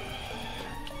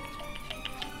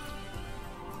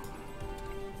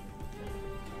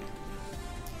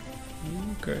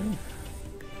 Okay.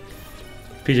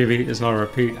 PJV is not a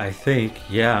repeat, I think.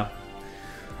 Yeah.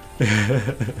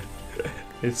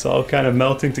 It's all kind of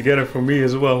melting together for me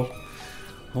as well.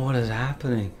 What is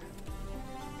happening?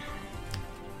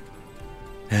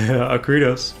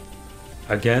 Akritos.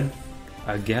 Again.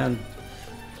 Again.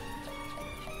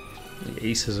 The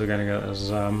aces are gonna get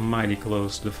us mighty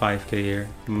close to the 5k here.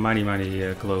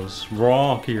 Mighty close.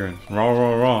 Raw, Kieran.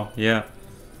 Raw. Yeah.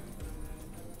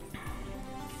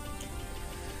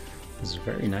 This is a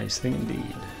very nice thing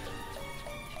indeed.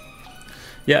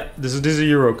 Yeah, this is a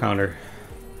Euro counter.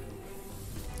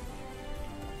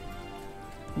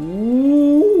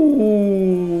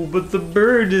 Ooh, but the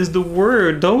bird is the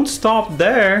word. Don't stop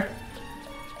there.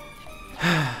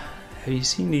 Have you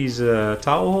seen these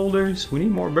towel holders? We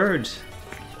need more birds.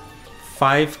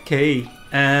 5k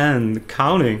and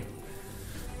counting.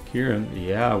 Kieran,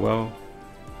 yeah, well.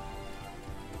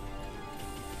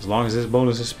 As long as this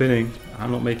bonus is spinning,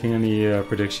 I'm not making any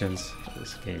predictions.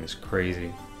 This game is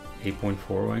crazy. 8.4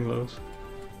 Anglos.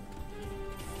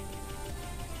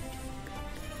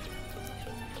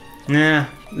 Nah,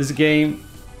 this game,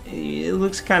 it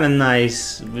looks kind of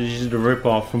nice. It's just a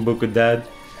rip-off from Book of Dead.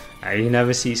 You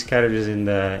never see scatters in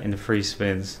the free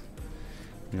spins.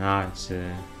 Nah, it's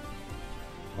a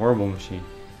horrible machine.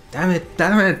 Damn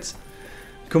it!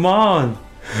 Come on!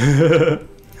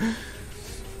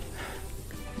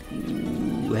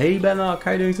 Ooh, hey Benok,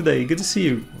 how you doing today? Good to see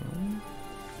you.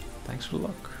 Thanks for the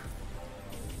luck.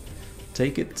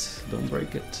 Take it, don't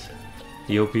break it.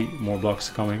 EOP, more blocks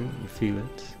coming, you feel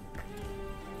it.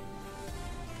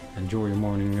 Enjoy your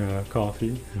morning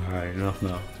coffee. Alright, enough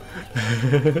now.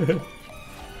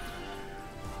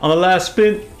 On the last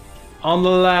spin. On the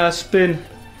last spin.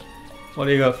 What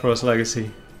do you got for us,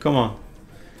 Legacy? Come on.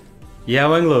 Yeah,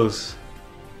 Anglos.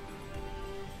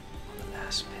 On the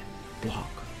last spin.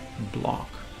 Block.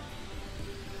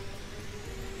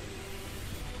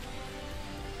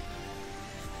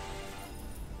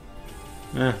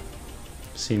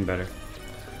 Seen better.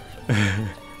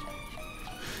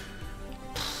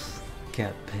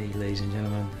 Cat paid, ladies and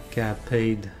gentlemen. Cat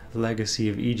paid. Legacy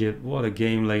of Egypt. What a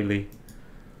game lately.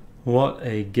 What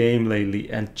a game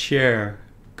lately. And Chair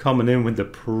coming in with the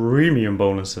premium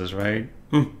bonuses, right?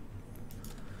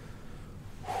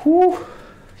 Whew.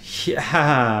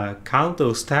 Yeah. Count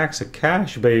those stacks of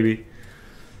cash, baby.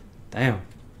 Damn.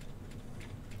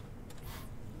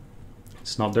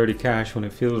 It's not dirty cash when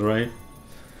it feels right.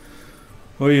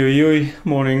 Oi.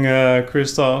 Morning,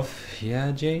 Christoph.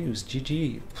 Yeah, James.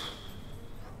 GG.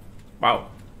 Wow.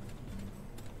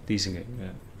 Decent game, yeah.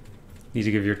 Need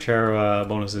to give your chair a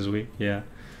bonus this week, yeah.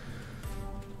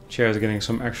 Chair is getting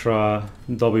some extra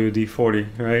WD-40,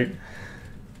 right?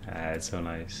 It's so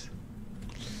nice.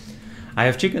 I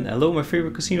have chicken. Hello, my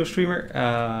favorite casino streamer.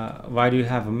 Why do you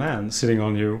have a man sitting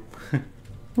on you?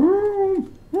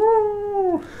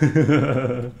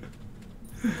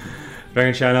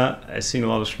 Dragon China, I've seen a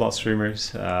lot of slot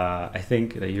streamers. I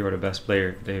think that you are the best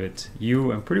player, David.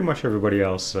 You and pretty much everybody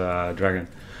else, Dragon.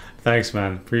 Thanks,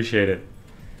 man. Appreciate it.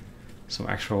 Some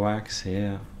extra wax,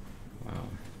 yeah. Wow.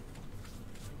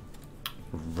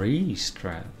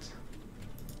 Restrat.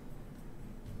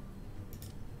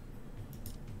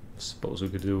 Suppose we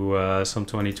could do some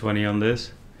 2020 on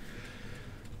this.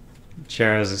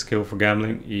 Chair has a skill for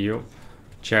gambling. Yup.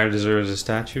 Chair deserves a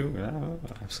statue. Yeah,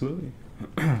 absolutely.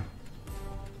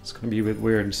 It's gonna be a bit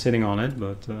weird sitting on it,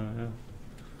 but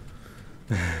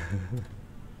yeah.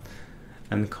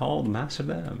 And called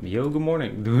Amsterdam. Yo, good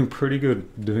morning. Doing pretty good.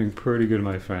 Doing pretty good,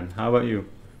 my friend. How about you?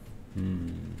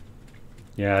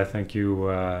 Yeah, thank you,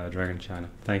 Dragon China.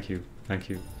 Thank you.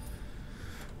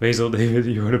 Basil, David,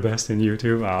 you're the best in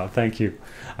YouTube. Thank you.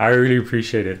 I really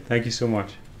appreciate it. Thank you so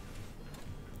much.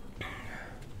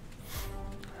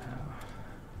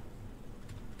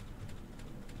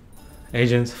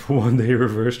 Agent, for 1 day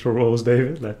reverse the rolls,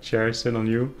 David. Let chair sit on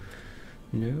you.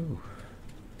 No.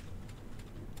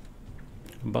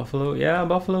 Buffalo, yeah,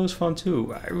 Buffalo is fun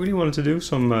too. I really wanted to do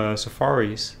some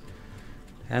safaris.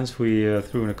 Hence we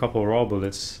threw in a couple of raw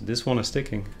bullets. This one is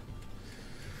sticking.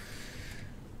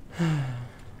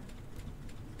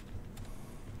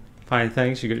 Fine,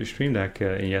 thanks. You got your stream deck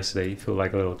in yesterday. You feel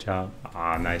like a little child.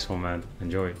 Ah, nice one, man.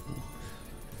 Enjoy.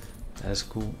 That's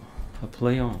cool. A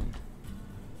play on.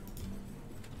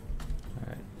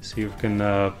 Alright, see if we can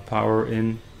power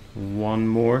in one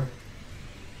more.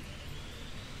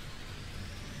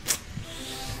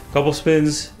 Couple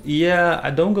spins. Yeah,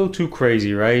 I don't go too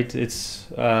crazy, right? It's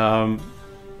so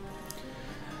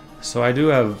I do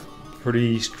have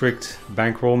pretty strict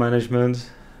bankroll management,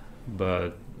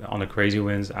 but on the crazy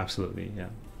wins, absolutely, yeah.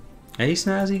 Hey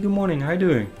Snazzy, good morning. How you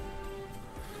doing?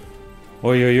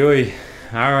 Oi oi oi.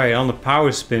 All right, on the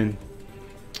power spin.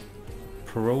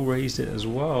 Pro raised it as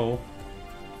well.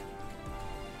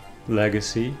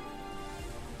 Legacy.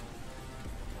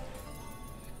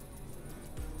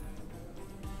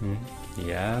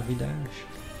 Yeah, Vidash.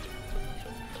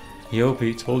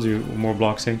 Yopi, told you, more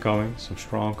blocks incoming. Some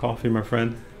strong coffee, my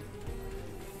friend.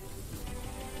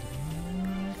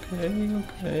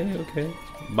 Okay.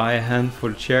 Buy a hand for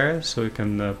the chair so you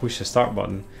can push the start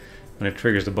button when it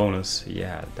triggers the bonus.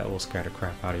 Yeah, that will scare the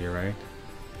crap out of you, right?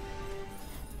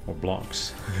 Or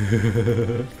blocks.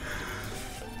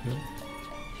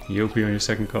 Yopi on your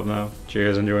second cup now.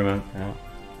 Cheers, enjoy, man. Yeah.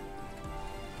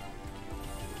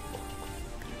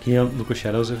 Can you look at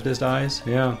shadows if this dies?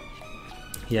 Yeah.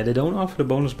 Yeah, they don't offer the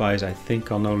bonus buys, I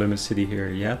think, on No Limit City here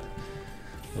yet.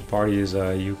 The party is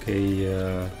a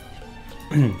UK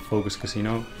focused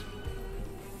casino.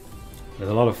 But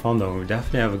a lot of fun though. We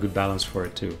definitely have a good balance for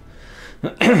it too.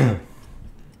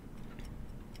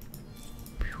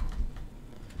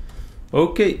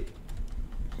 Okay.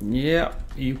 Yeah,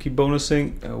 you keep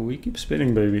bonusing. We keep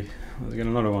spinning, baby. Let's get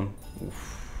another one.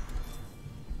 Oof.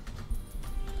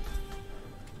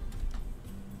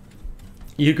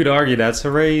 You could argue that's a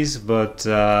raise, but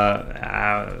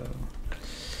that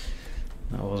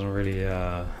wasn't really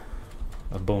a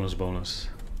bonus.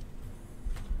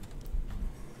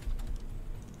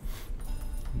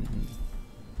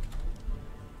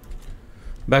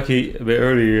 Becky, a bit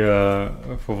early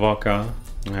for vodka.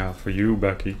 Yeah, for you,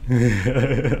 Becky.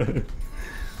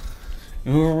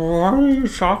 What are you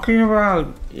talking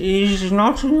about? It's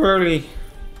not too early.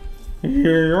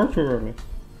 You're too early.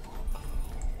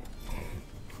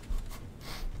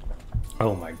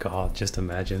 Oh my god, just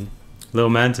imagine. Little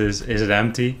Mantis, is it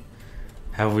empty?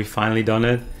 Have we finally done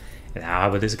it? Yeah,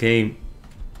 but this game,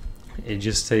 it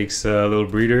just takes a little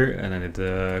breather and then it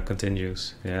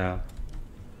continues. Yeah.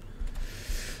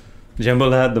 Jumbo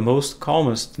had the most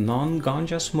calmest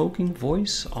non-ganja smoking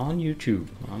voice on YouTube.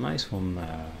 Oh, nice one.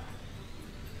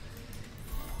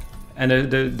 And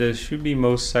there should be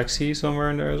most sexy somewhere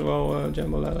in there as well,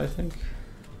 Jumbo Lad, I think.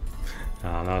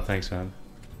 Oh, no, thanks, man.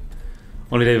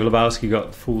 Only Dave Lebowski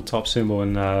got full top symbol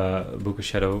in Book of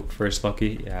Shadow, first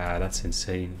lucky. Yeah, that's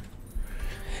insane.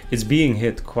 It's being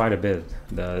hit quite a bit.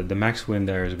 The max win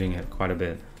there is being hit quite a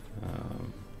bit.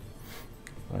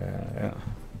 Yeah.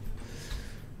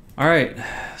 Alright,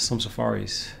 some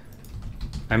safaris.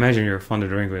 I imagine you're fun to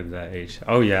drink with that age.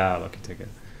 Oh yeah, lucky ticket.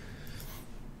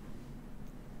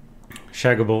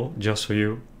 Shaggable, just for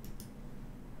you.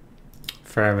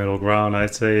 Fair middle ground,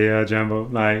 I'd say, Jambo.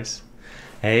 Nice.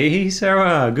 Hey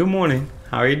Sarah, good morning.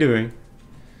 How are you doing?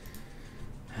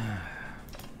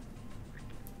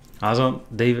 Awesome,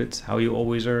 David. How you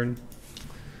always earn?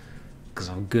 Cause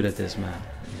I'm good at this, man.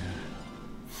 Yeah.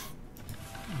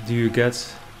 Do you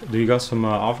got some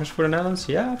offers for the Netherlands?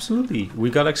 Yeah, absolutely. We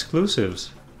got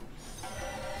exclusives.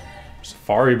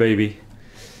 Safari, baby.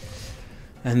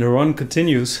 And the run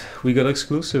continues. We got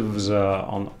exclusives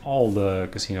on all the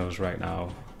casinos right now.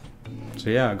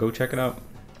 So yeah, go check it out.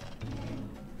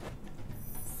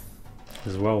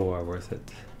 It's well worth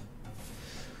it.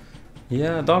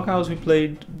 Yeah, Doghouse we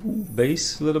played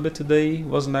base a little bit today.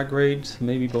 Wasn't that great.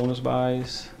 Maybe bonus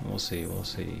buys. We'll see.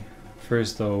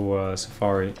 First though,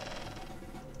 Safari.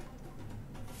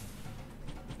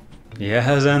 Yeah,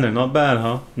 Xander, not bad,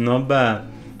 huh? Not bad.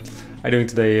 How you doing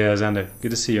today, Xander?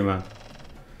 Good to see you, man.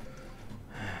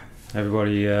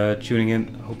 Everybody tuning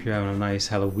in. Hope you're having a nice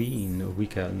Halloween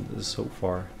weekend so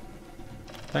far.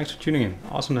 Thanks for tuning in.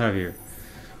 Awesome to have you here.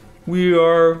 We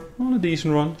are on a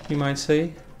decent run, you might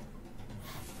say.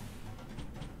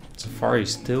 Safari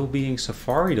still being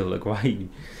Safari though, like why?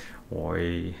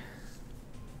 Oi.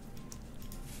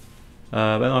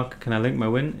 Bednock, can I link my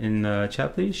win in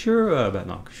chat please? Sure,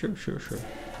 Bednock, sure.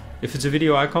 If it's a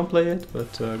video, I can't play it,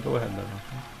 but go ahead.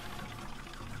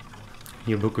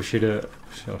 Your Book of Shadow,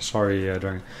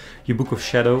 Dragon. Your Book of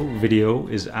Shadow video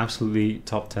is absolutely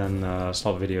top 10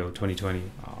 slot video 2020.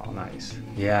 Oh, nice.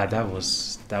 Yeah, that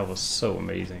was so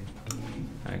amazing.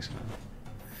 Thanks, man.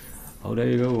 Oh, there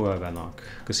you go, Benlock.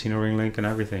 Casino ring link and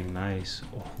everything. Nice.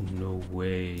 Oh, no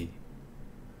way.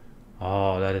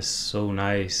 Oh, that is so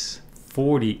nice.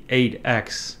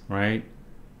 48x, right?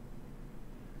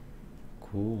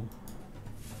 Cool.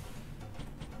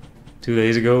 2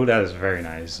 days ago, that is very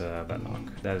nice,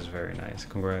 Benlock. That is very nice.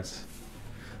 Congrats.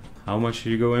 How much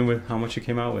did you go in with? How much you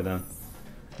came out with then?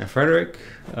 And Frederick,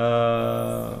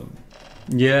 yeah,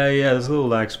 there's a little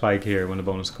lag spike here when the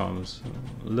bonus comes.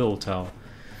 A little tell.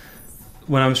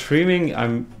 When I'm streaming,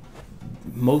 I'm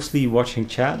mostly watching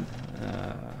chat.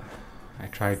 I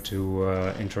try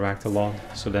to interact a lot,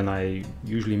 so then I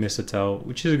usually miss the tell,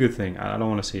 which is a good thing. I don't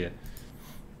want to see it.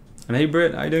 And hey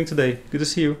Britt, how you doing today? Good to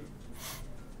see you.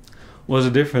 What's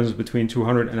the difference between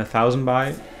 200 and 1000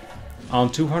 buy?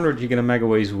 On 200 you get a Mega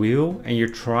Ways wheel and you're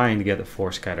trying to get the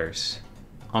 4 scatters.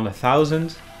 On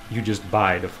 1000 you just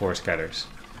buy the 4 scatters.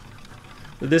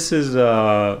 But this is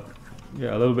yeah,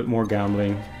 a little bit more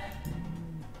gambling.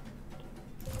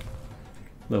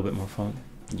 A little bit more fun.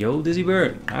 Yo Dizzy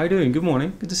Bird, how you doing? Good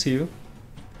morning, good to see you.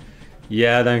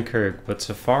 Yeah, Dunkirk, but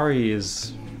Safari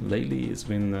is lately it's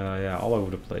been yeah, all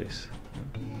over the place.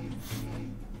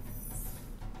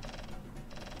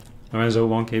 Lorenzo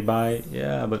 1k buy,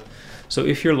 yeah, but so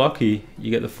if you're lucky, you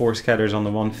get the 4 scatters on the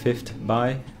 1/5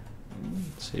 buy.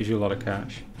 Saves you a lot of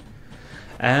cash.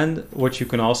 And what you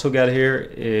can also get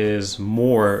here is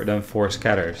more than 4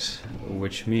 scatters,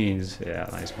 which means, yeah,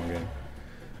 nice one game.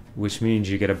 Which means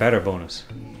you get a better bonus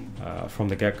from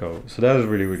the get-go. So that is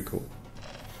really, really cool.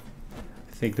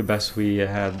 I think the best we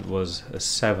had was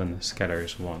 7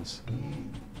 scatters once.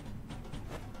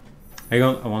 I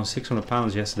won 600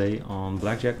 pounds yesterday on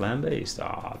Blackjack land-based.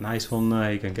 Ah, nice one.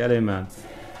 You can get in, man.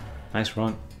 Nice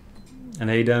run. And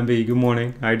hey, Danby, good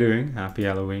morning. How you doing? Happy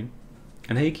Halloween.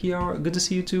 And hey, Kiara, good to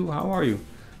see you too. How are you?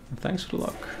 And thanks for the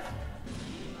luck.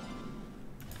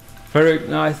 Frederick,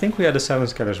 no, I think we had the 7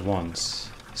 scatters once.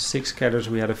 6 scatters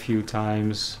we had a few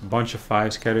times. A bunch of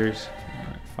 5 scatters.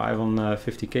 Right, 5 on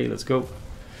 50k. Let's go.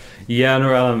 Yeah,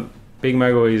 no, Alan. Big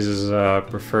Mega Ways is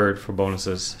preferred for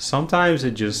bonuses. Sometimes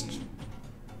it just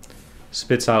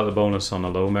spits out the bonus on the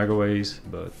low Mega Ways,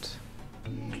 but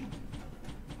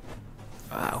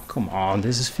wow, come on,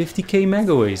 this is 50k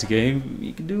Mega Ways game.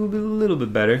 You can do a little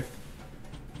bit better.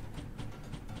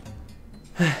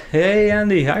 Hey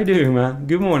Andy, how you doing, man?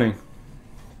 Good morning.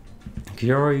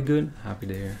 Kiara, are you good? Happy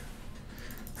to hear.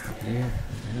 Happy to hear.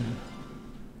 Yeah.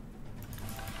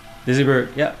 Dizzy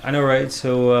Bird, yeah, I know, right?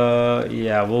 So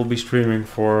yeah, we'll be streaming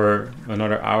for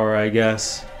another hour, I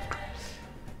guess.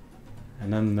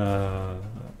 And then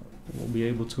we'll be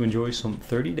able to enjoy some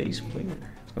 30 days player.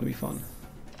 It's gonna be fun.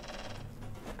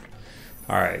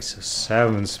 Alright, so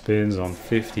 7 spins on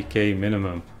 50k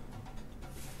minimum.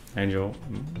 Angel.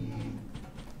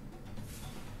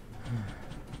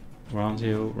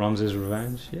 Ramses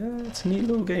Revenge. Yeah, it's a neat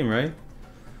little game, right?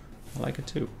 I like it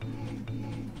too.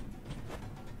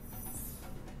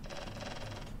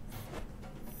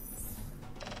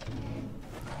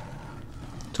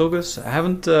 Togus, I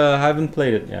haven't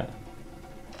played it yet.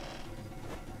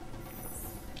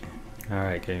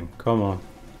 Alright, game, come on,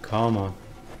 come on.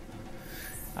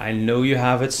 I know you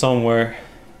have it somewhere.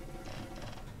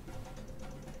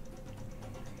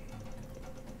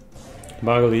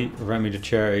 Bagali, rent me the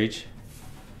chair, H.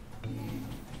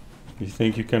 You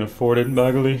think you can afford it,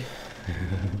 Bagali?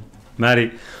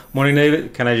 Maddie, morning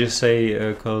David. Can I just say,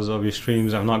 because of your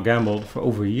streams, I've not gambled for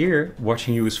over a year.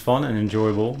 Watching you is fun and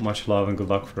enjoyable. Much love and good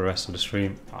luck for the rest of the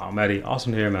stream. Oh, Maddie,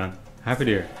 awesome to hear, man. Happy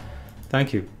to hear.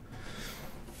 Thank you.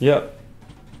 Yep.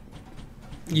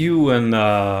 You and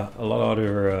a lot of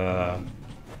other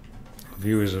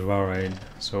viewers as well, right?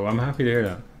 So I'm happy to hear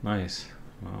that. Nice.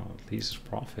 Wow, at least it's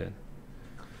profit.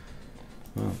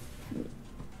 Wow.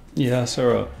 Yeah,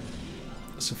 Sarah.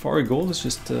 Safari Gold is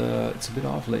just, it's a bit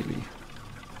off lately.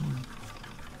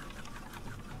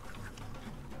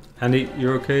 Andy,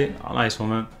 you're okay? Oh, nice one,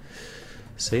 man.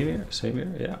 Same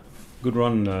here, yeah. Good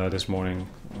run this morning.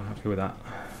 I'm happy with that.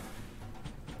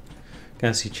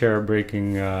 Can see chair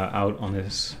breaking out on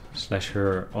his /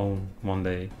 her own one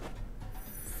day.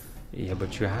 Yeah,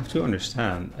 but you have to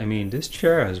understand. I mean, this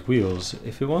chair has wheels.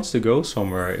 If it wants to go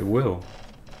somewhere, it will.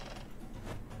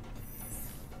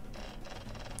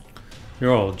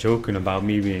 You're all joking about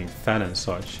me being fat and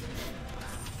such,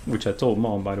 which I told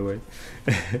mom, by the way.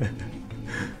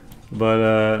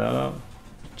 But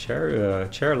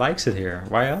Chair likes it here.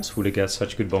 Why else would it get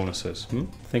such good bonuses?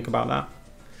 Think about that.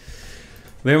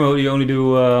 Vermo, do you only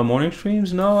do morning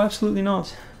streams? No, absolutely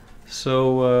not.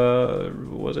 So,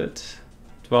 what was it?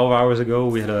 12 hours ago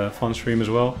we had a fun stream as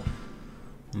well.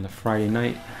 On the Friday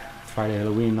night. Friday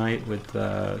Halloween night with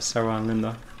Sarah and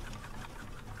Linda.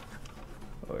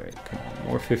 Alright, come on.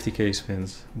 More 50k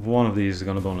spins. One of these is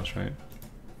gonna bonus, right?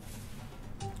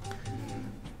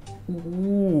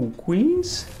 Ooh,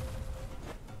 queens?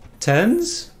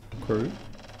 Tens? Crew.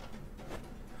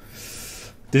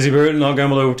 Dizzy Bird, not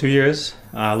gambled over 2 years.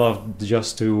 I love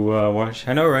just to watch.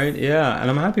 I know, right? Yeah, and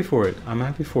I'm happy for it. I'm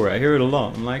happy for it. I hear it a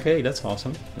lot. I'm like, hey, that's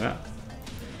awesome. Yeah.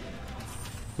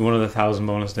 One of the 1,000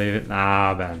 bonus, David.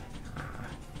 Nah,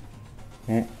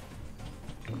 man.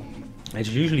 It's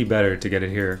usually better to get it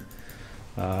here.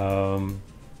 Because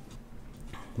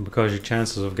your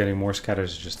chances of getting more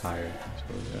scatters is just higher. So,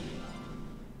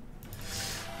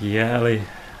 yeah, Ellie.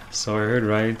 So I heard,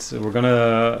 right? We're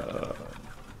gonna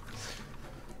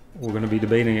be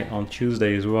debating it on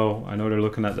Tuesday as well. I know they're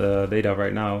looking at the data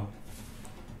right now,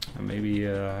 and maybe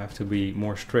have to be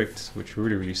more strict, which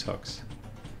really sucks.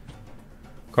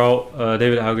 Carl,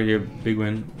 David, how get your big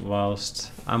win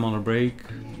whilst I'm on a break?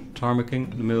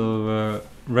 Tarmacking in the middle of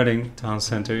Reading town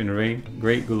center in the rain.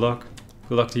 Great, good luck.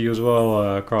 Good luck to you as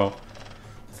well, Carl.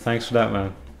 Thanks for that,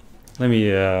 man. Let me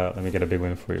get a big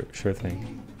win for you. Sure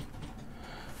thing.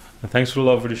 And thanks for the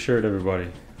love for the shirt,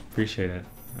 everybody. Appreciate it.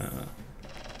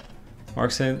 Mark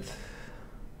Synth.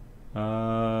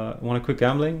 Want to quit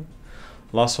gambling?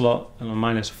 Lost a lot and I'm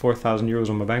minus 4,000 euros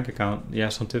on my bank account. You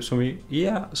have some tips for me?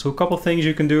 Yeah, so a couple things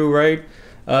you can do, right?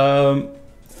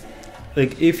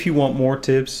 Like if you want more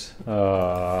tips,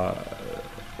 go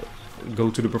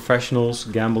to the professionals,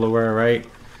 Gambleaware, right?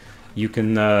 You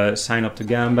can sign up to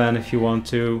Gamban if you want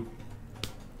to.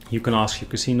 You can ask your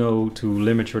casino to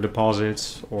limit your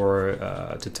deposits or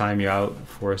to time you out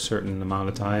for a certain amount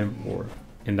of time or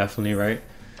indefinitely, right?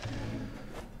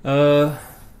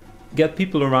 Get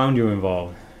people around you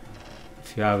involved.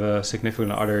 If you have a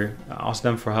significant other, ask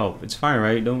them for help. It's fine,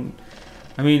 right?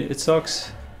 I mean, it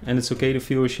sucks and it's okay to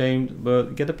feel ashamed,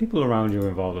 but get the people around you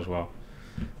involved as well.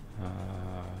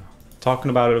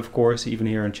 Talking about it, of course, even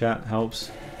here in chat helps.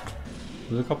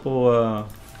 There's a couple of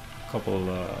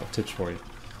tips for you.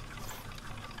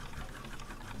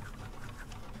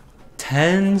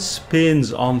 10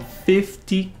 spins on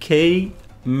 50k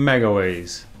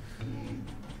megaways.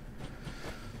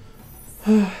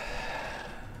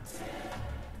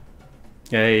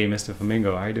 Hey, Mr.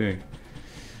 Flamingo, how you doing?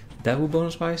 Devil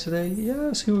bonus buys today?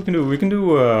 Yeah, see what we can do. We can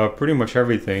do pretty much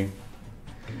everything.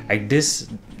 Like this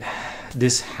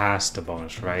has the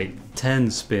bonus, right? 10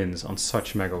 spins on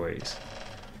such megaways.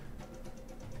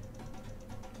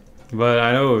 But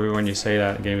I know when you say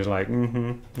that, the game is like,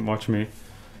 watch me.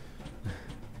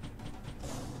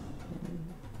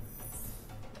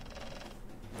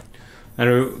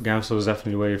 Andrew, Gamsel is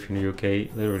definitely the way if you're in the UK.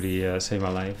 Literally saved my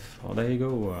life. Oh, there you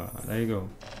go. There you go.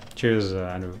 Cheers,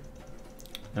 Andrew.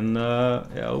 And yeah,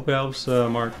 I hope it helps,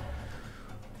 Mark.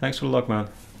 Thanks for the luck, man.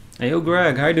 Hey, yo,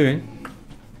 Greg, how you doing?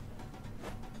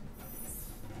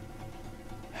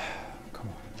 Come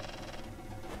on.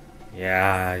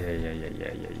 Yeah.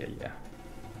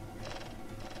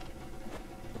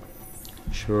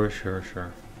 Sure.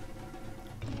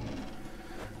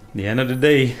 The end of the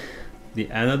day,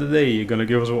 you're gonna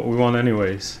give us what we want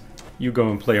anyways. You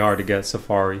go and play hard to get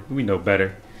Safari. We know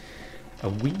better.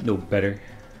 We know better.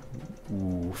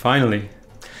 Ooh, finally.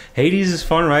 Hades is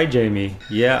fun, right, Jamie?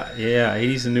 Yeah.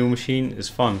 Hades, the new machine, is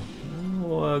fun.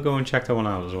 We'll go and check that one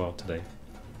out as well today.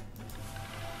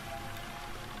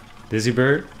 Dizzy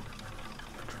Bird.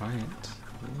 Try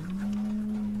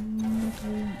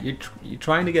it. You're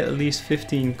trying to get at least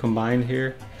 15 combined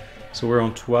here. So we're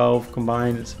on 12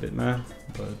 combined. It's a bit meh.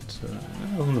 But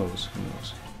who knows?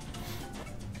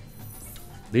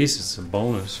 At least it's a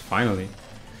bonus, finally.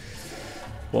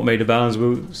 What made the balance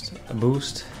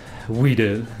boost? We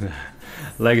did.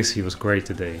 Legacy was great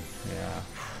today. Yeah.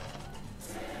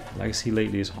 Legacy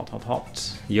lately is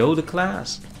hot. Yo, the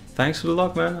class. Thanks for the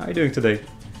luck, man. How you doing today?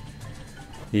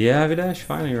 Yeah, Videsh,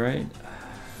 finally, right?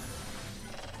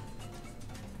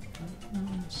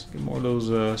 Let's get more of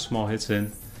those small hits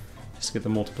in. Just get the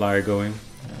multiplier going.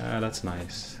 That's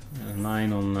nice.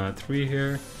 9 on 3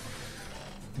 here.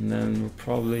 And then we're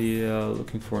probably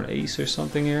looking for an ace or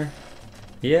something here.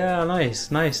 Yeah,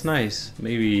 nice.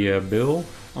 Maybe Bill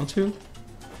on 2.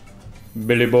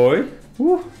 Billy boy.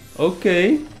 Woo.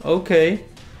 Okay.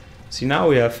 See, now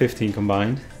we have 15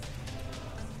 combined.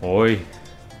 Oi.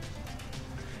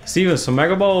 Steven, some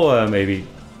Mega Ball maybe.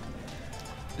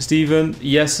 Steven,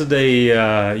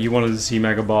 yesterday you wanted to see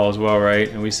Mega Ball as well, right?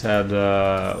 And we said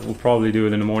we'll probably do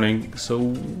it in the morning.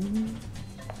 So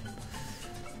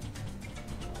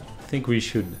I think we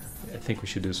should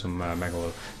do some Mega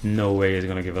Ball. No way he's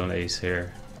gonna give it an ace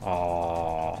here.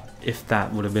 Oh, if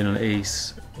that would have been an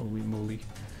ace, holy moly!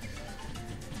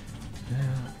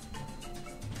 Yeah.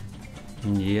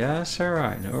 Yes, all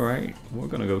right. We're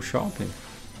gonna go shopping.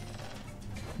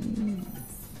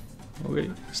 Okay,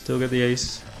 still get the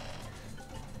ace.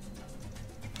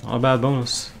 Not a bad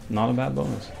bonus. Not a bad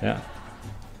bonus. Yeah.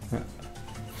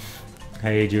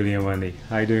 Hey, Julie and Wendy.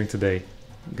 How you doing today?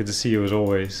 Good to see you as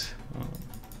always.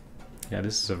 Yeah,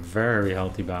 this is a very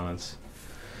healthy balance.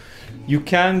 You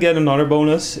can get another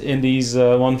bonus in these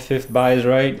 1/5 buys,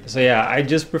 right? So yeah, I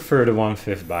just prefer the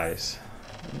 1/5 buys.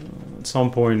 At some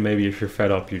point, maybe if you're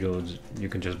fed up, you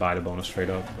can just buy the bonus straight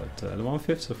up. But the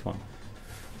 1/5s are fun.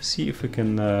 See if we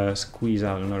can squeeze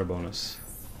out another bonus.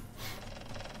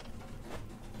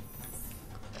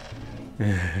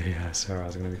 Yeah,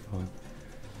 Sarah's gonna be fun.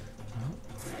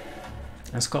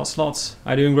 And Scott Slots,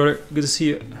 how you doing, brother? Good to see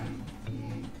you.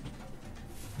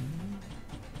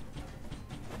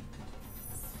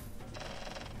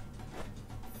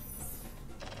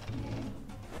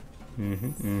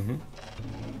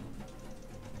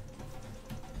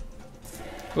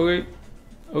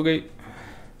 Okay.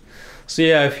 So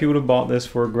yeah, if you would have bought this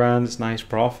for $1,000, it's nice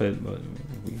profit, but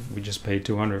we just paid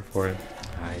 200 for it.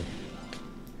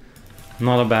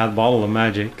 Not a bad bottle of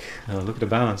magic. Look at the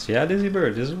balance. Yeah, Dizzy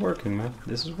Bird, this is working, man.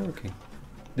 This is working.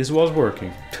 This was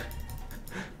working.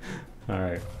 All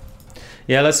right.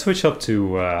 Yeah, let's switch up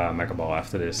to Mega Ball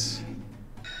after this.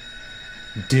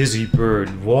 Dizzy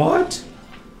Bird, what?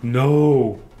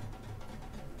 No.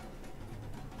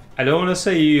 I don't want to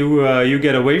say you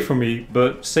get away from me,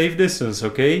 but safe distance,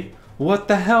 okay? What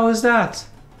the hell is that?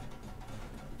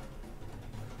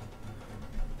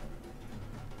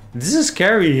 This is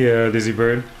scary, Dizzy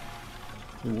Bird.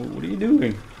 What are you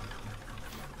doing?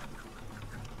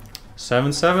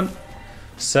 7-7.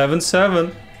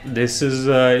 7-7. This is,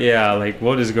 yeah, like,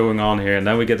 what is going on here? And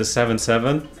then we get the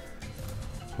 7-7.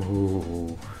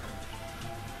 Ooh.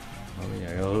 Oh,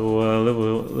 yeah, a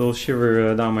little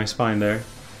shiver down my spine there.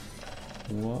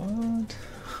 What?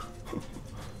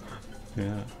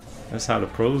 Yeah, that's how the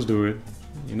pros do it.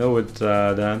 You know it,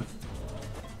 Dan.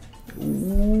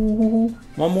 Ooh.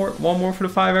 One more for the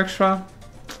 5 extra.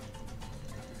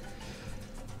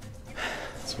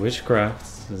 It's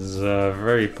witchcraft. This is a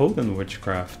very potent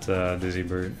witchcraft, Dizzy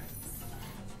Bird.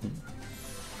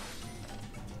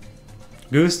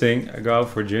 Goosting, I go out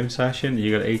for a gym session.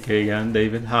 You got 8K again,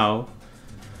 David. How?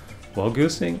 Well,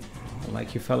 Goosting,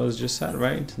 like you fellas just said,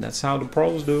 right? That's how the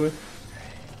pros do it.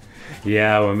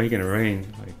 Yeah, we're making it rain.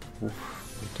 Like,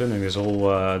 oof, we're turning this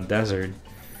whole desert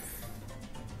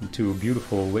into a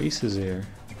beautiful oasis here.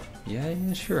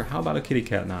 Yeah, sure. How about a kitty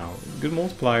cat now? Good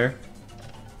multiplier.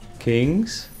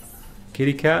 Kings.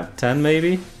 Kitty cat. 10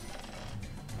 maybe?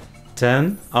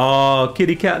 10? Oh,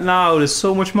 kitty cat now. There's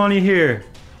so much money here.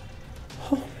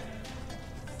 Oh.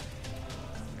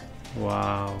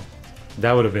 Wow.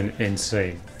 That would have been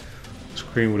insane. The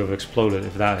screen would have exploded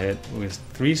if that hit. With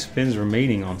 3 spins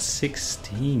remaining on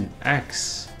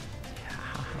 16x.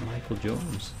 Yeah, Michael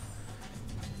Jones.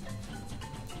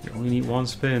 You only need 1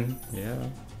 spin. Yeah.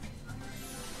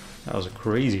 That was a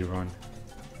crazy run.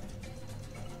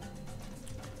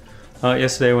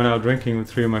 Yesterday I went out drinking with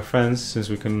 3 of my friends, since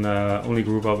we can only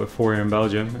group up with 4 here in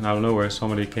Belgium, and out of nowhere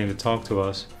somebody came to talk to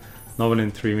us. Not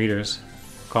within 3 meters.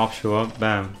 Cops show up,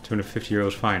 bam, 250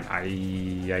 euros fine.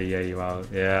 Aye, wow,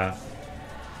 yeah.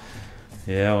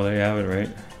 Yeah, well there you have it, right?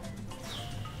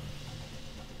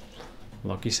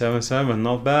 Lucky 7-7,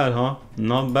 not bad, huh?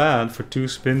 Not bad for 2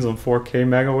 spins on 4K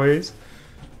megaways.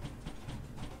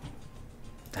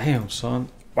 Damn, son.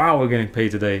 Wow, we're getting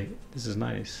paid today. This is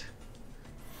nice.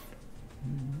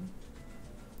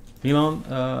 Milan,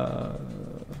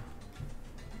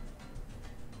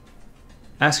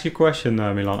 ask your question,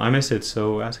 Milan. I missed it,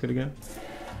 so ask it again.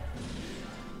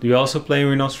 Do you also play when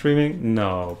you're not streaming?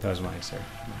 No, Pesmeister.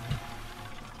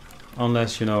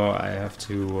 Unless, you know, I have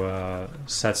to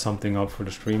set something up for the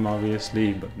stream,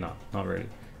 obviously, but no, not really.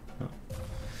 No.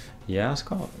 Yeah,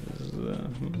 Scott.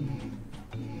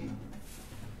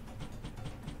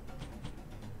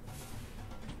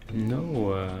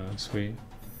 No, sweet.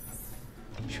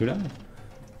 Should I?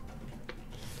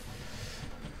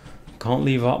 Can't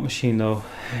leave Op Machine though.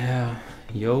 Yeah.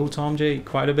 Yo, Tom J,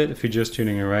 quite a bit if you're just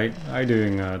tuning in, right? How you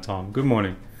doing, Tom? Good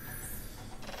morning.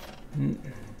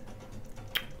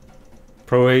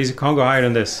 Pro A's, can't go higher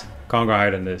than this. Can't go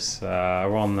higher than this.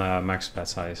 We're on max bet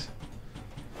size.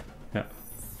 Yeah.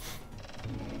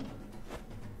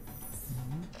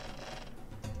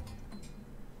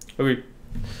 Okay.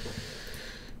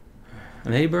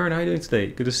 And hey Burn, how you doing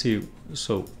today? Good to see you.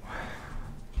 So,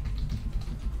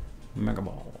 Mega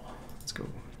Ball. Let's go.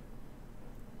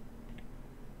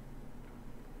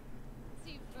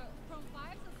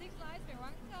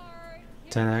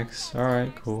 10x.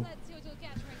 Alright, cool.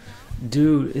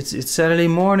 Dude, it's Saturday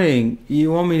morning.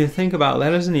 You want me to think about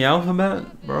letters in the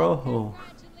alphabet? Bro. Oh.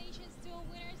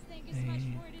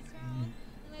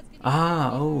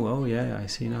 Ah, oh yeah, I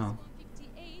see now.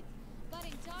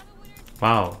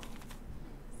 Wow.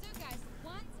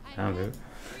 Damn, dude.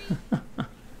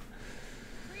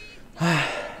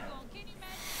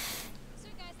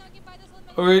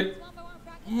 Alright.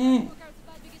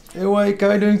 Hey, what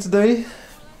are you doing today?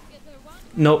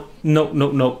 No.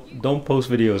 Don't post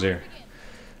videos here.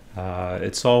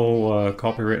 It's all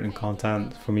copywritten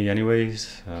content for me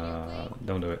anyways.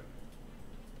 Don't do it.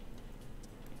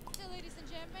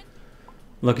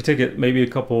 Lucky ticket, maybe a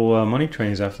couple money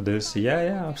trains after this.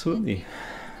 Yeah, absolutely.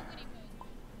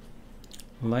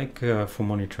 Like for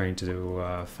money train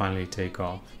to finally take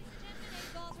off.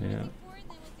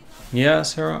 Yeah,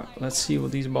 Sarah, let's see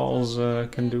what these balls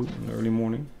can do in the early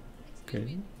morning.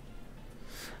 Okay.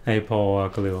 Hey Paul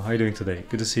Khalil, how you doing today?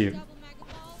 Good to see you.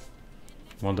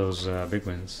 One of those big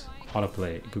wins.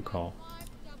 Autoplay, good call.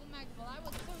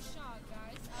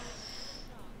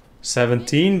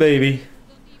 17, baby.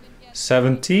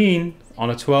 17 on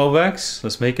a 12x.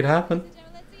 Let's make it happen.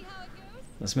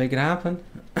 Let's make it happen.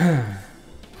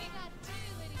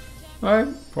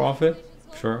 Alright, profit.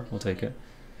 Sure, we'll take it.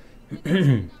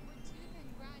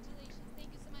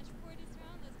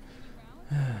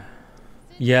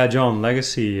 Yeah, John,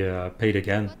 Legacy paid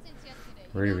again.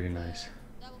 Really nice.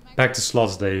 Back to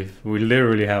slots, Dave. We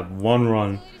literally have one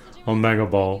run on Mega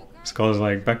Ball. It's called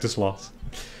like back to slots.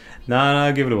 Nah,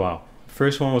 give it a while.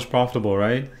 First one was profitable,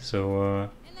 right? So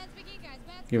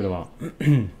give it a while.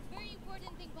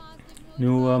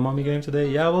 New mommy game today?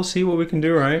 Yeah, we'll see what we can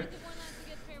do, right?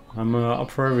 I'm up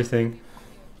for everything.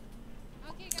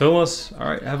 Thomas,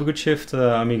 alright, have a good shift,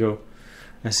 amigo.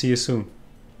 And see you soon.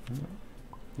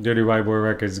 Dirty White Boy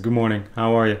Records, good morning,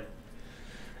 how are you?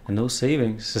 And no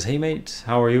savings. Says, hey mate,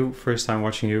 how are you? First time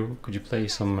watching you. Could you play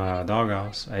some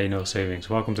Doghouse? Hey, no savings.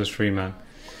 Welcome to the stream, man.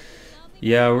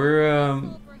 Yeah,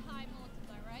 we're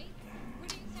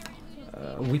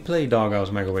we played Doghouse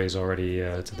Megaways already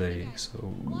today,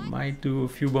 so might do a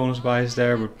few bonus buys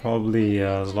there, but probably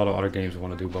there's a lot of other games we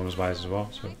want to do bonus buys as well.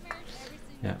 So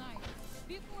yeah.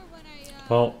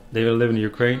 Well, they will live in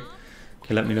Ukraine.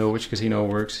 Can you let me know which casino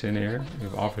works in here? We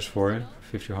have offers for it.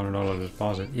 $1,500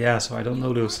 deposit. Yeah, so I don't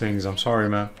know those things. I'm sorry,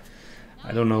 man.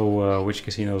 I don't know which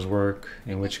casinos work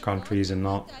in which countries and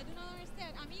not.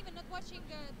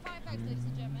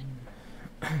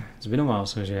 It's been a while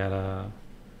since you had a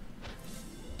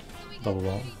double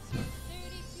ball. No.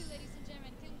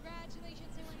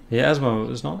 Yeah, Asmo,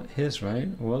 it's not his, right?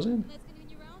 Was it?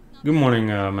 Good morning,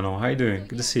 Manon. How you doing?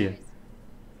 Good to see you.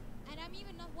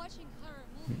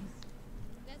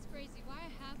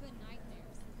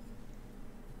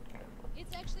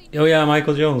 Oh yeah,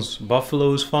 Michael Jones.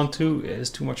 Buffalo is fun too. It's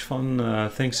too much fun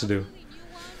things to do.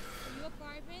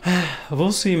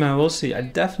 We'll see, man. We'll see. I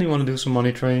definitely want to do some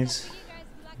money trains.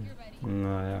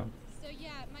 Yeah.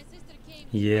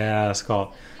 Yeah,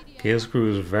 Scott. Chaos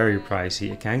Crew is very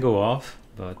pricey. It can go off,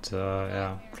 but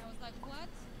yeah.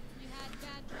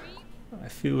 I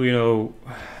feel, you know,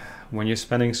 when you're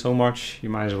spending so much, you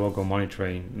might as well go money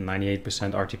train. 98%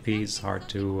 RTP. It's hard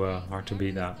to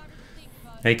beat that.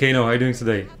 Hey Kano, how you doing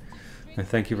today? And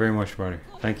thank you very much, brother.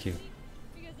 Thank you.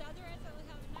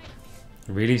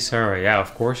 Really, Sarah? Yeah,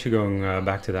 of course you're going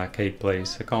back to that cake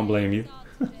place. I can't blame you.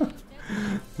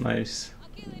 Nice.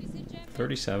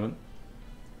 37.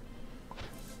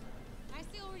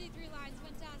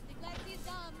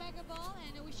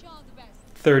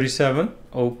 37.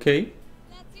 Okay.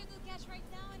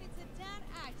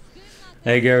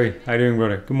 Hey Gary, how you doing,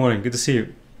 brother? Good morning. Good to see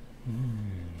you.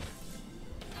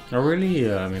 Oh really,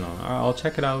 Milan? I'll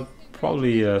check it out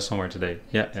probably somewhere today.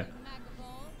 Yeah.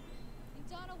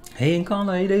 Hey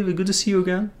Inkanda, hey David, good to see you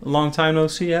again. A long time no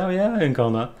see. Yeah,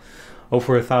 Inkanda.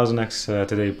 Over 1000x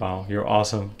today, pal. You're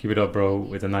awesome. Keep it up, bro,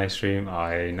 with a nice stream.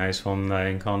 Aye, nice one,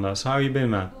 Inkanda. So how you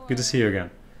been, man? Good to see you again.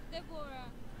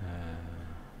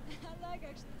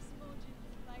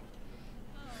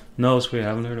 No, sweet, I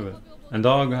haven't heard of it. And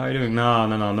dog, how you doing?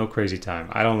 No crazy time.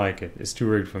 I don't like it. It's too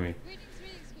rigged for me.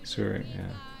 It's too rigged, yeah.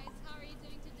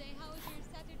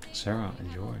 Sarah,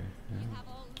 enjoy. Yeah.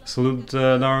 Salute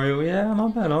Dario. Yeah,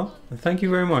 not bad, huh? Thank you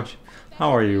very much.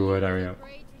 How are you, Dario?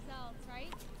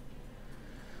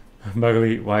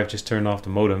 Buggly wife just turned off the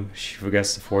modem. She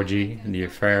forgets the 4G and the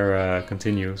affair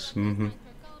continues.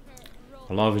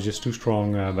 Love is just too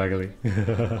strong, Bagley.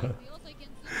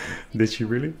 Did she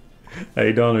really?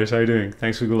 Hey Donners, how you doing?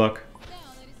 Thanks for good luck.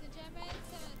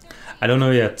 I don't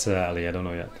know yet, Ali, I don't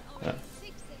know yet.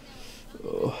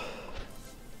 Oh.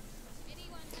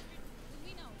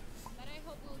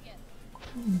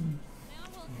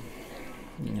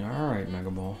 Alright,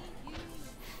 Mega Ball.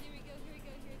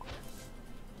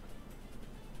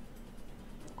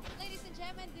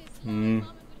 A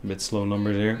bit slow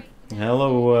numbers here.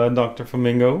 Hello, Dr.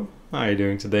 Flamingo. How are you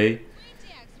doing today?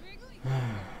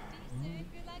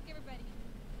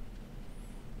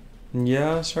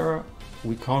 Yeah, Sarah.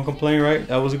 We can't complain, right?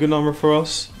 That was a good number for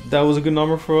us. That was a good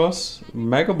number for us.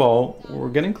 Mega Ball. We're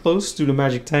getting close to the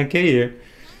magic 10k here.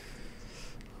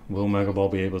 Will Mega Ball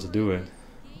be able to do it?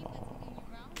 Oh.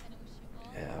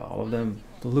 Yeah, all of them.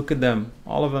 Look at them.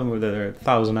 All of them with their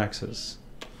 1000x's.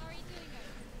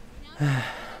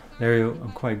 Dario,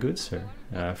 I'm quite good, sir.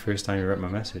 First time you read my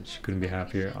message. Couldn't be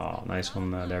happier. Oh, nice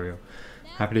one, Dario.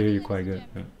 Happy to hear you're quite good.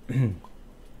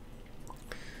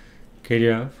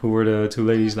 Kadia, who were the two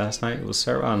ladies last night? It was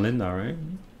Sarah and Linda, right?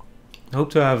 I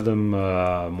hope to have them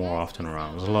more often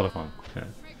around. It was a lot of fun. Yeah.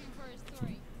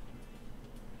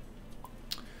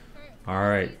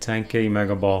 Alright, 10k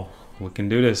Mega Ball. We can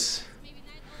do this.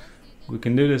 We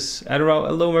can do this. Adderall,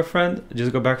 hello my friend. I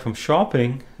just got back from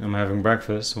shopping. I'm having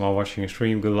breakfast while watching a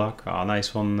stream. Good luck. Oh,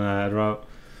 nice one, Adderall.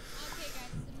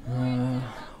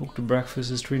 Hope the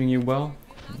breakfast is treating you well.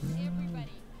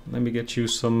 Let me get you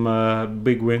some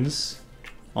big wins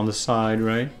on the side,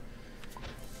 right?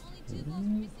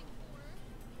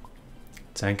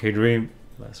 10k dream.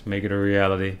 Let's make it a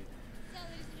reality.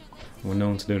 We're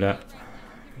known to do that.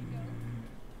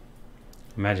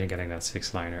 Imagine getting that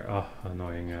 6-liner. Oh,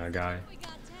 annoying guy.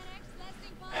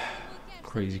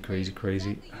 Crazy, crazy,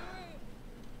 crazy.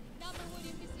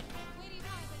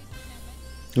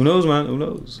 Who knows, man? Who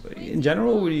knows? In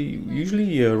general, we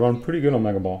usually run pretty good on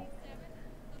Mega Ball.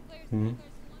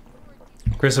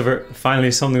 Christopher,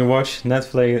 finally something to watch.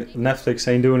 Netflix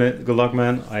ain't doing it. Good luck,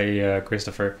 man.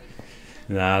 Christopher.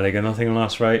 Nah, they got nothing on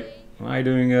us, right? How are you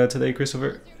doing today,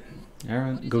 Christopher?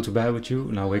 Aaron, go to bed with you.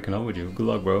 Now waking up with you. Good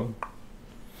luck, bro.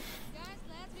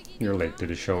 You're late to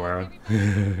the show, Aaron.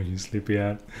 You sleepy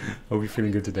at? Hope you're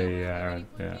feeling good today, Aaron.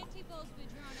 Yeah.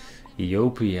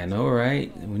 Eopie, I know,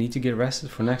 right? We need to get rested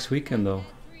for next weekend, though.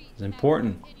 It's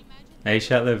important. Hey,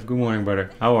 Shatliv, good morning, brother.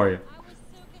 How are you?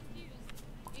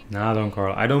 Nah, don't,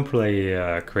 Carl. I don't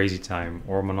play Crazy Time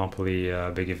or Monopoly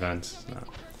big events. No.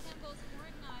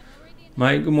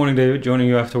 Mike, good morning, David. Joining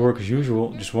you after work as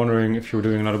usual. Just wondering if you were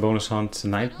doing another bonus hunt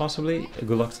tonight, possibly.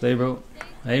 Good luck today, bro.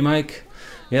 Hey, Mike.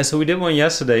 Yeah, so we did one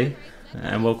yesterday,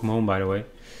 and welcome home, by the way.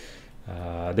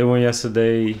 Did one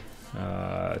yesterday.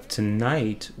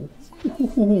 Tonight,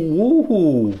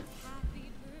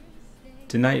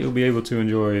 tonight you'll be able to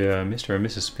enjoy Mr. and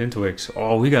Mrs. Pintwix.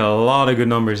 Oh, we got a lot of good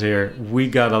numbers here. We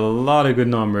got a lot of good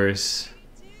numbers.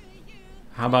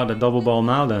 How about the double ball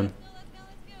now then?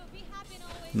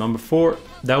 Number 4.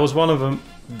 That was one of them.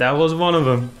 That was one of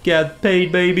them. Get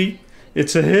paid, baby.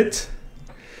 It's a hit.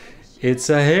 It's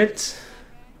a hit.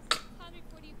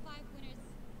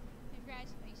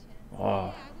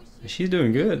 Oh, she's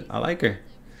doing good. I like her.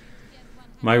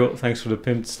 Michael, thanks for the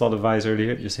pimped slot advice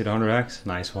earlier. Just hit 100x.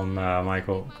 Nice one,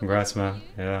 Michael. Congrats, man.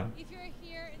 Yeah.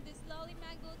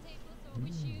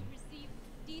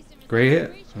 Great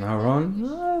hit. Now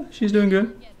run. She's doing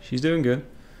good. She's doing good.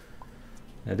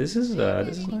 Yeah, this is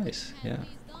nice. Yeah.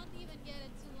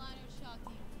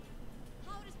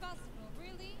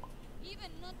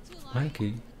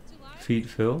 Mikey, feet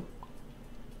Phil.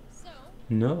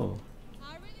 No.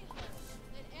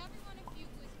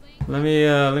 Let me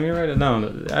write it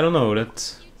down. I don't know.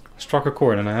 That struck a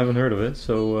chord, and I haven't heard of it.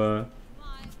 So.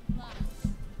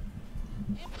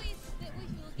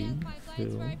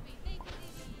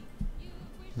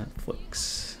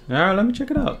 Netflix. Alright, let me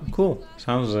check it out. Cool.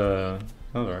 Sounds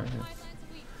alright.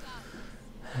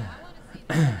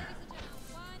 Yeah.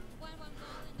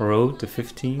 Road to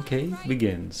 15k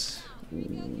begins.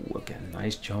 Ooh, again,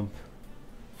 nice jump.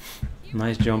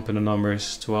 Nice jump in the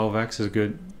numbers. 12x is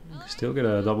good. Still get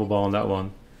a double ball on that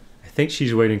one. I think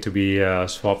she's waiting to be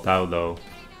swapped out though.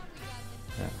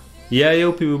 Yeah,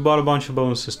 Yopi, we bought a bunch of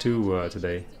bonuses too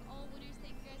today.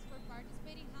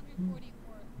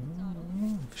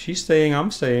 She's staying,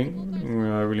 I'm staying.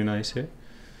 Really nice here.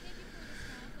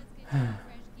 So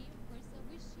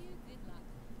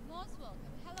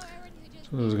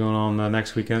what's going on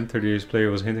next weekend? 30 Years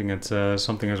Player was hinting at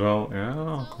something as well.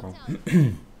 Yeah, cool.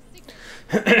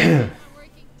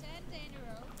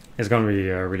 It's gonna be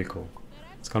really cool.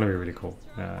 It's gonna be really cool.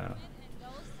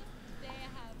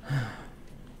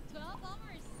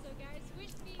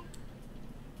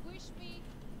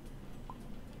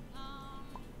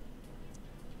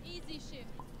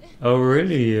 Oh,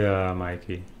 really,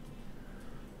 Mikey?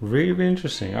 Really, really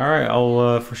interesting. All right,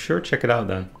 I'll for sure check it out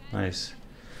then. Nice.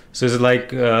 So is it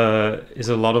like is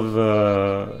it a lot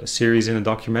of series in a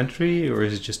documentary, or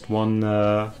is it just one?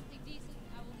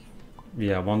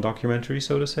 Yeah, one documentary,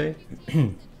 so to say.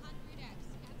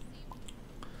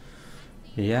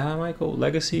 Yeah, Michael,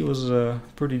 Legacy was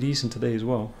pretty decent today as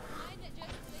well.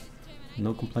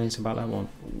 No complaints about that one.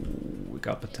 Ooh, we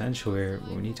got potential here.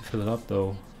 We need to fill it up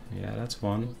though. Yeah, that's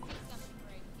one.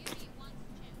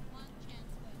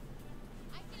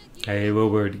 Hey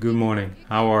Wilbert, good morning.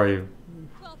 How are you?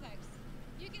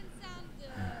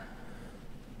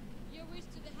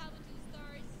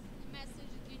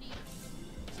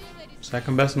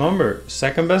 Second best number.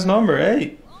 Second best number,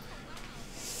 hey!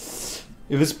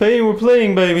 If it's paying, we're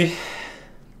playing, baby.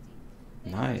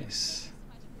 Nice.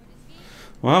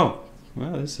 Wow.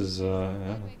 Well, this is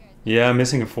yeah,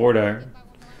 missing a 4 there.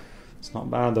 It's not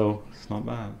bad though. It's not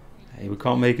bad. Hey, we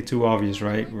can't make it too obvious,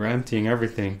 right? We're emptying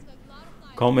everything.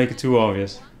 Can't make it too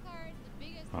obvious.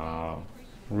 Wow.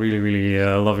 Really, really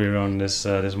lovely run this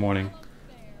this morning.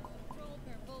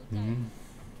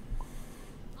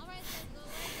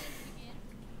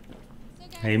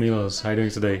 Hey Milos, how you doing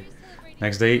today?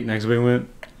 Next big win.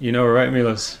 You know, right,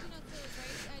 Milos?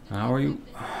 How are you?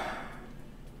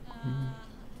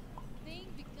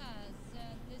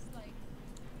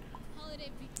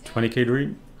 20k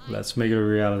dream? Let's make it a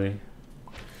reality.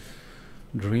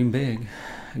 Dream big,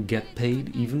 get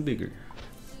paid even bigger.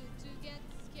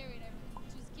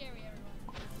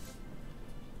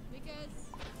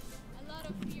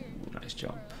 Nice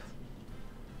jump.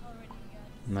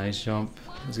 Nice jump.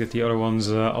 Let's get the other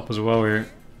ones up as well here.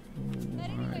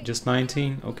 Alright, just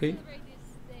 19, okay.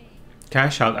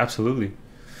 Cash out, absolutely.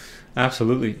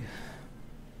 Absolutely.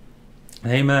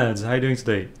 Hey Mads, how you doing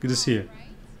today? Good to see you.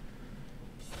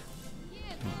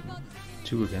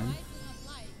 2 again.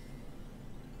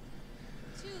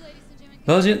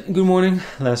 Belgian, good morning.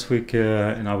 Last week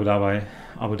in Abu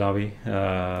Dhabi,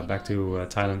 back to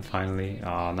Thailand finally.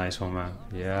 Ah, nice one, man.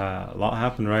 Yeah, a lot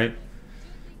happened, right?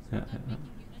 Yeah.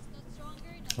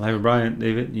 Live Brian,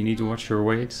 David, you need to watch your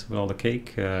weight with all the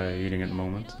cake you're eating at the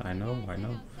moment. I know.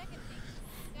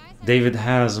 David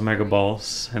has mega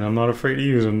balls, and I'm not afraid to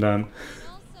use them then.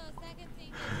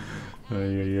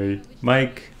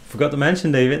 Mike, forgot to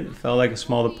mention, David, felt like a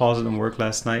small deposit on work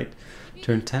last night.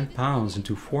 Turned 10 pounds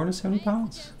into 470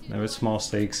 pounds. Never had small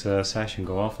stakes session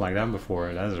go off like that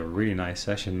before. That is a really nice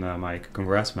session, Mike.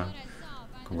 Congrats, man.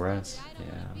 Congrats.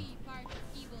 Yeah.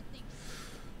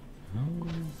 Oh.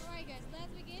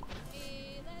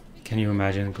 Can you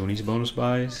imagine Goonies bonus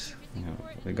buys? You know,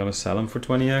 they're gonna sell them for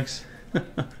 20x.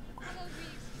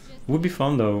 Would be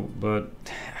fun though, but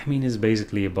I mean it's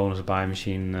basically a bonus buy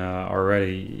machine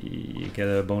already. You get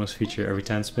a bonus feature every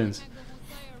 10 spins.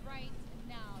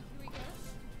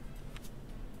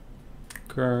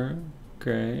 Okay.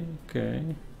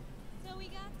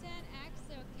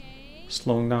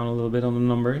 Slowing down a little bit on the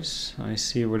numbers. I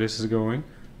see where this is going.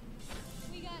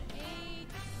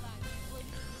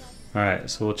 Alright,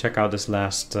 so we'll check out this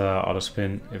last auto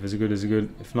spin. If it's good, it's good.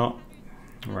 If not,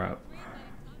 we're out.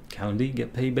 Callum D,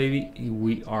 get paid, baby.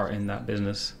 We are in that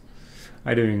business.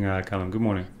 How you doing, Callum? Good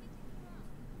morning.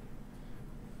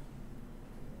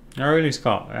 Oh, really,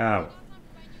 Scott? Wow.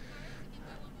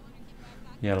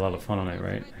 You had a lot of fun on it,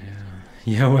 right?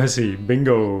 Yeah, Wesley.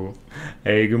 Bingo.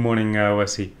 Hey, good morning,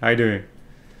 Wesley. How you doing?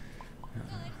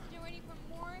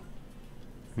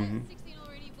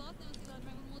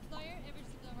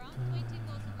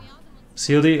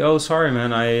 CLD, oh sorry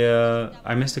man,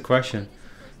 I missed the question.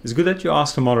 It's good that you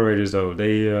asked the moderators though.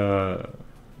 They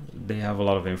have a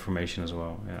lot of information as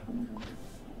well. Yeah.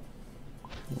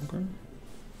 Okay.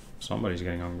 Somebody's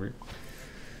getting hungry.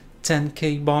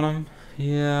 10k bottom.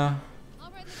 Yeah.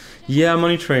 Yeah,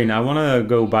 money train. I want to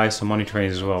go buy some money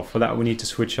trains as well. For that we need to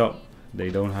switch up.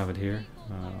 They don't have it here.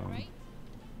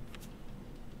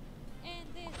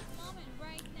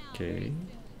 Okay.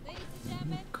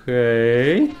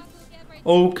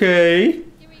 Okay.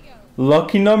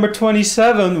 Lucky number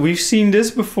 27. We've seen this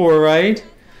before, right?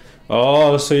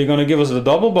 Oh, so you're gonna give us the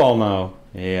double ball now.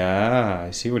 Yeah,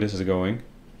 I see where this is going.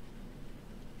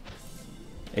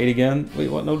 8 again. Wait,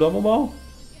 what? No double ball?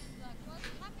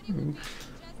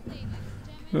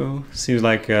 Oh, seems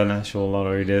like National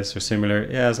Lottery this or similar.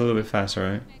 Yeah, it's a little bit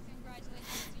faster,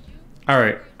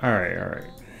 right? Alright.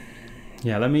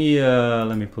 Yeah, let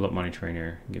me pull up Money Train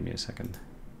here. Give me a second.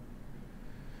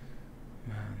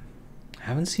 I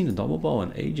haven't seen a double ball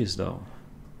in ages though.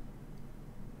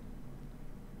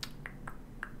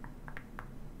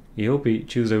 Eope,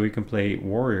 Tuesday we can play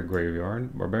Warrior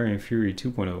Graveyard, Barbarian Fury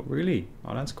 2.0. Really?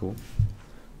 Oh, that's cool.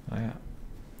 Oh yeah.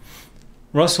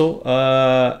 Russell,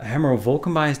 Hammer of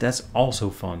Vulcanbize, that's also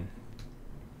fun.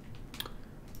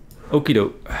 Okie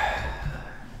doke.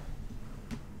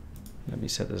 Let me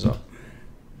set this up.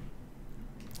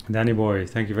 Danny boy,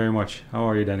 thank you very much. How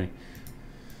are you, Danny?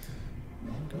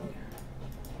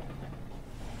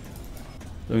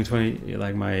 Doing 20, you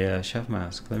like my chef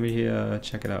mask. Let me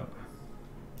check it out.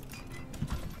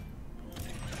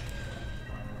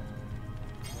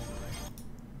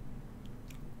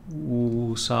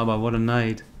 Ooh, Saba, what a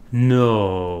night.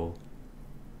 No.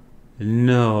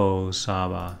 No,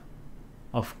 Saba.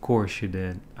 Of course you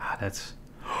did. Ah, that's...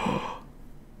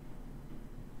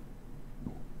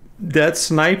 That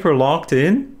sniper locked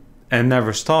in and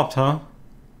never stopped, huh?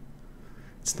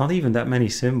 It's not even that many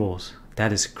symbols.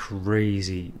 That is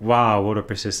crazy. Wow, what a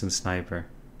persistent sniper.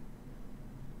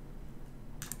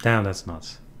 Damn, that's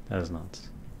nuts. That is nuts.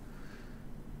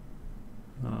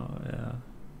 Oh, yeah.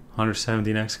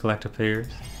 117x collector players.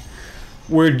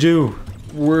 We're due.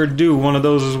 We're due one of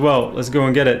those as well. Let's go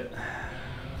and get it.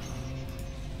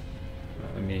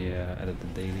 Let me edit the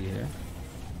daily here.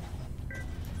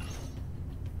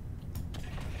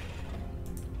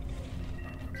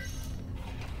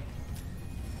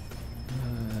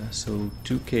 So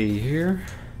 2k here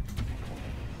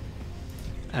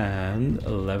and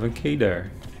 11k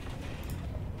there.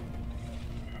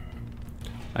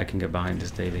 I can get behind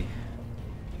this daily.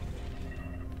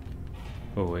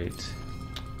 Oh wait,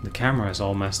 the camera is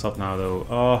all messed up now though.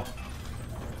 Oh,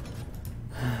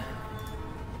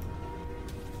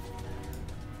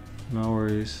 no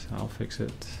worries, I'll fix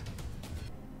it.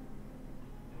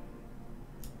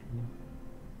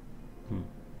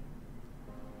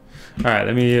 All right,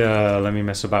 let me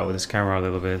mess about with this camera a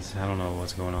little bit. I don't know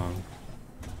what's going on.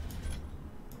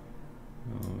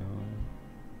 Oh, no.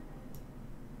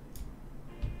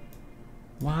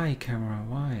 Why, camera?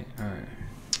 Why? All right.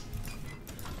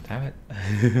 Damn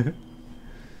it.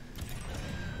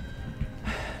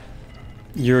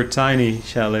 You're tiny,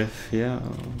 Shalif. Yeah.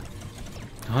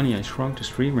 Honey, I shrunk the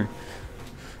streamer.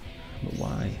 But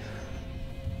why?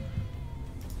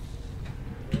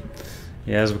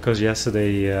 Yeah, it's because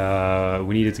yesterday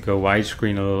we needed to go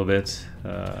widescreen a little bit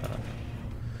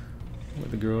with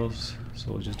the girls,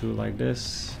 so we'll just do it like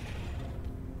this.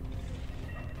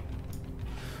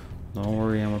 Don't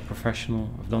worry, I'm a professional.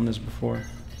 I've done this before.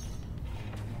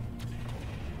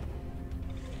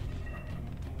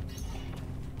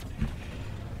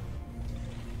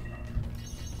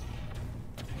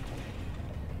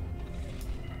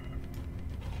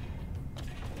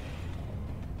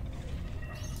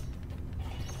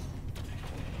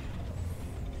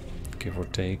 Give or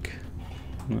take.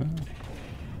 Well.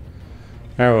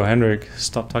 Oh, Henrik,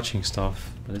 stop touching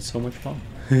stuff. But it's so much fun.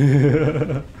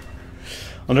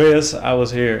 Andreas, I was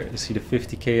here. You see the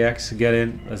 50kx? Get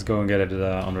in. Let's go and get it,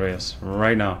 Andreas.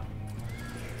 Right now.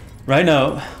 Right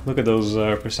now. Look at those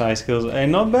precise kills. Hey,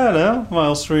 not bad, huh?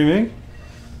 While streaming.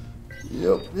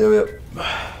 Yep.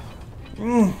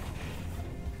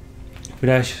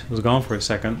 Videsh was gone for a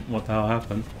second. What the hell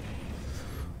happened?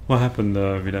 What happened,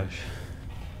 Videsh?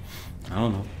 I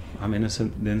don't know. I'm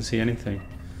innocent. Didn't see anything.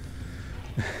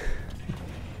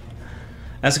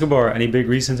 Escobar, any big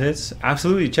recent hits?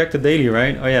 Absolutely. Check the daily,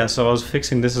 right? Oh yeah, so I was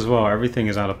fixing this as well. Everything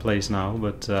is out of place now,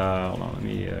 but hold on, let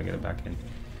me get it back in.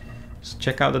 So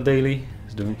check out the daily.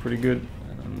 It's doing pretty good.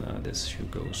 And then this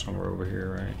should go somewhere over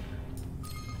here,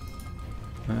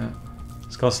 right?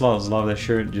 Scott Slots, love that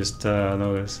shirt. Just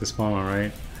noticed this one,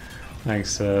 right?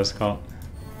 Thanks, Scott.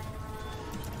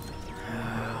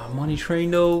 Money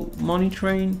train though, money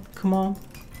train, come on.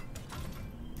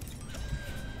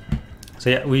 So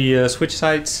yeah, we switch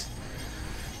sites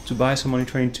to buy some money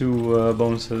train 2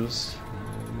 bonuses.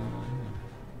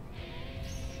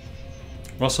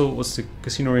 Russell, what's the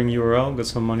casino ring URL? Got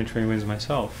some money train wins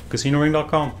myself.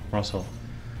 CasinoRing.com, Russell.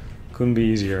 Couldn't be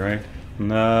easier, right?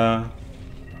 And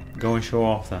go and show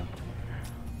off then.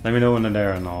 Let me know when they're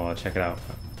there and I'll check it out.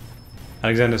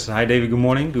 Alexander says, hi David, good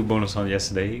morning. Good bonus on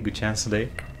yesterday. Good chance today.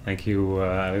 Thank you,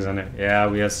 Alexander. Yeah,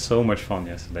 we had so much fun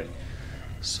yesterday.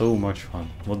 So much fun.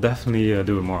 We'll definitely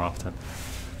do it more often.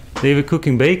 David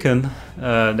cooking bacon.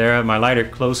 There at my lighter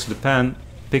close to the pan.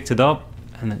 Picked it up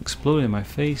and it exploded in my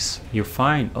face. You're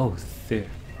fine. Oh,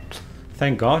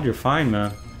 thank God you're fine,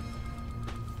 man.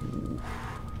 Ooh.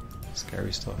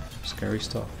 Scary stuff. Scary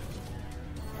stuff.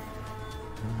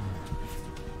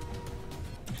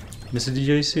 Mr.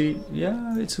 DJC,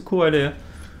 yeah, it's a cool idea.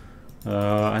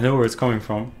 I know where it's coming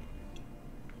from,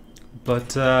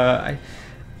 but I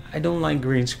don't like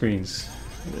green screens.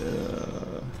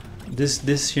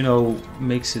 this you know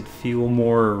makes it feel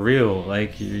more real.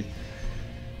 Like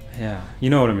yeah, you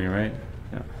know what I mean, right?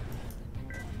 Yeah.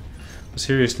 But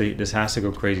seriously, this has to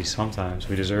go crazy sometimes.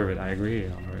 We deserve it. I agree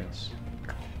on the rails.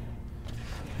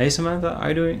 Hey Samantha, are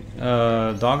you doing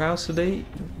doghouse today?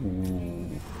 Ooh.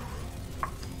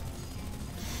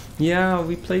 Yeah,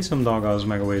 we played some doghouse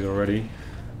megaways already.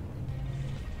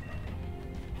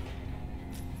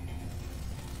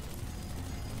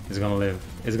 It's gonna live.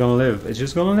 It's gonna live. It's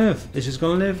just gonna live. It's just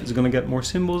gonna live. It's gonna get more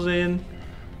symbols in,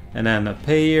 and then a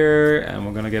payer, and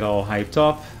we're gonna get all hyped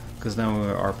up because then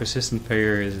our persistent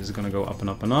payer is gonna go up and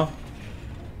up and up,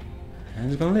 and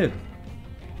it's gonna live.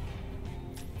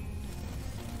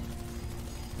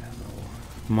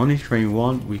 Money Train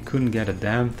 1, we couldn't get a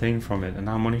damn thing from it, and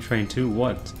now Money Train 2,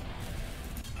 what?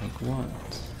 Like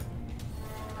what?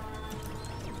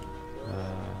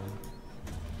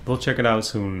 We'll check it out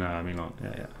soon, Milan.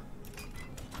 Yeah.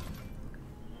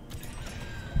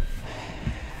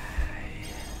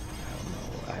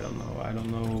 I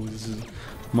don't know. This is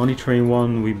Money Train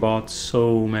 1, we bought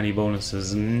so many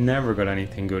bonuses, never got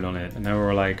anything good on it. And then we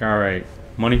were like, alright,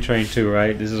 Money Train 2,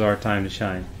 right? This is our time to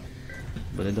shine.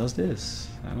 But it does this.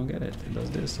 I don't get it. It does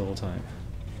this the whole time.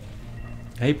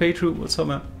 Hey Petru, what's up,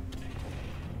 man?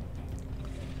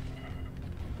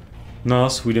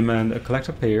 Nas, we demand a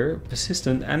collector payer,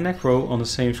 persistent and necro on the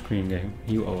same screen game.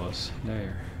 You owe us.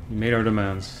 There. We made our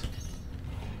demands.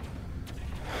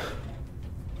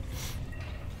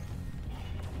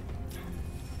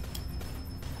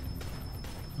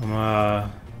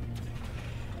 I'm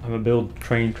gonna build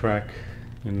train track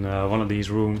in one of these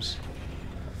rooms.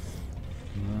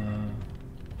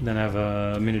 Then have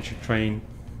a miniature train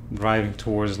driving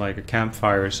towards like a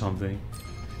campfire or something.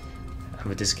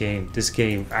 But this game, this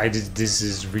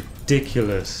is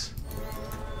ridiculous.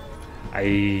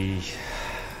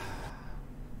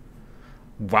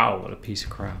 Wow, what a piece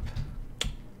of crap.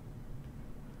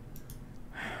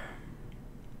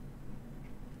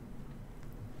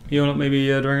 You know, maybe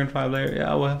Dragonfly later.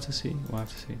 Yeah, we'll have to see. We'll have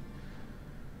to see.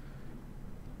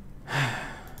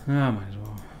 Might as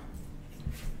well.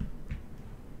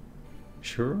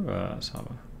 Sure,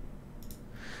 Saba.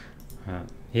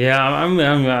 Yeah, I'm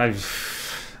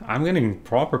getting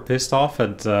proper pissed off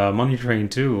at Money Train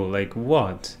 2. Like,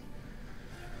 what?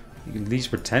 You can at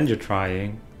least pretend you're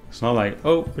trying. It's not like,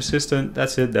 oh, persistent,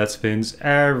 that's it, that spins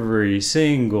every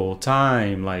single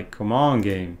time. Like, come on,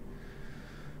 game.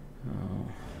 Oh.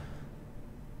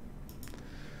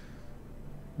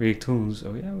 Reactoons.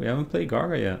 Oh yeah, we haven't played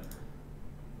Garga yet.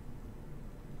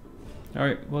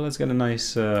 Alright, well, let's get a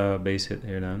nice base hit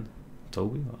here then.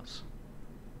 Toby was.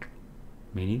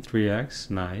 Mini 3x,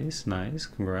 nice, nice,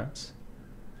 congrats.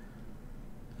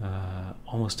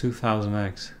 Almost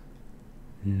 2000x.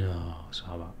 No, so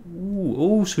how about?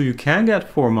 Ooh, so you can get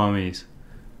 4 mummies.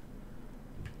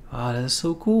 Ah, that is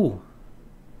so cool.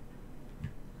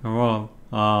 Oh,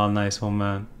 well, nice one,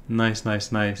 man. Nice,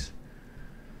 nice, nice.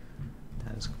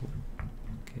 That is cool.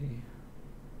 Okay.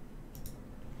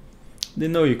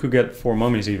 Didn't know you could get 4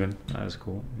 mummies even. That is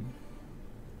cool.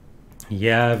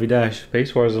 Yeah, Vidash.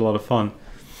 Space War is a lot of fun.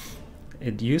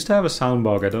 It used to have a sound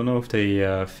bug. I don't know if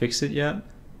they fixed it yet.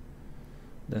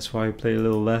 That's why I play a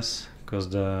little less, because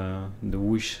the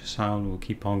whoosh sound will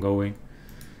keep on going.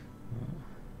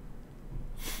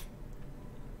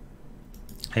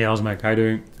 Hey Osmac, how you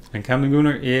doing? And Camden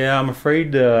Gunner? Yeah, I'm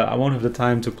afraid I won't have the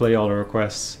time to play all the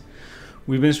requests.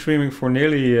 We've been streaming for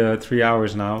nearly 3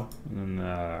 hours now, and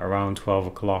around 12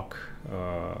 o'clock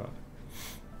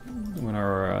when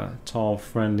our tall,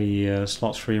 friendly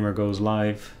slot streamer goes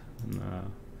live, and,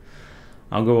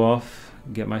 I'll go off,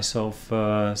 get myself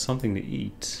something to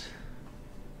eat.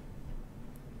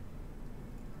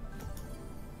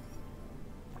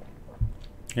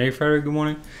 Hey Frederick, good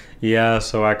morning. Yeah,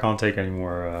 so I can't take any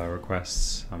more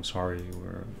requests. I'm sorry,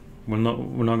 we're not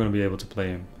going to be able to play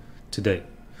him today.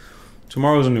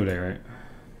 Tomorrow's a new day, right?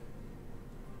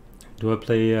 Do I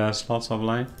play slots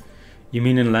offline? You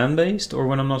mean in land-based or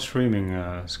when I'm not streaming,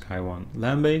 Sky One?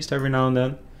 Land-based every now and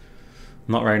then.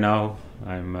 Not right now.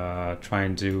 I'm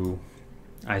trying to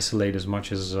isolate as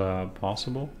much as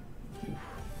possible.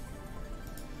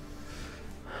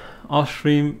 Off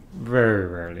stream very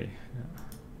rarely.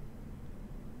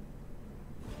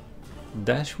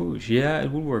 Dash whoosh, yeah,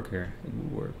 it would work here. It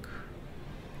would work.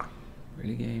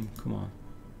 Really game, come on.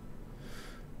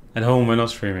 At home, we're not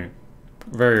streaming.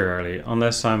 Very rarely,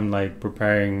 unless I'm like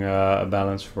preparing a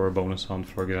balance for a bonus hunt,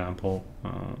 for example.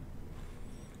 And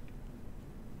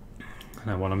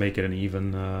I want to make it an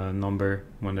even number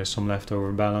when there's some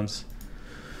leftover balance.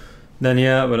 Then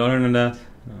yeah, but other than that,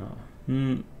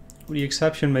 the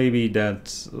exception maybe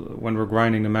that when we're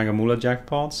grinding the Mega Moolah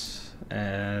jackpots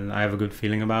and I have a good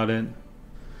feeling about it,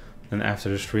 and after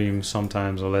the stream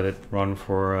sometimes I'll let it run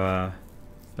for a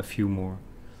few more.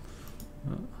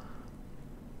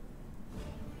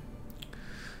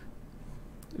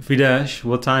 Videsh,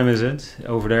 what time is it?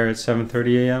 Over there it's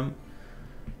 7:30 a.m.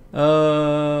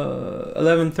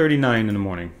 11:39 in the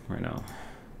morning right now.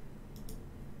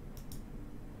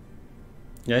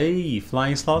 Yay,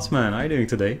 Flying Slots Man, how are you doing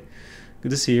today? Good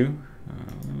to see you.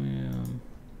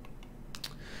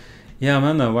 Yeah,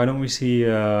 Amanda, why don't we see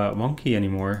Monkey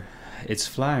anymore? It's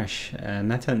Flash,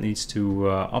 and NetEnt needs to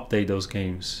update those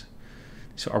games.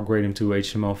 So upgrade them to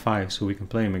HTML5 so we can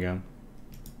play them again.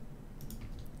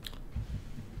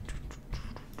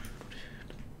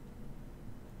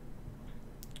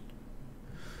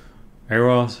 Hey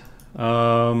Ross.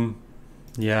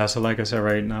 Yeah, so like I said,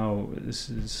 right now this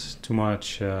is too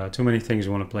much, too many things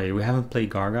we want to play. We haven't played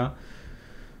Garga,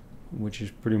 which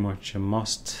is pretty much a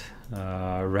must.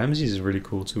 Ramses is really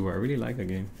cool too. I really like that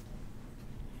game.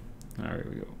 There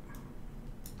we go.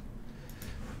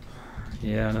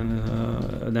 Yeah,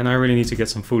 then I really need to get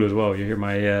some food as well. You hear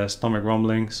my stomach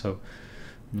rumbling, so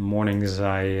in the mornings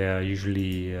I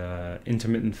usually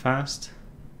intermittent fast.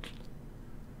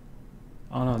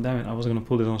 Oh no, damn it, I wasn't gonna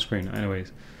pull this on screen.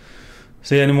 Anyways.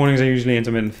 So yeah, in the mornings I usually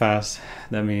intermittent fast.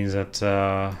 That means that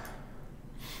I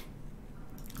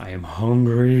am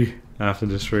hungry after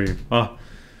the stream. Oh.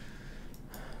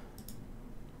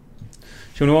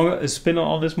 Shunwanga is spin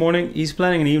all this morning. He's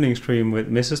planning an evening stream with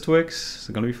Mrs. Twix. It's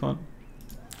gonna be fun.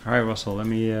 Alright Russell, let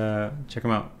me check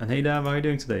him out. And hey Dab, how are you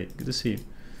doing today? Good to see you.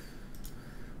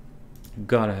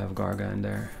 Gotta have Garga in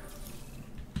there.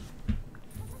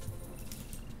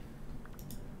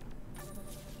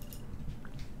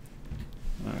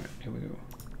 Alright, here we go.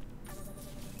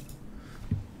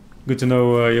 Good to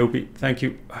know, Yopi. Thank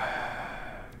you.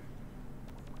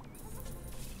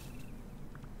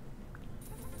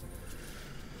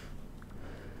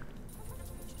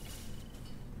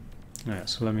 Alright,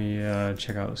 so let me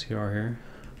check out CR here.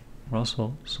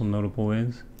 Russell, some notable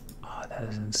wins. Oh, that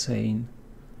is insane.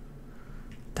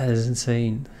 That is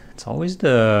insane. It's always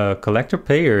the collector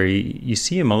payer. You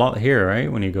see him a lot here,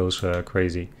 right? When he goes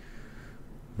crazy.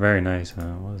 Very nice.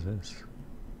 What is this?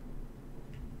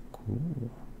 Cool.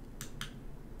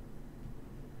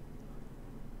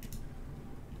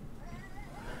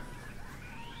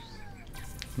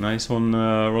 Nice one,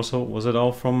 Russell. Was it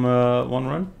all from one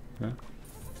run? Yeah.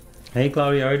 Hey,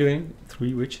 Claudia, how are you doing?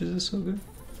 3 Witches is so good.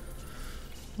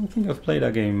 I don't think I've played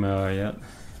that game yet.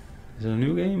 Is it a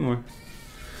new game or?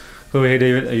 Oh, hey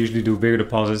David, I usually do bigger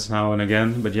deposits now and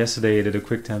again, but yesterday I did a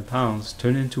quick £10,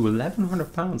 turned into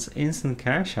 £1,100 instant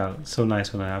cash out. So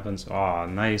nice when that happens. Oh,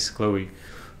 nice, Chloe.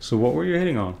 So what were you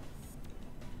hitting on?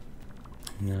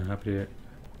 Yeah, happy to hear it.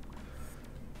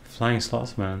 Flying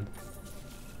Slots Man.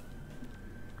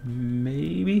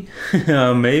 Maybe?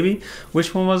 Maybe?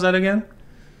 Which one was that again?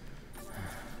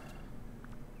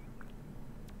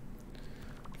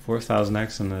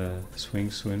 4000x and the swing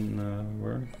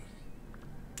word.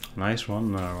 Nice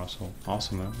one, Russell.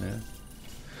 Awesome, man. Yeah.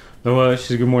 No,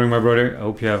 she's good morning, my brother. I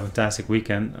hope you have a fantastic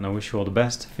weekend, and I wish you all the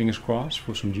best. Fingers crossed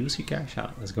for some juicy cash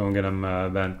out. Let's go and get them,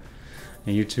 Ben.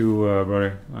 And you too,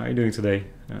 brother. How are you doing today?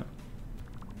 Yeah.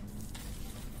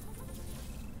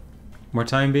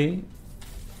 Martijn B,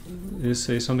 you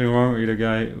say something wrong, or you're the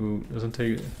guy who doesn't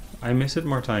take it? I miss it,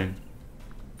 Martijn.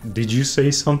 Did you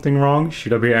say something wrong?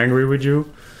 Should I be angry with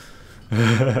you?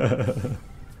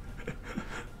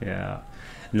 Yeah.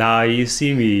 Nah, you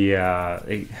see me,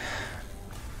 I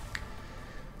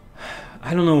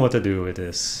don't know what to do with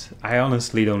this. I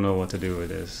honestly don't know what to do with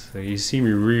this. You see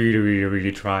me really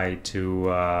try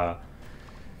to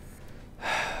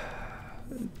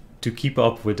keep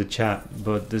up with the chat,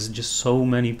 but there's just so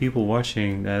many people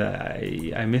watching that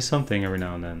I miss something every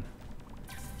now and then.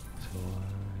 So,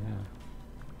 yeah.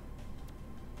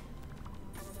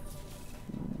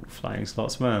 Ooh, Flying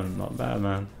Slots Man, not bad,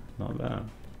 man. Not bad.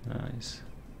 Nice.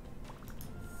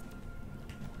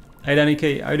 Hey Danny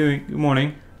K, how you doing? Good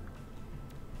morning.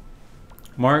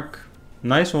 Mark,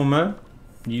 nice one, man.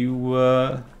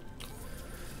 You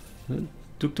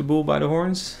took the bull by the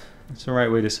horns. That's the right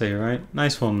way to say it, right?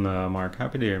 Nice one, Mark.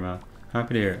 Happy to hear, man.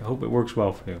 Happy to hear. I hope it works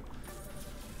well for you.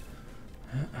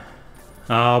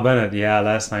 Oh, Bennett, yeah,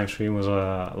 last night's stream was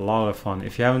a lot of fun.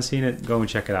 If you haven't seen it, go and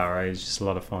check it out, right? It's just a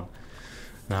lot of fun.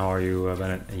 And how are you,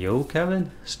 Bennett? Yo,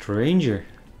 Kevin? Stranger.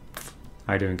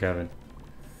 How you doing, Kevin?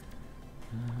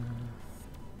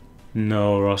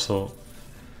 No, Russell.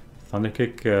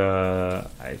 Thunderkick,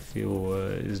 I feel,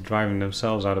 is driving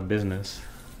themselves out of business.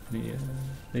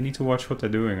 They need to watch what they're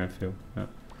doing, I feel. Yeah.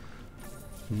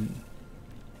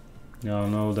 No,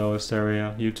 no, though,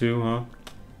 Hysteria. You too, huh?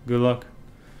 Good luck.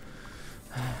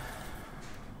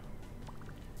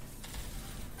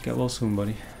 Get well soon,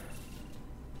 buddy.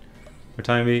 For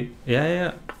time being,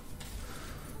 yeah.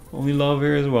 Only love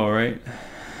here as well, right?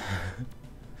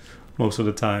 Most of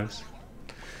the times.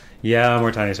 Yeah,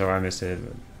 more tiny, sorry, I missed it.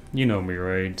 But you know me,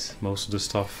 right? Most of the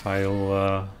stuff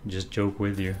I'll just joke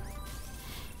with you.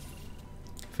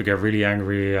 If I get really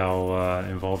angry, I'll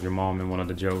involve your mom in one of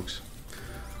the jokes.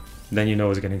 Then you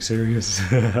know it's getting serious.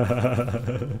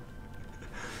 Would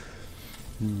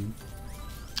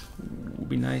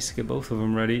be nice to get both of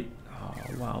them ready. Oh,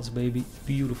 wilds, baby.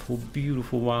 Beautiful,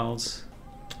 beautiful wilds.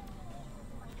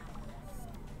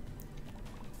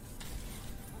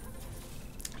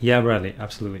 Yeah, Bradley.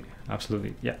 Absolutely.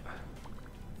 Absolutely. Yeah.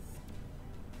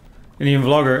 Indian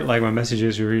vlogger, like my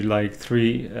messages, you read like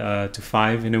 3 to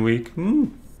 5 in a week.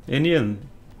 Indian.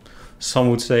 Some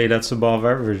would say that's above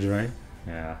average, right?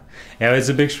 Yeah. Yeah, it's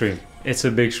a big stream. It's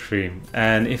a big stream.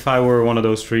 And if I were one of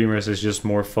those streamers that's just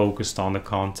more focused on the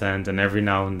content and every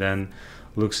now and then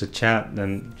looks at chat,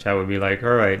 then chat would be like,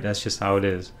 all right, that's just how it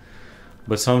is.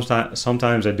 But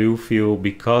sometimes I do feel,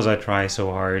 because I try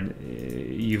so hard,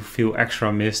 you feel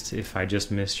extra missed if I just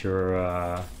missed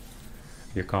your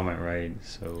comment, right?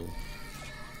 So,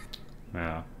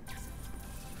 yeah.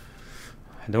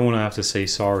 I don't want to have to say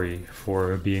sorry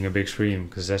for being a big stream,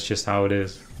 because that's just how it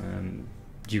is. And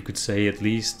you could say at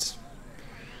least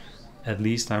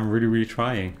I'm really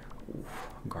trying. Ooh,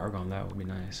 Gargon, that would be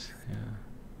nice. Yeah.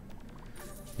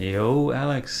 Yo,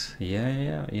 Alex.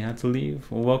 Yeah. You had to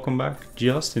leave. Well, welcome back.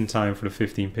 Just in time for the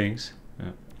 15 pings.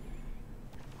 Yeah.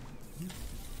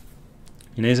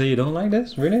 Ineza, you don't like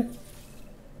this? Really?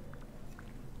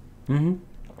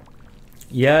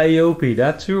 Yeah, Yopi,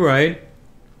 that too, right?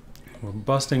 We're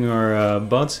busting our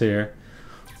butts here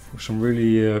for some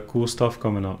really cool stuff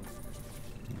coming up.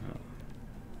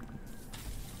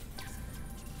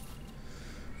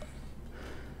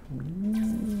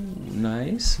 Ooh,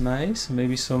 nice.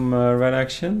 Maybe some red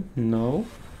action? No.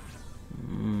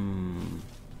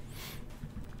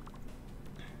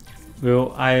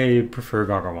 Well, I prefer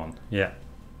Gaga 1. Yeah.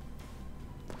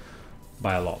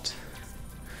 By a lot.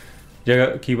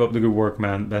 Jaga, keep up the good work,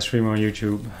 man. Best streamer on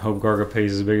YouTube. Hope Garga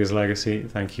pays his biggest legacy.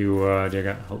 Thank you,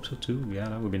 Jaga. Hope so too. Yeah,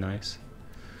 that would be nice.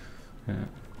 Yeah.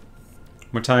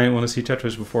 Martijn, want to see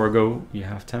Tetris before I go? You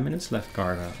have 10 minutes left,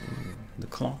 Garga. The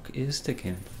clock is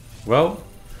ticking. Well,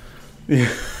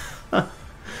 well,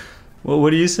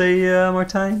 what do you say,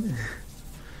 Martijn?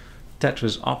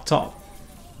 Tetris up top.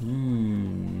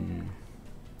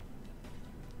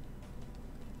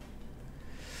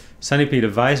 Centipede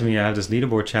advised me I have this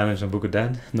leaderboard challenge on Book of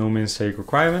Dead. No mistake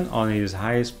requirement. All I need is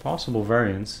highest possible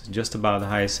variance. Just about the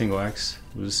highest single X.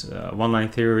 It was one-line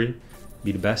theory.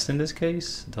 Be the best in this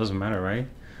case? It doesn't matter, right?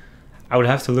 I would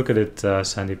have to look at it,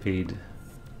 Centipede.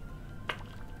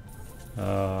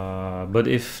 But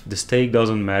if the stake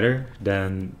doesn't matter,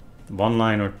 then 1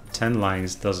 line or 10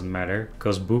 lines doesn't matter.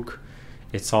 Because book,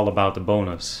 it's all about the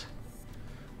bonus.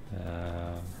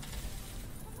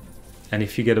 And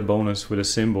if you get a bonus with a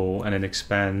symbol and it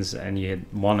expands and you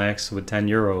hit 1x with 10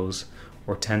 euros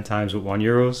or 10 times with 1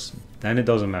 euros, then it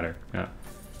doesn't matter. Yeah.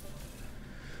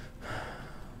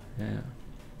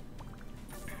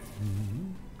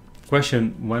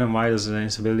 Question: when and why does the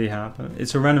instability happen?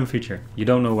 It's a random feature. You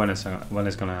don't know when it's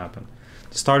gonna happen.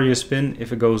 The start of your spin,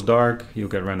 if it goes dark, you'll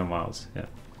get random wilds. Yeah.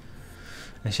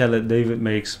 And Charlotte, David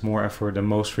makes more effort than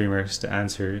most streamers to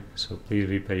answer, so please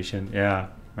be patient. Yeah,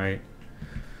 right.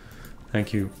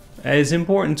 Thank you. It's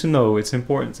important to know. It's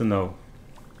important to know.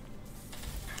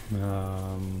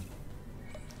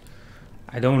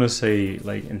 I don't want to say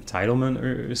like entitlement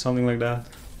or something like that,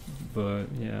 but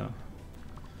yeah.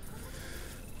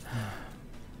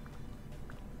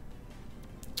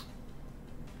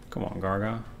 Come on,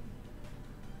 Garga.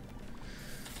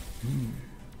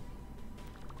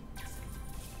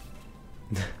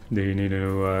 Do you need a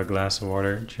new glass of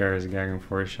water? Chair is gagging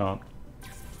for a shot.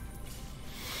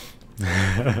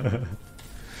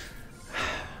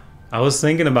 I was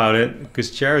thinking about it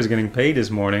because Chair is getting paid this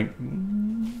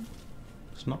morning.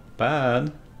 It's not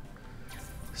bad.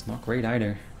 It's not great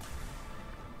either.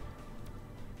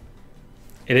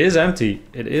 It is empty.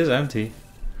 It is empty.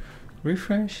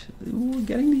 Refresh. Ooh,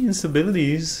 getting the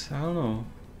instabilities. I don't know.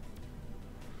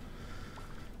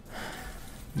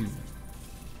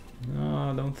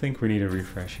 No, I don't think we need a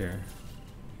refresh here.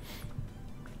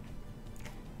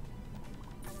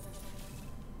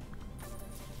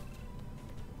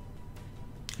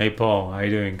 Hey Paul, how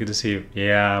you doing? Good to see you.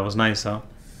 Yeah, it was nice, huh?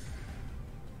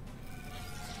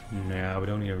 Yeah, we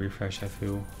don't need a refresh, I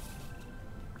feel.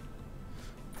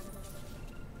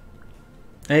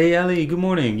 Hey Ali, good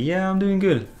morning. Yeah, I'm doing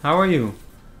good. How are you?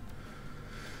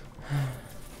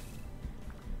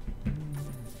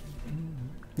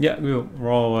 Yeah,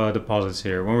 we're all deposits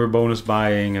here. When we're bonus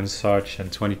buying and such, and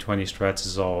 2020 strats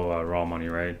is all raw money,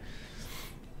 right?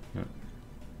 Yeah.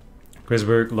 Chris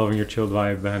Burke, loving your chilled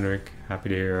vibe, Henrik. Happy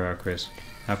to hear, Chris.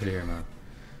 Happy to hear, man.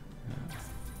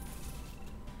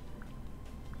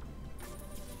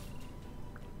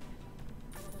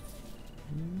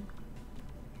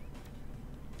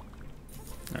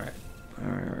 Alright.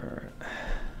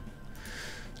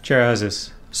 Chair has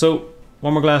this. So,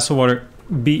 one more glass of water.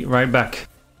 Be right back.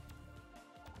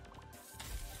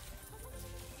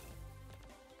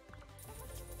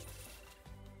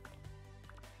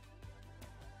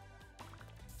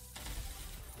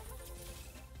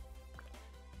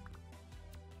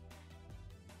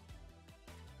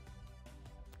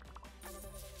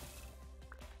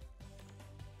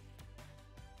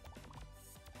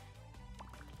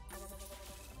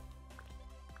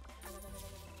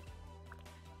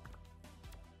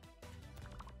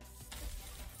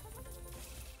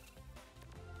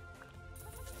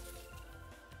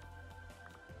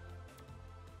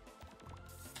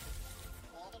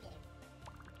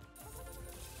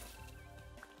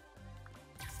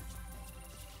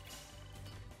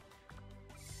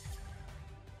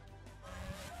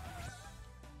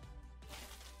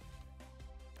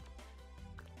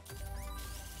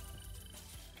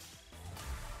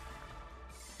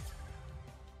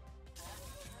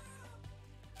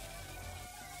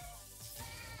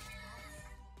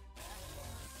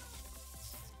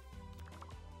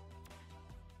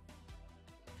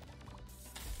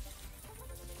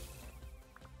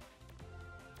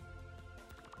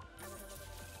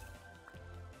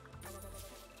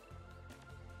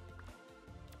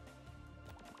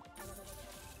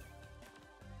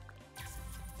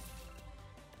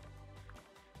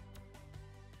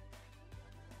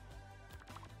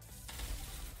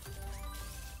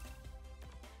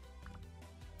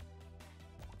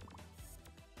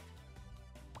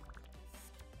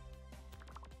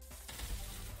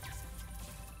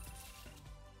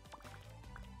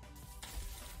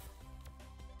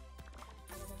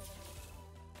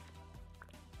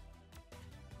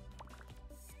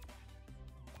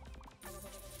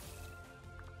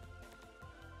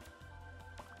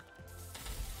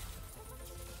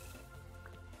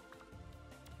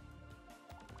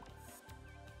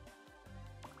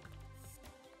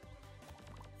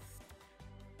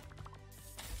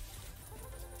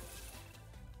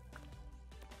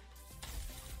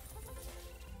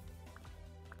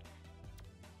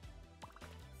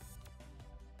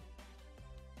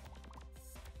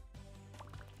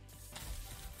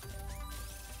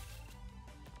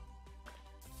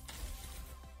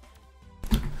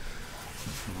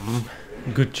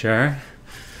 Good chair.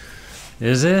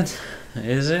 Is it?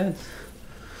 Is it?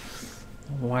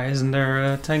 Why isn't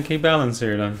there a 10k balance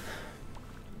here then?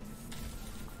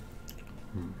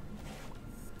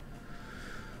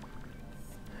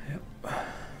 Yep.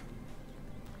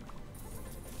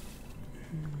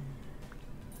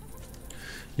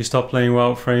 You stopped playing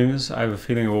Wild Frames? I have a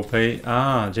feeling it will play.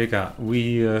 Ah, Jeka,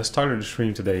 we started the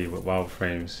stream today with Wild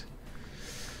Frames.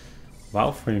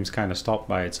 Wild Frames kind of stopped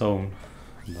by its own.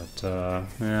 But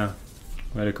yeah,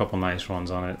 we had a couple nice runs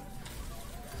on it.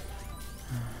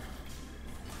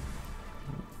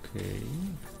 Okay.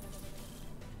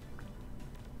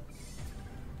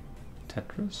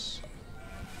 Tetris.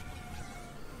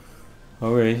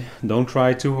 Okay, don't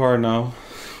try too hard now.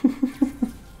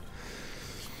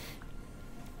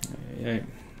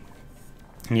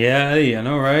 Yeah, I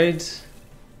know, right?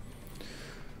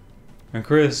 And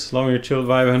Chris, loving your chilled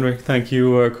vibe, Henrik. Thank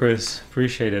you, Chris.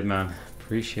 Appreciate it, man.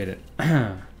 Appreciate it.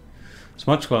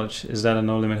 Smudge Clutch, is that a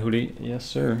no limit hoodie? Yes,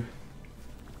 sir.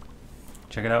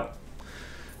 Check it out.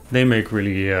 They make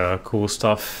really cool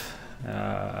stuff.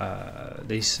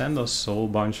 They send us a whole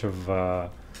bunch of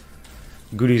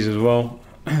goodies as well,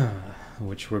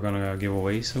 which we're gonna give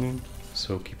away soon.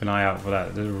 So keep an eye out for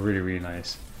that. They're really, really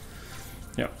nice.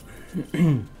 Yeah.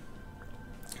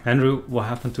 Andrew, what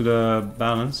happened to the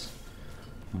balance?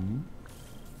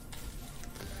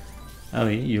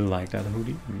 Ali, you like that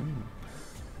hoodie?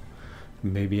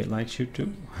 Maybe it likes you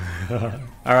too.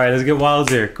 Alright, let's get wilds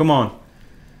here. Come on.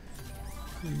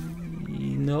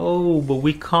 No, but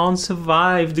we can't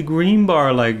survive the green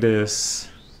bar like this.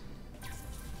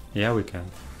 Yeah, we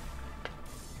can.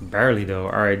 Barely though.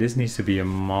 Alright, this needs to be a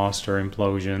monster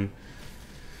implosion.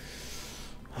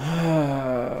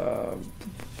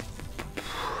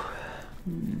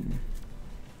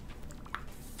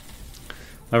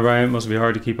 Brian, must be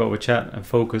hard to keep up with chat and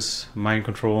focus, mind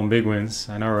control on big wins.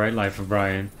 I know, right? Life of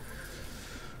Brian.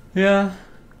 Yeah,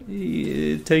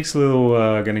 it takes a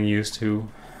little getting used to.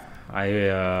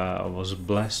 I was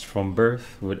blessed from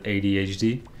birth with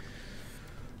ADHD,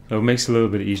 so it makes it a little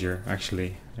bit easier,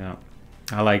 actually. Yeah,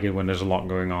 I like it when there's a lot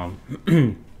going on.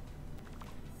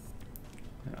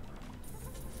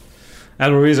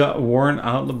 Abdulriza, Warren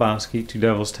out Lebowski, two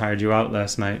devils tired you out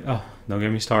last night. Oh, don't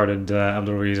get me started,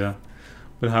 Abdulriza.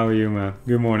 But how are you, man?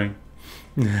 Good morning.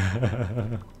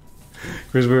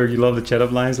 Chris Berg, you loved the chat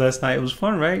up lines last night. It was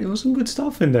fun, right? There was some good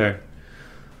stuff in there.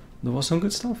 There was some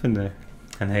good stuff in there.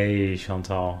 And hey,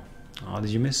 Chantal. Oh,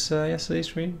 did you miss yesterday's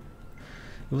stream?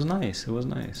 It was nice. It was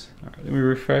nice. All right, let me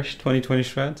refresh 2020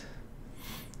 thread.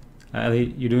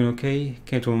 Ali, you doing okay?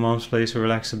 Came to my mom's place to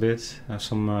relax a bit. I have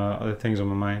some other things on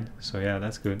my mind. So yeah,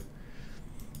 that's good.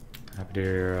 Happy to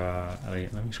hear, Ali.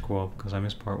 Let me scroll up because I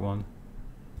missed part 1.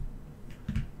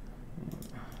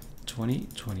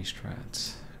 2020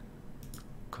 strats.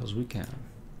 Because we can.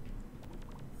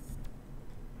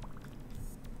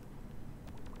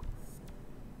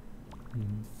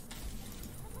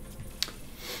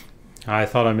 I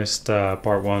thought I missed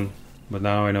part 1. But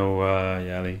now I know,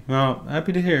 yeah, Ali. Well,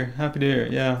 happy to hear. Happy to hear,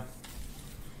 yeah.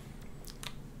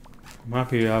 I'm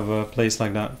happy you have a place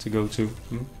like that to go to.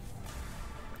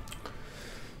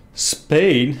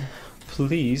 Spade,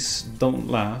 please don't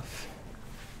laugh.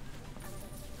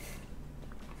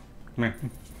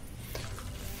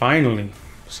 Finally,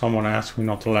 someone asked me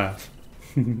not to laugh.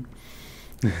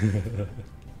 Yeah.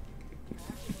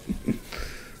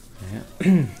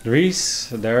 Reese,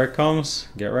 there it comes.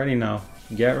 Get ready now.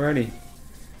 Get ready.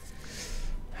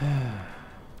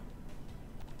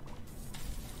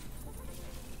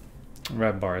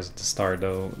 Red bars at the start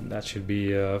though. That should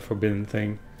be a forbidden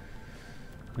thing.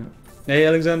 Hey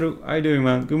Alexandru, how you doing,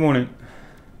 man? Good morning.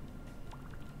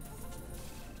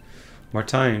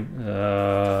 Martijn,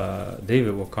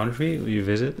 David, what country will you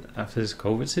visit after this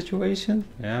COVID situation?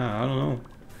 Yeah, I don't know.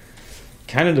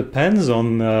 Kind of depends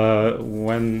on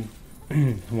when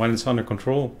it's under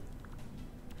control.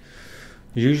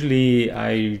 Usually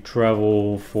I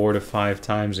travel 4 to 5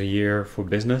 times a year for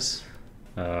business,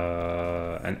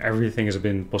 and everything has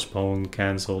been postponed,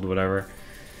 cancelled, whatever.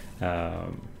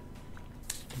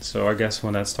 So I guess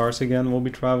when that starts again, we'll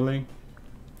be traveling.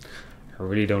 I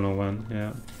really don't know when.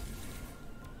 Yeah.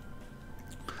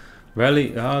 Rally,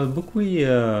 the book we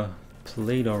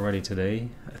played already today.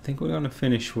 I think we're gonna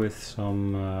finish with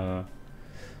some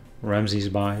Ramsey's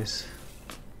buys.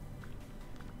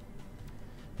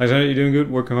 Alexander, you doing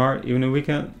good? Working hard, even the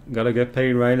weekend. Gotta get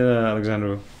paid, right,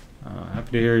 Alexander?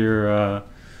 Happy to hear you're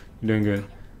doing good.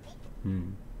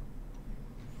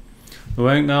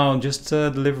 Well, now just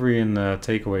delivery and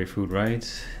takeaway food, right?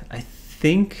 I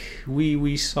think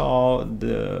we saw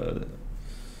the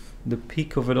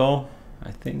peak of it all.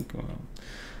 I think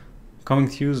coming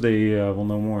Tuesday we'll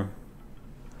know more.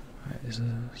 Is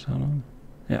the sound on?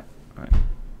 Yeah. All right.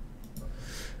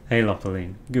 Hey,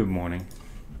 Lapaline. Good morning.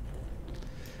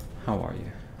 How are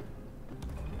you?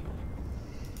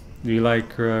 Do you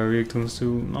like Reactoons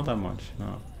too? Not that much,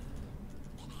 no.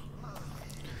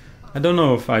 I don't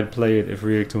know if I'd play it if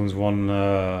Reactoons 1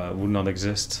 would not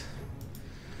exist.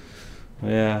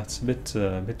 Yeah, it's a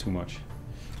bit too much.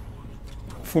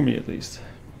 For me at least.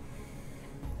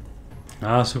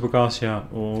 Supercast, yeah.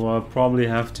 We'll probably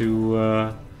have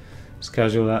to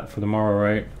schedule that for tomorrow,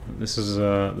 right? This is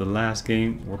the last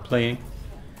game we're playing.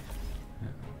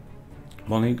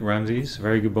 Bonnie, Ramses,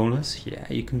 very good bonus.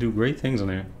 Yeah, you can do great things on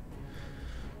there.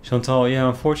 Chantal, yeah,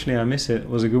 unfortunately I missed it. It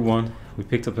was a good one. We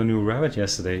picked up a new rabbit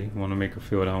yesterday. Want to make her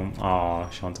feel at home. Aw,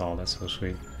 Chantal, that's so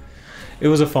sweet. It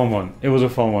was a fun one. It was a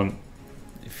fun one.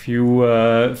 If you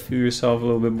feel yourself a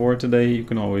little bit bored today, you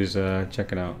can always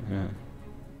check it out. Yeah.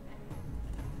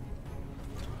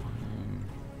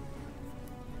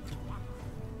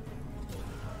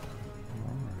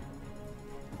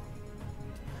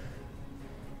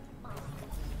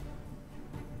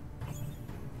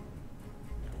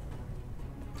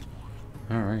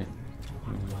 All right.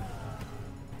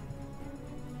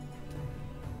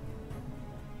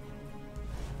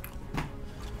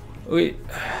 Wait.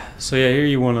 So yeah, here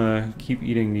you want to keep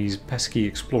eating these pesky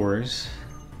explorers,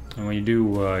 and when you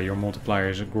do, your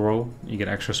multipliers grow. You get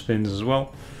extra spins as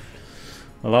well.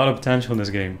 A lot of potential in this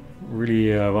game.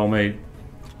 Really well made.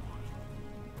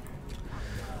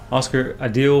 Oscar,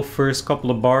 ideal first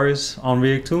couple of bars on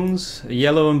Reactoons.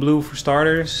 Yellow and blue for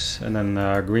starters, and then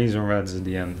greens and reds at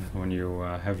the end when you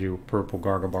have your purple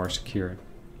Garga bar secured.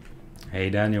 Hey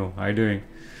Daniel, how you doing?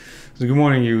 So good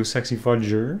morning, you sexy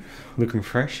fudger. Looking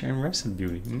fresh and rested,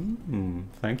 beauty.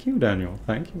 Thank you, Daniel.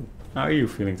 Thank you. How are you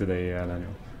feeling today,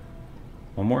 Daniel?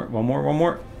 One more, one more, one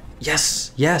more.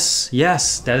 Yes, yes,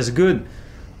 yes. That is good.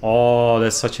 Oh,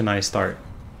 that's such a nice start.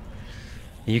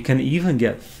 You can even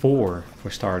get 4 for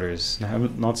starters. I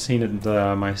have not seen it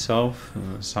myself.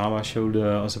 Saba showed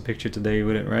us a picture today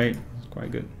with it, right? It's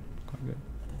quite good. Quite good.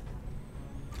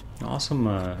 Awesome,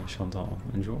 Chantal.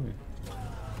 Enjoy.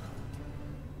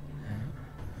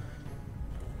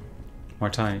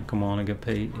 Martijn, come on and get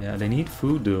paid. Yeah, they need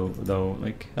food though.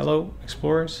 Like, hello,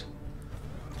 explorers.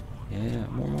 Yeah,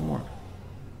 more.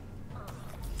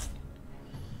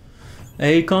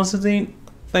 Hey, Constantine.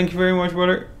 Thank you very much,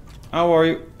 brother. How are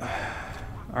you?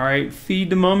 Alright,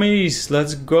 feed the mummies.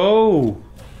 Let's go. Oh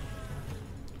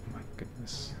my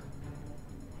goodness.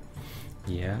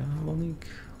 Yeah, Monique.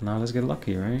 Now let's get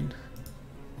lucky, right?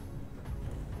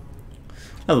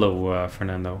 Hello,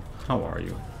 Fernando. How are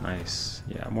you? Nice.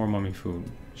 Yeah, more mummy food.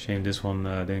 Shame this one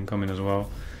didn't come in as well.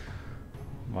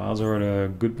 Wilds are in a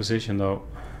good position though.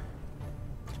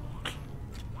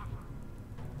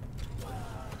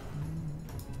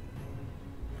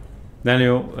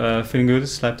 Daniel, feeling good,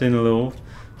 slept in a little,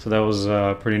 so that was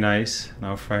pretty nice.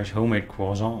 Now fresh homemade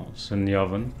croissants in the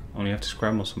oven. Only have to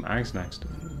scramble some eggs next.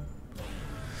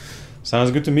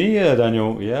 Sounds good to me,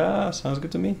 Daniel. Yeah, sounds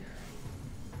good to me.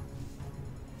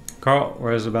 Carl,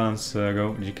 where's the balance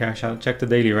go? Did you cash out? Check the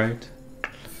daily, right?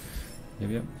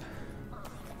 Yep.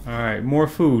 Alright, more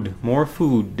food. More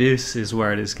food. This is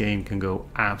where this game can go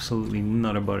absolutely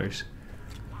nutter butters.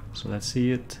 So let's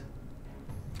see it.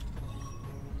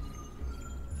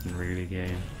 Really,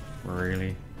 game?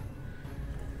 Really?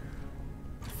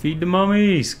 Feed the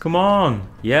mummies! Come on!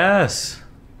 Yes!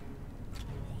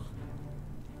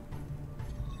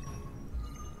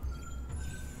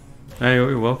 Hey,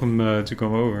 you're welcome to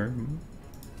come over.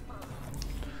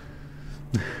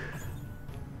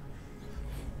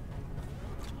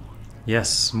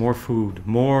 Yes, more food.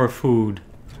 More food.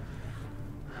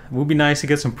 It would be nice to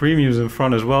get some premiums in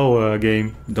front as well,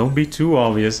 game. Don't be too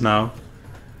obvious now.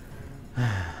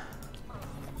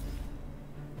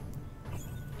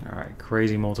 Alright,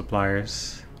 crazy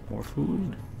multipliers. More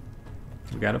food.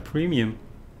 We got a premium.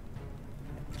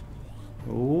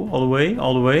 Oh, all the way,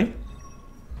 all the way.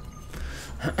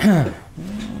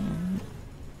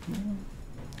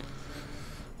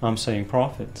 I'm saying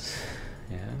profit.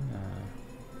 Yeah.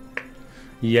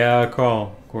 Yeah,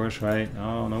 Carl. Of course, right?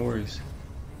 Oh, no worries.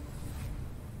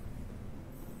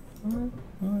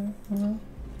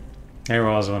 Hey,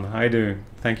 Rosalind. How you doing?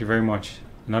 Thank you very much.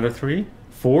 Another 3?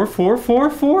 4, 4, 4,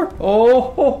 4.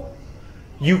 Oh,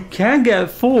 you can get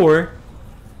 4.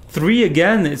 3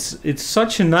 again. It's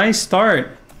such a nice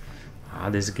start.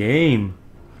 Ah, this game.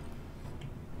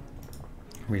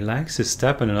 Relax is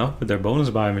stepping it up with their bonus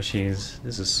buy machines.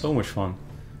 This is so much fun.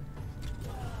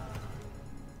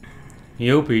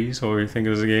 Yopi, so what do you think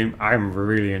of this game? I'm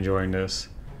really enjoying this.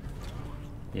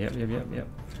 Yep.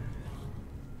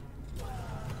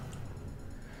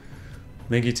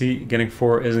 Linky T, getting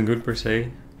 4 isn't good per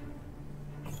se.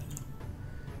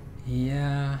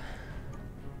 Yeah.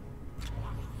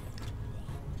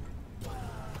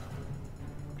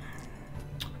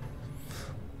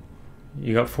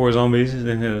 You got 4 zombies,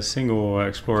 then hit a single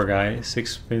explorer guy.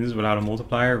 6 spins without a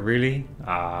multiplier, really?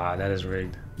 Ah, that is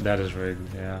rigged. That is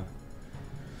rigged, yeah.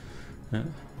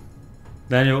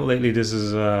 Daniel, lately this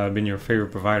has been your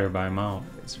favorite provider by a mile.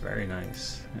 It's very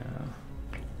nice, yeah.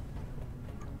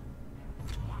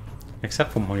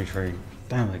 Except for money trade.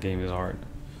 Damn, that game is hard.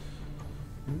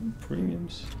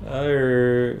 Premiums.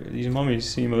 These mummies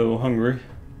seem a little hungry.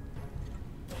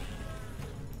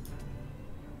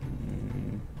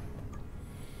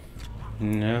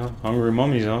 No, hungry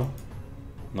mummies, huh?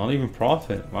 Not even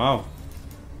profit. Wow.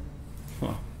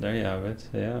 Well, there you have it.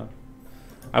 Yeah.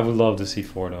 I would love to see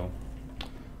 4 though.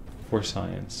 For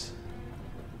science.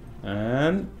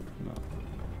 And no.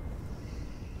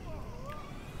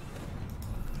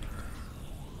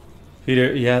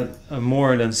 Peter, you had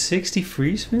more than 60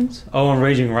 free spins? Oh, on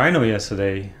Raging Rhino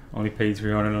yesterday. Only paid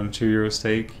 300 on a €2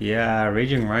 stake. Yeah,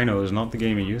 Raging Rhino is not the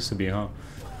game it used to be, huh?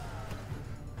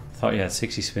 Thought you had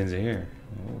 60 spins here.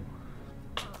 Oh.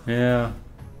 Yeah.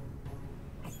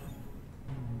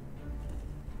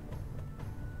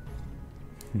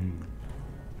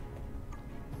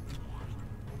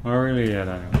 Oh really? Yeah, I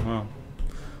know. Well,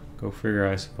 go figure,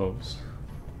 I suppose.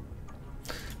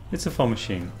 It's a fun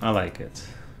machine. I like it.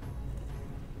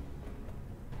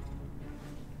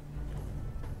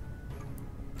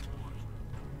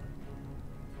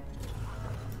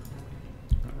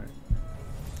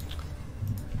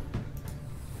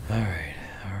 Alright,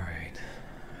 alright.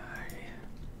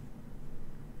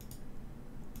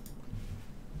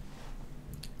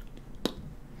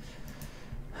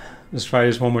 Let's try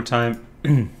this one more time,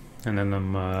 and then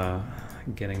I'm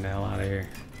getting the hell out of here.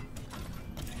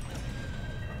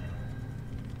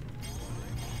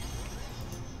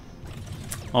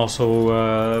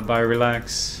 Also, by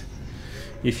Relax,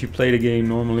 if you play the game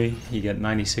normally, you get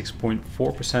 96.4%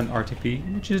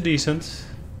 RTP, which is decent.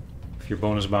 If you're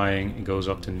bonus buying, it goes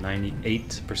up to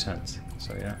 98%.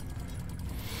 So yeah.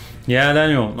 Yeah,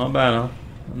 Daniel, not bad, huh?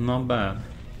 Not bad.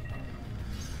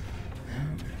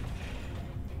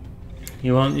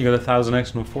 You got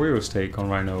 1000x on a 4 euro stake on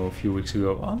Rhino a few weeks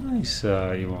ago. Oh, nice,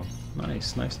 Iwan.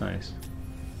 Nice, nice, nice.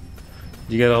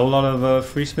 Did you get a whole lot of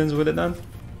free spins with it then?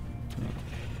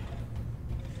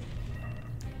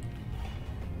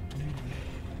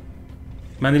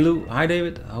 Manny Lou, hi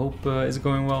David. I hope it's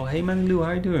going well. Hey Manny Lou, how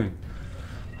are you doing?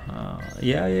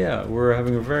 Yeah, we're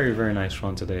having a very, very nice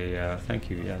run today.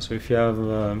 Thank you. Yeah, so if you have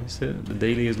missed it, the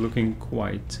daily is looking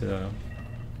quite.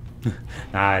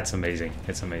 It's amazing.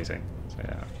 It's amazing. So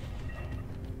yeah.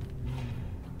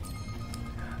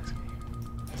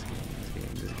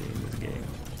 This game.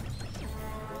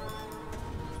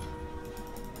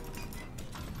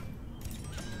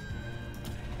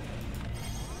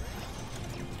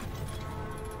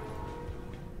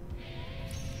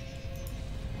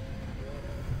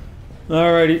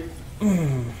 Alrighty.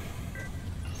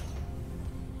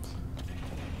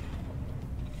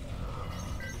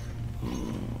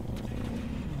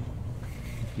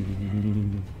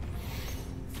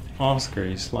 Oscar,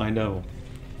 you sly devil.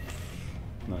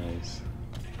 Nice.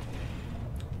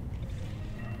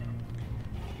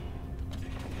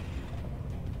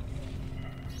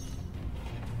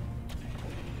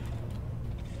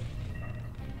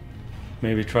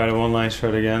 Maybe try the online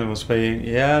thread again. It was paying.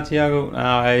 Yeah, Tiago.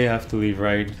 I have to leave,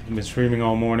 right? I've been streaming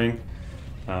all morning.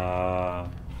 Yeah,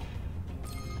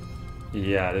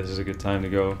 this is a good time to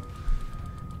go.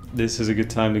 This is a good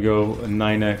time to go.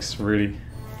 9x, really.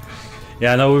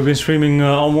 Yeah, no, we've been streaming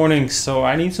all morning, so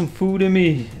I need some food in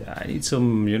me. I need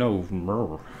some, you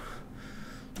know,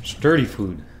 sturdy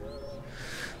food.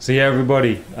 So yeah,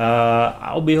 everybody,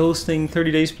 I'll be hosting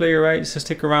 30 Days Player, right? So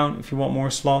stick around if you want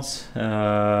more slots.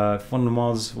 If one of the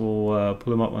mods will pull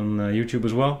them up on YouTube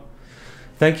as well.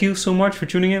 Thank you so much for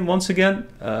tuning in once again.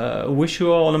 Wish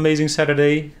you all an amazing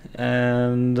Saturday.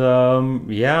 And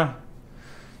yeah,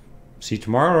 see you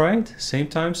tomorrow, right? Same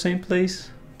time, same place.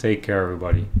 Take care,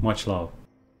 everybody. Much love.